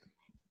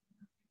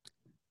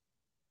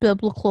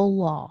 Biblical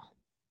law.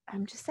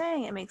 I'm just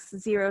saying it makes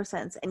zero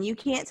sense. And you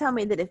can't tell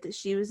me that if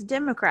she was a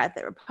Democrat,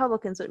 that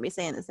Republicans would be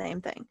saying the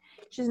same thing.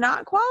 She's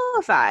not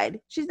qualified.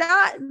 She's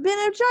not been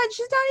a judge.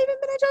 She's not even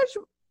been a judge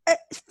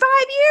 5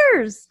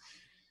 years.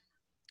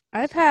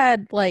 I've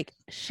had, like,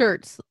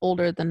 shirts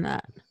older than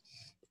that.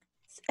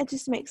 It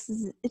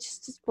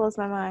just blows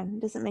my mind.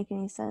 It doesn't make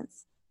any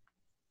sense.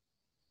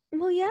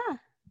 Well, yeah.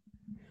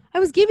 I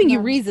was giving you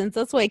reasons.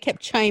 That's why I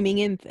kept chiming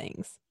in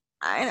things.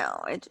 I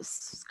know. It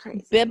just is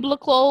crazy.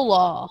 Biblical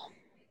law.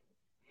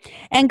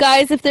 And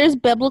guys, if there's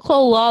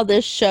biblical law,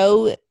 this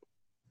show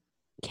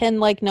can,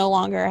 like, no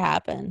longer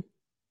happen.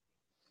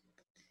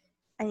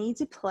 I'm going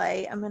to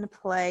play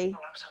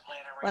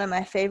one of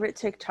my favorite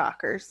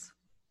TikTokers.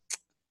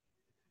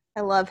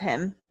 I love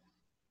him.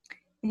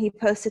 And he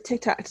posted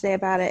TikTok today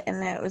about it,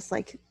 and it was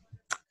like,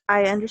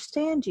 I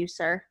understand you,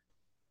 sir.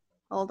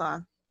 Hold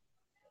on.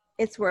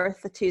 It's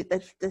worth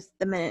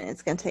the minute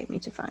it's going to take me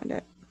to find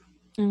it.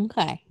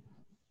 Okay.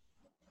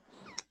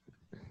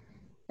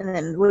 And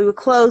then we will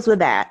close with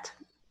that.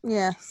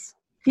 Yes.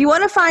 If you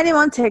want to find him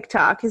on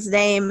TikTok, his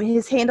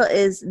handle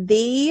is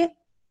the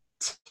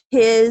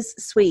his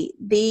suite,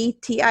 the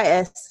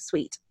TIS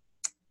suite.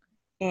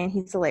 And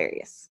he's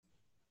hilarious.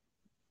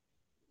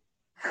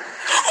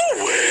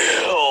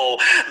 Well,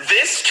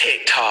 this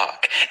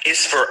TikTok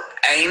is for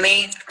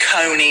Amy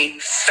Coney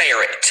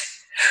Ferret.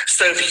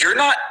 So if you're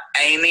not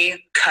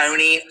Amy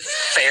Coney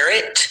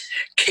Ferret,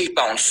 keep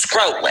on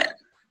scrolling.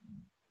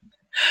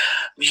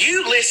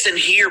 You listen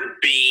here,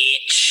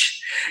 bitch.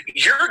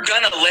 You're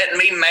gonna let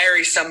me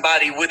marry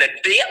somebody with a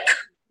dick?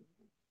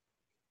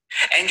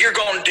 And you're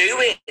gonna do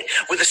it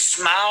with a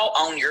smile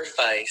on your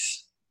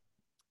face.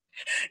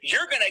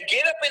 You're gonna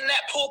get up in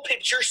that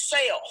pulpit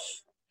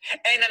yourself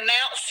and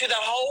announce to the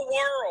whole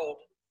world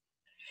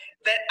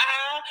that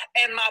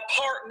I and my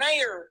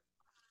partner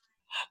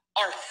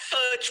are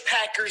fudge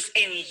packers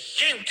in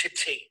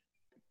unity.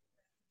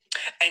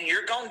 And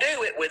you're going to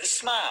do it with a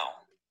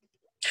smile.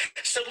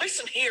 So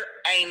listen here,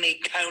 Amy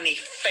Coney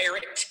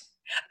Ferret.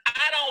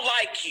 I don't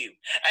like you.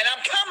 And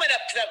I'm coming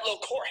up to that little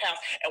courthouse.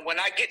 And when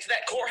I get to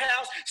that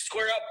courthouse,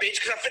 square up,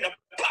 bitch, because I'm finna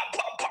pop,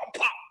 pop, pop,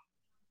 pop.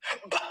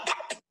 Pop,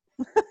 pop.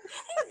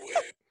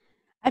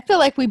 I feel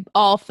like we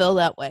all feel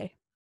that way.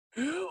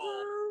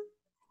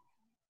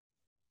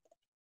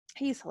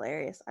 He's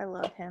hilarious. I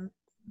love him.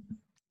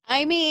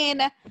 I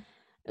mean,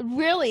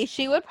 really,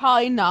 she would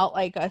probably not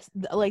like us,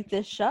 like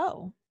this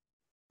show.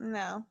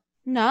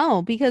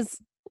 No,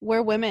 because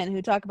we're women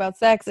who talk about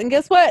sex. And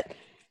guess what?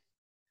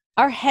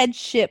 Our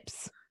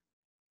headships.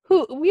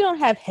 We don't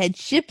have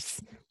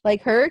headships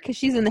like her because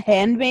she's in The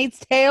Handmaid's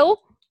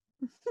Tale.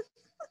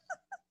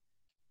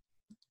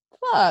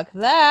 Fuck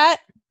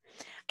that.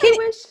 I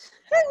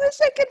wish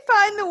I could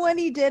find the one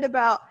he did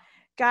about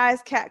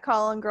guys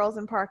catcalling girls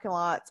in parking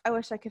lots. I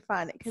wish I could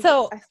find it.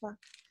 So,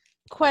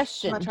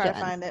 question. I'm gonna try to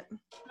find it.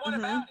 What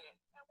about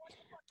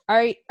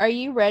it? Are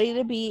you ready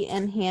to be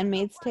in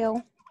Handmaid's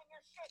Tale?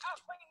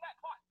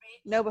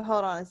 No, but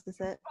hold on. Is this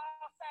it?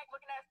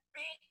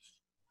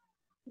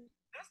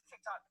 This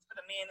TikTok is for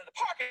the men in the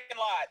parking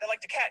lot that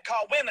like to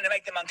catcall women to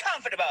make them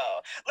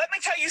uncomfortable. Let me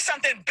tell you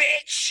something,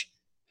 bitch.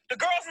 The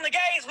girls and the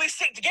gays, we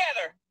stick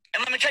together.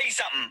 And let me tell you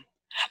something.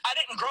 I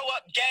didn't grow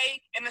up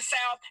gay in the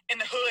South,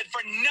 in the hood for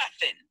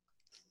nothing.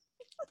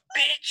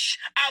 Bitch,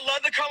 I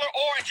love the color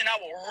orange and I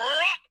will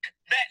rock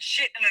that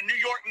shit in a New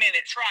York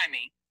minute. Try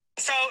me.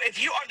 So if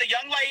you are the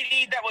young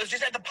lady that was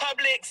just at the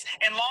Publix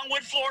in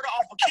Longwood, Florida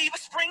off of Kiva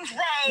Springs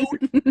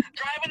Road,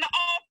 driving the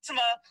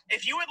Optima,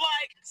 if you would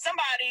like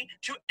somebody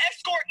to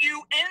escort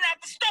you in and out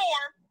the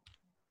store,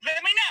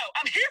 let me know.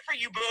 I'm here for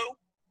you, boo.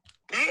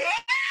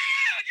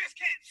 I just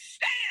can't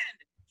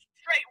stand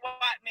straight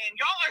white men.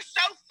 Y'all are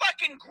so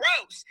fucking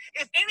gross.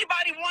 If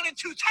anybody wanted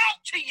to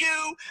talk to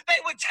you, they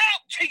would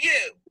talk to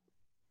you.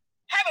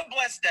 Have a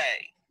blessed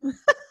day.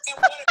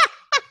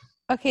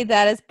 Okay,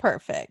 that is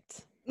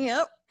perfect.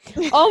 Yep.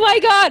 Oh my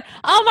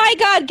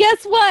god.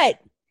 Guess what?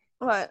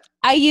 What?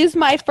 I used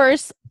my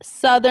first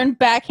Southern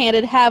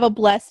backhanded have a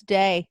blessed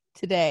day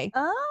today.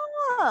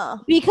 Oh.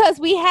 Because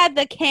we had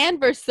the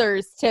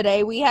canvassers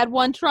today. We had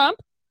one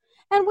Trump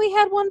and we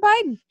had one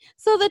Biden.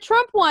 So the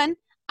Trump one,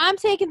 I'm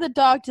taking the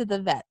dog to the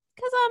vet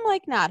because I'm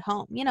like not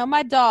home. You know,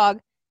 my dog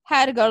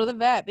had to go to the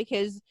vet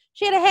because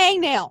she had a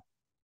hangnail.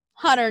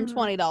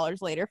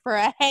 $120 later for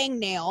a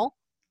hangnail.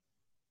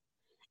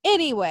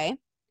 Anyway,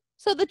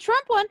 so the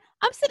Trump one,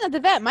 I'm sitting at the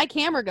vet. My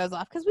camera goes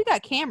off because we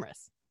got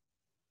cameras.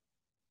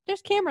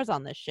 There's cameras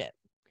on this shit.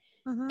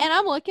 And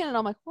I'm looking and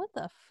I'm like, what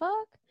the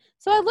fuck?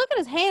 So I look at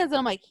his hands and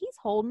I'm like, he's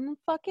holding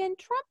fucking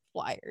Trump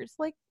flyers.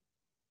 Like,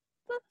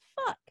 what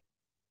the fuck?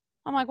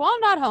 I'm like, well, I'm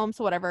not home,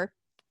 so whatever.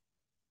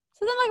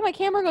 So then, like, my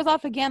camera goes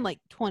off again, like,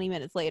 20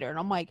 minutes later. And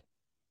I'm like,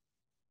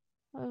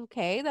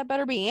 okay, that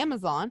better be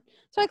Amazon.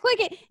 So I click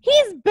it.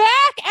 He's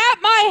back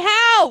at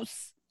my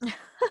house. And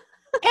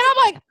I'm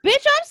like,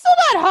 bitch, I'm still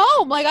at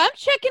home. Like, I'm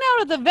checking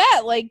out at the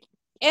vet. Like,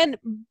 and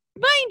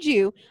mind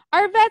you,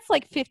 our vet's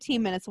like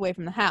 15 minutes away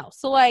from the house.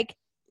 So, like,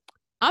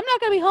 I'm not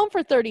going to be home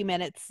for 30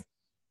 minutes.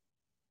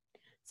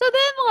 So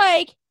then,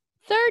 like,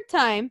 third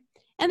time,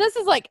 and this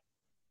is like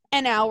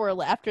an hour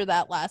after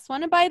that last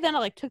one. And by then, I,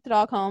 like, took the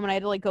dog home and I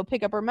had to, like, go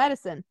pick up her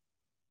medicine.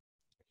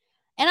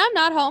 And I'm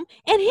not home.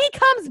 And he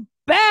comes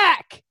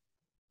back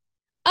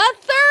a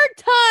third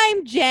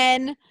time,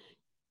 Jen.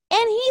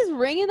 And he's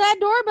ringing that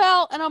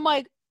doorbell. And I'm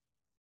like,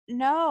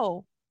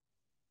 no.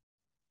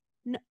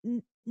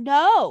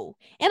 No.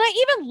 And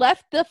I even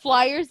left the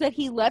flyers that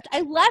he left.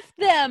 I left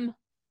them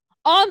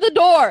on the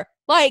door.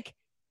 Like,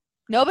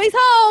 nobody's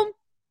home.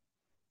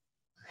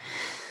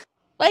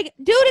 Like,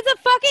 dude, it's a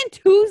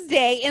fucking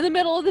Tuesday in the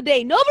middle of the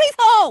day. Nobody's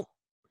home.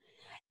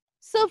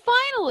 So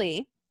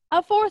finally,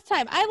 a fourth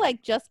time, I,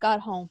 like, just got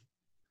home.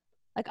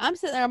 Like, I'm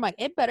sitting there. I'm like,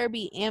 it better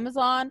be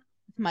Amazon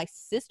with my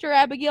Sister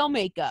Abigail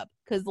makeup.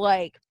 Because,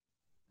 like,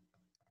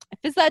 if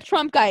it's that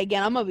Trump guy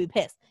again, I'm going to be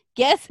pissed.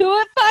 Guess who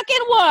it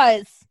fucking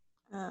was?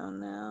 Oh,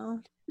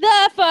 no.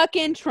 The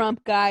fucking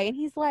Trump guy. And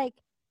he's like,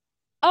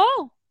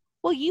 oh,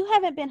 well, you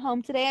haven't been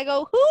home today. I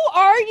go, who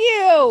are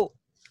you?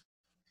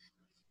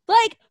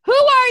 Like, who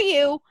are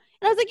you?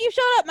 And I was like, you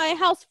showed up at my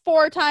house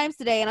 4 times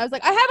today. And I was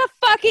like, I have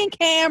a fucking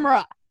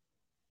camera.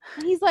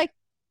 And he's like,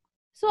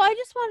 so I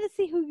just wanted to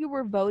see who you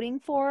were voting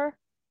for.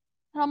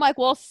 And I'm like,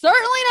 well,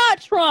 certainly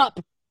not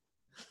Trump.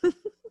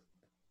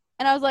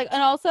 And I was like,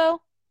 and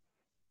also,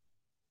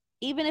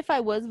 even if I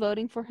was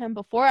voting for him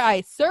before, I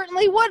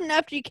certainly wouldn't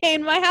after you came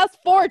to my house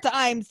 4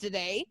 times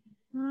today.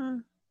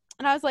 And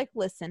I was like,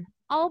 listen,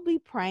 I'll be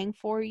praying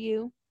for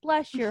you.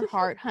 Bless your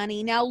heart,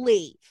 honey. Now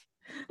leave.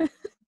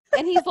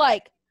 And he's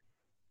like,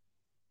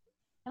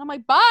 and I'm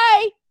like,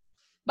 bye.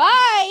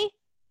 Bye.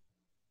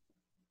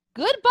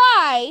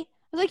 Goodbye.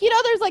 I was like,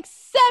 there's like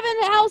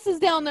 7 houses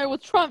down there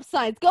with Trump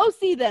signs. Go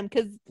see them,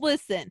 because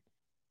listen,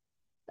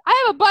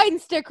 I have a Biden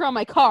sticker on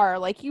my car.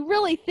 Like, you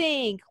really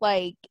think,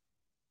 like,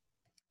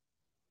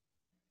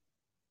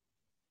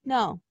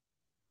 no.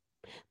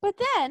 But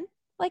then,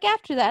 like,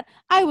 after that,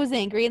 I was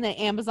angry, and then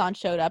Amazon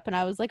showed up, and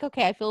I was like,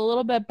 okay, I feel a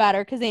little bit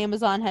better because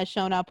Amazon has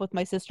shown up with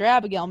my sister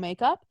Abigail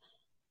makeup.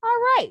 All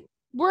right.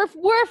 We're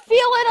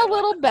feeling a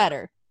little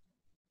better.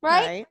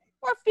 Right?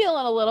 We're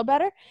feeling a little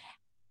better.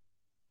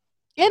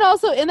 And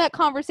also, in that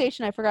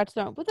conversation, I forgot to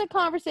throw with the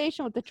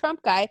conversation with the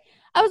Trump guy,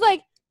 I was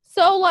like,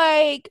 so,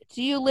 like,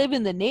 do you live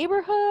in the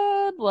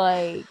neighborhood?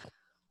 Like,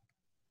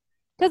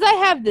 because I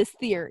have this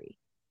theory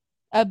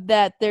of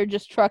that they're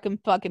just trucking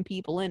fucking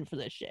people in for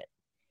this shit.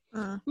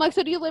 I'm like,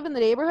 so do you live in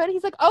the neighborhood?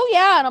 He's like, oh,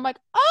 yeah. And I'm like,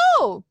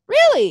 oh,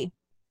 really?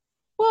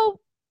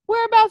 Well,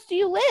 whereabouts do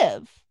you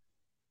live?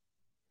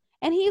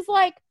 And he's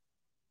like,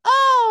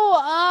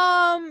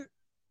 oh,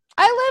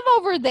 I live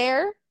over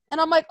there.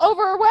 And I'm like,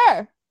 over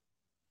where?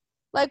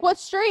 Like, what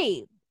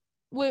street?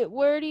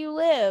 Where do you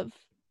live?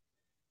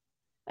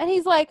 And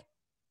he's like,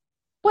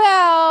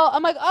 well,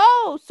 I'm like,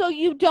 oh, so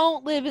you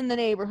don't live in the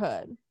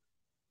neighborhood.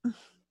 Okay.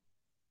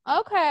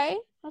 I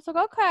was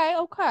like,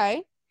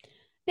 okay.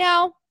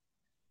 Now,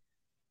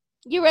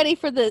 you ready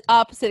for the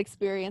opposite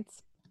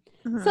experience?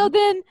 So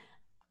then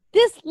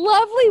this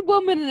lovely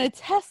woman in a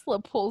Tesla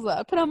pulls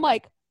up, and I'm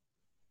like,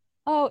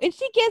 oh, and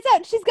she gets out,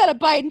 and she's got a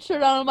Biden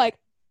shirt on. I'm like,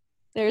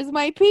 there's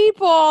my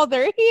people.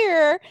 They're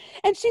here.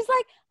 And she's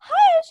like, hi,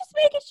 I was just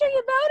making sure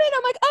you voted.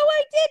 I'm like, oh,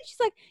 I did. She's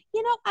like,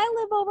 I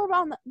live over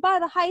by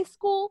the high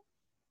school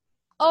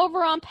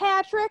over on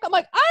Patrick. I'm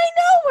like, I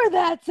know where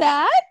that's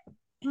at.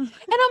 And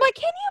I'm like,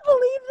 can you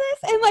believe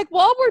this? And like,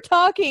 while we're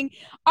talking,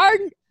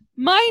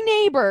 my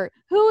neighbor,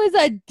 who is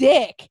a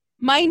dick,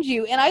 mind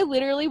you, and I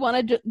literally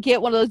want to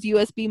get one of those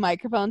USB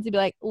microphones and be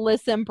like,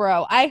 listen,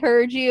 bro, I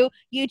heard you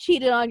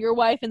cheated on your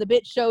wife, and the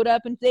bitch showed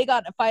up, and they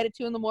got in a fight at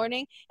 2 a.m,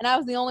 and I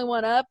was the only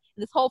one up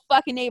in this whole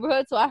fucking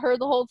neighborhood, so I heard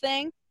the whole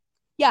thing.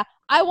 Yeah,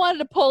 I wanted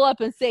to pull up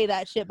and say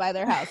that shit by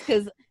their house,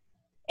 because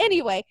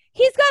anyway,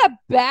 he's got a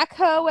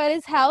backhoe at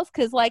his house,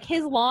 because like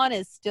his lawn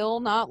is still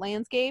not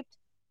landscaped.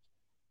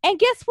 And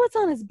guess what's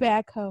on his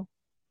backhoe?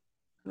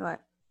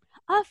 What?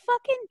 A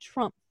fucking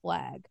Trump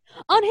flag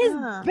on his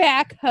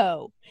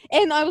backhoe.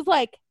 And I was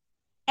like,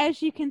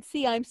 as you can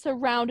see, I'm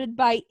surrounded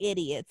by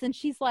idiots. And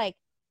she's like,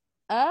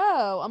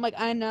 oh. I'm like,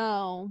 I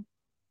know.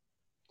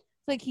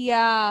 It's like,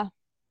 yeah.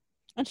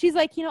 And she's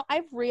like,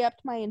 I've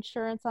re-upped my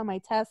insurance on my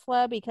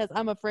Tesla because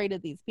I'm afraid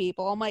of these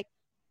people. I'm like,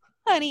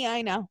 honey,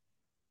 I know.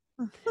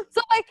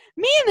 So like,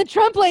 me and the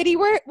Trump lady,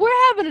 we're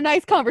having a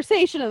nice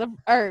conversation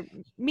or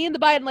me and the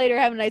Biden lady are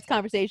having a nice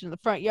conversation in the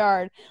front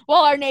yard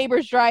while our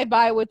neighbors drive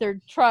by with their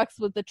trucks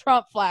with the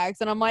Trump flags,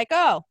 and I'm like,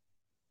 oh,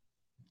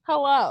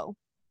 hello.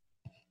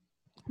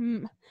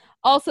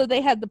 Also,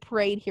 they had the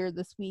parade here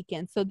this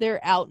weekend, so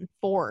they're out in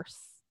force.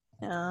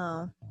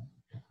 Oh.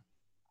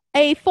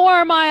 A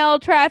 4-mile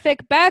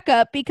traffic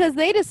backup because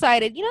they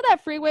decided,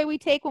 that freeway we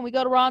take when we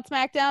go to Raw and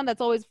SmackDown that's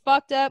always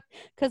fucked up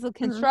because of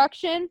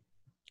construction?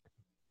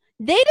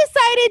 They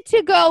decided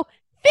to go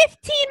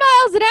 15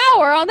 miles an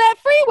hour on that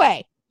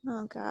freeway.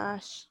 Oh,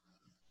 gosh.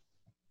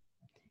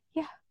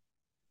 Yeah.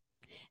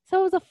 So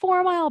it was a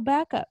 4-mile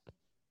backup.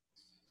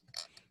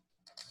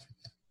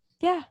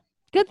 Yeah.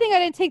 Good thing I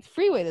didn't take the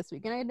freeway this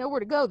weekend. I had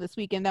nowhere to go this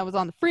weekend that was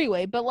on the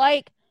freeway. But,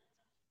 like,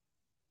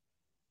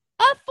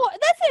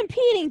 that's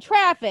impeding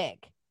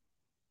traffic.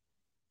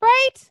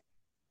 Right?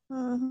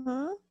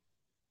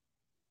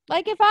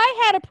 Like, if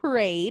I had a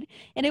parade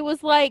and it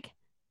was like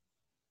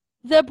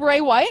the Bray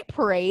Wyatt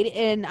parade,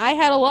 and I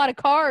had a lot of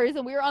cars,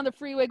 and we were on the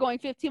freeway going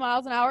 15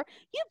 miles an hour,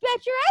 you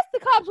bet your ass the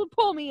cops would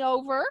pull me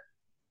over.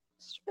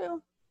 It's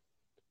true.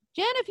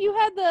 Jen, if you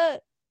had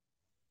the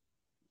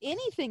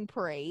anything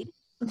parade,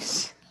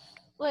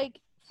 like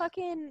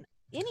fucking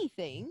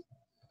anything,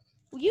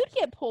 you'd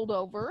get pulled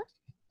over.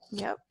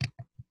 Yep.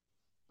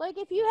 Like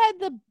if you had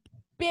the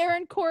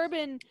Baron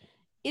Corbin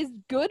is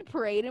good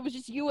parade, it was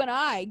just you and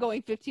I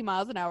going 15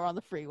 miles an hour on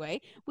the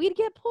freeway, we'd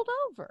get pulled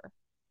over.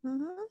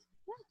 Yeah.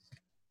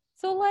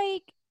 So,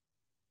 like,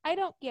 I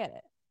don't get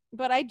it.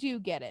 But I do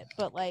get it.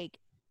 But, like,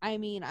 I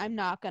mean, I'm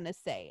not going to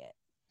say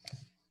it.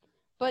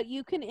 But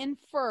you can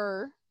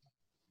infer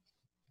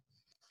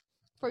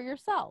for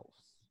yourselves.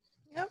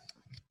 Yep.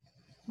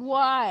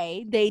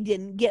 Why they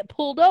didn't get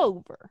pulled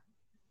over.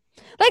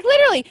 Like,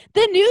 literally,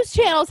 the news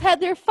channels had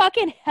their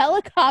fucking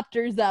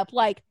helicopters up.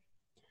 Like,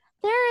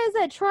 there is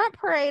a Trump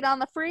parade on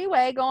the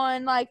freeway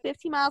going, like,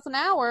 15 miles an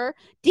hour.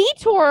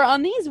 Detour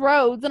on these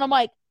roads. And I'm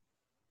like,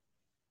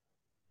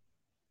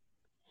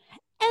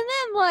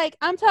 then, like,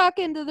 I'm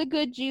talking to the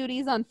good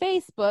Judies on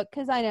Facebook,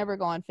 because I never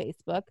go on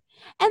Facebook.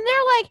 And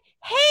they're like,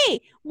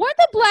 hey, weren't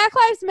the Black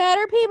Lives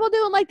Matter people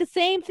doing, like, the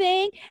same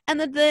thing? And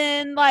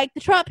then, like, the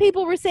Trump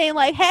people were saying,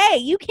 like, hey,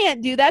 you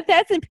can't do that.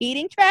 That's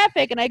impeding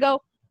traffic. And I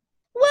go,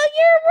 well,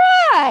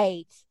 you're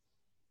right.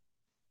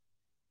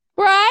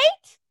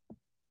 Right?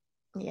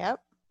 Yep.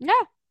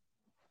 Yeah.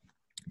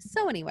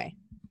 So anyway,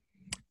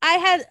 I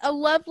had a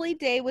lovely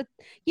day with,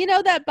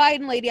 that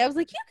Biden lady. I was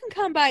like, you can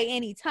come by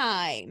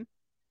anytime.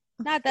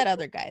 Not that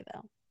other guy,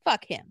 though.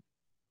 Fuck him.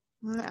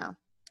 No.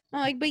 I'm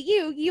like, but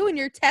you and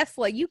your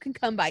Tesla, you can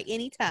come by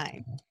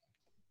anytime.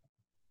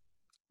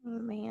 Oh,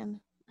 man.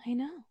 I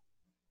know.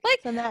 Like,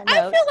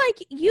 I feel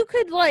like you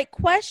could, like,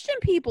 question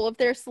people if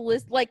they're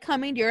like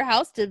coming to your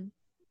house to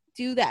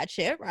do that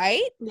shit,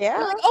 right? Yeah.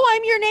 You're like, oh,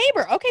 I'm your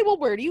neighbor. Okay, well,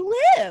 where do you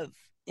live?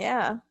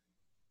 Yeah.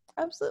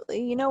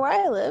 Absolutely. You know where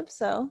I live,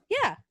 so.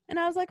 Yeah. And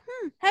I was like,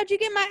 how'd you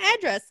get my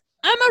address?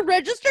 I'm a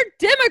registered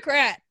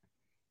Democrat.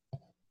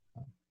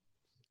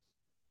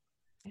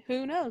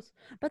 Who knows?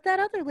 But that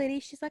other lady,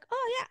 she's like,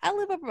 oh, yeah, I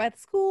live over by the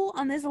school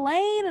on this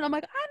lane. And I'm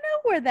like, I know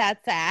where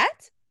that's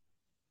at.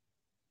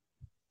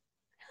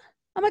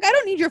 I'm like, I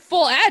don't need your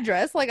full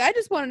address. Like, I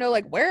just want to know,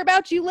 like,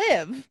 whereabouts you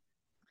live.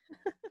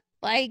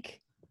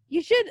 Like,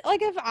 you should,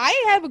 like, if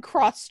I have a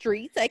cross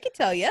streets, I could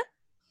tell you.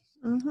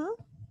 Mm-hmm.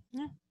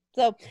 Yeah.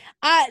 So,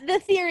 the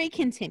theory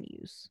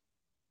continues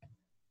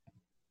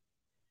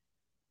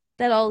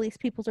that all these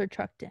peoples are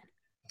trucked in.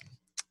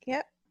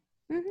 Yep.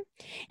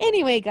 Mm-hmm.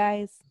 Anyway,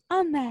 guys,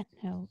 on that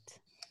note,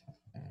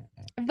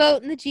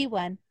 vote in the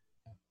G1.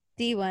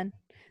 D1.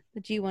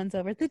 The G1's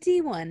over. The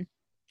D1.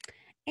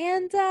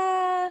 And,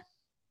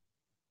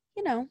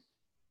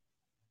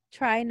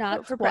 try not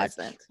vote for to watch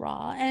president.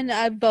 Raw.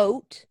 And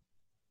vote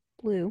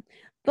blue.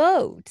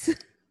 Vote.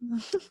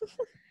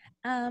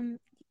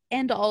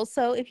 And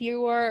also, if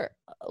you are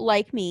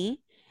like me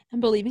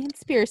and believe in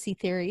conspiracy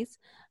theories,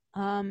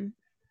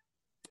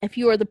 if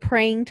you are the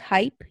praying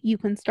type, you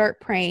can start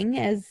praying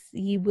as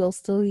you will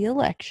still the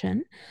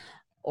election.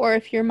 Or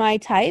if you're my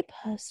type,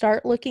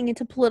 start looking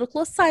into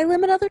political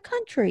asylum in other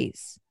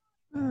countries.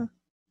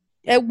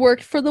 It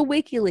worked for the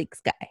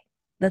WikiLeaks guy.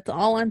 That's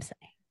all I'm saying.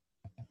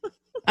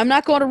 I'm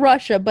not going to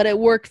Russia, but it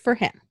worked for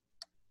him.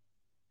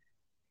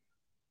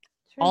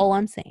 True. All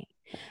I'm saying.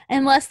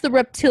 Unless the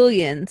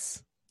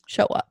reptilians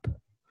show up.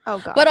 Oh,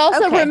 God. But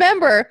also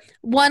remember,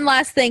 one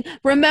last thing.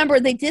 Remember,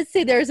 they did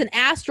say there's an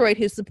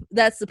asteroid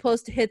that's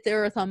supposed to hit the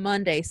Earth on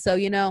Monday. So,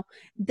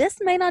 this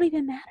may not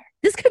even matter.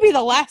 This could be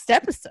the last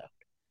episode.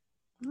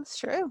 That's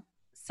true.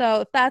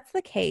 So, if that's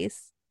the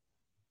case,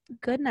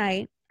 good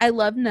night. I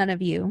love none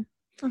of you.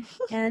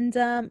 And,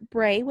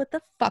 Bray, what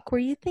the fuck were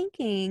you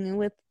thinking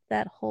with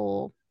that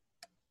whole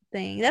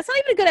thing? That's not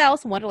even a good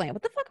Alice in Wonderland.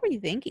 What the fuck were you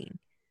thinking?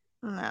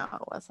 No,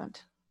 it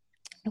wasn't.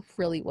 It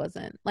really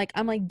wasn't. Like,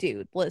 I'm like,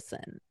 dude,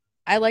 listen.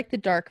 I like the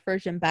dark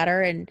version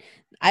better, and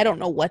I don't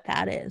know what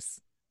that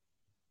is.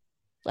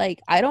 Like,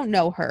 I don't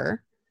know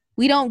her.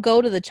 We don't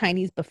go to the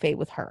Chinese buffet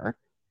with her.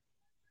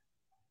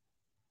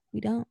 We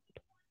don't.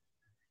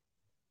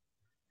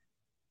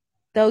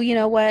 Though, you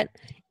know what?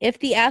 If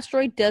the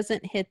asteroid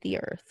doesn't hit the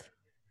Earth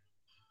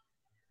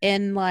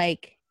and,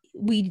 like,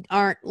 we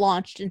aren't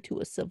launched into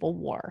a civil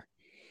war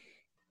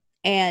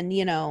and,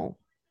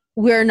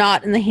 we're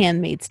not in The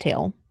Handmaid's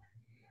Tale,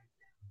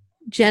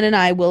 Jen and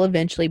I will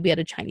eventually be at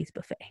a Chinese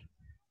buffet.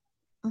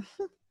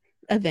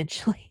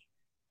 Eventually.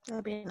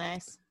 That'd be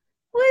nice.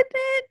 Wouldn't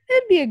it?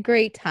 It'd be a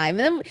great time.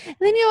 And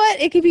then you know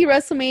what? It could be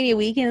WrestleMania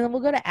weekend, and then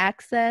we'll go to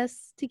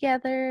Access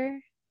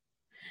together.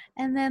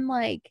 And then,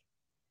 like,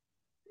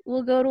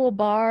 we'll go to a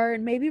bar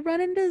and maybe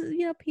run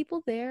into,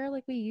 people there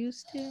like we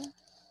used to.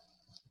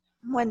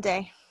 One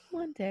day.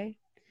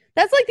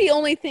 That's, like, the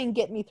only thing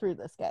getting me through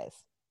this, guys.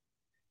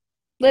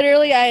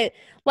 Literally,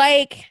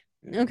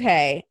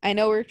 okay, I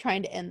know we're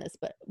trying to end this,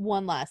 but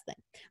one last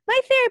thing. My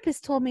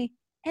therapist told me,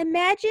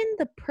 imagine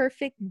the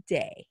perfect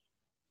day.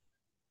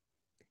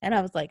 And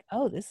I was like,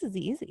 oh, this is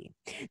easy.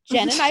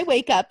 Jen and I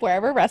wake up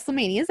wherever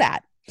WrestleMania is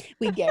at.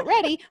 We get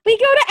ready. We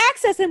go to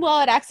Access, and while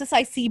at Access,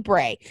 I see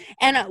Bray.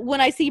 And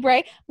when I see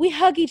Bray, we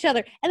hug each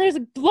other, and there's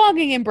a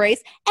longing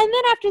embrace. And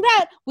then after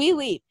that, we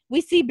leave.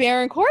 We see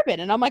Baron Corbin,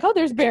 and I'm like, oh,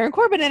 there's Baron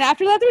Corbin. And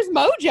after that, there's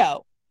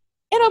Mojo.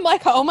 And I'm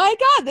like, oh, my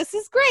God, this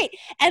is great.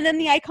 And then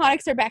the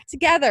Iconics are back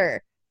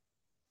together.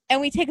 And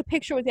we take a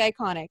picture with the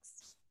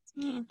Iconics.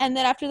 And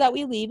then after that,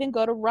 we leave and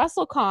go to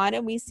WrestleCon,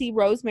 and we see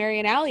Rosemary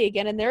and Allie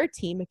again, and they're a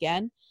team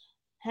again.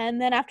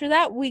 And then after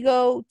that, we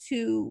go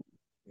to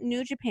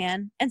New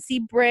Japan and see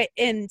Britt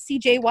and see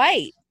Jay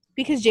White,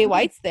 because Jay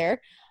White's there.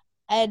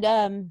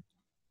 And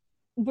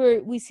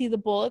we see the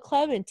Bullet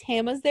Club, and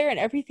Tama's there, and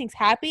everything's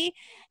happy.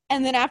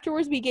 And then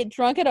afterwards, we get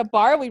drunk at a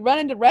bar. We run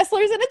into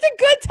wrestlers, and it's a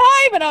good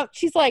time. And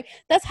she's like,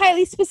 that's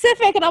highly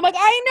specific. And I'm like,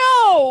 I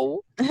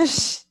know.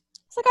 It's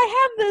like,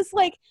 I have this,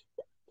 like,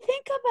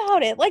 think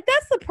about it. Like,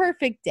 that's the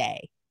perfect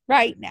day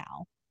right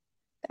now.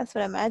 That's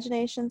what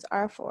imaginations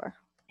are for.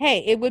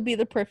 Hey, it would be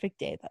the perfect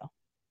day, though.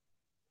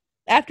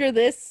 After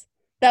this,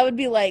 that would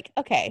be like,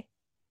 okay,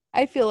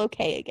 I feel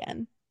okay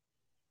again.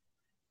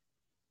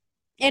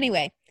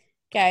 Anyway,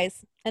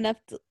 guys, enough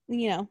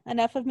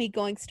of me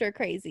going stir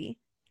crazy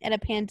and a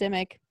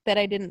pandemic that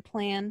I didn't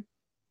plan.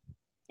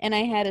 And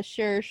I had a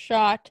sure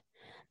shot.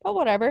 But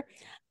whatever.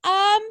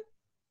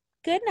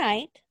 Good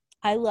night.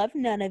 I love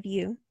none of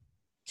you,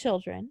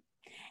 children.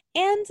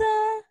 And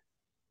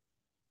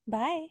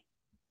bye.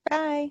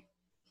 Bye.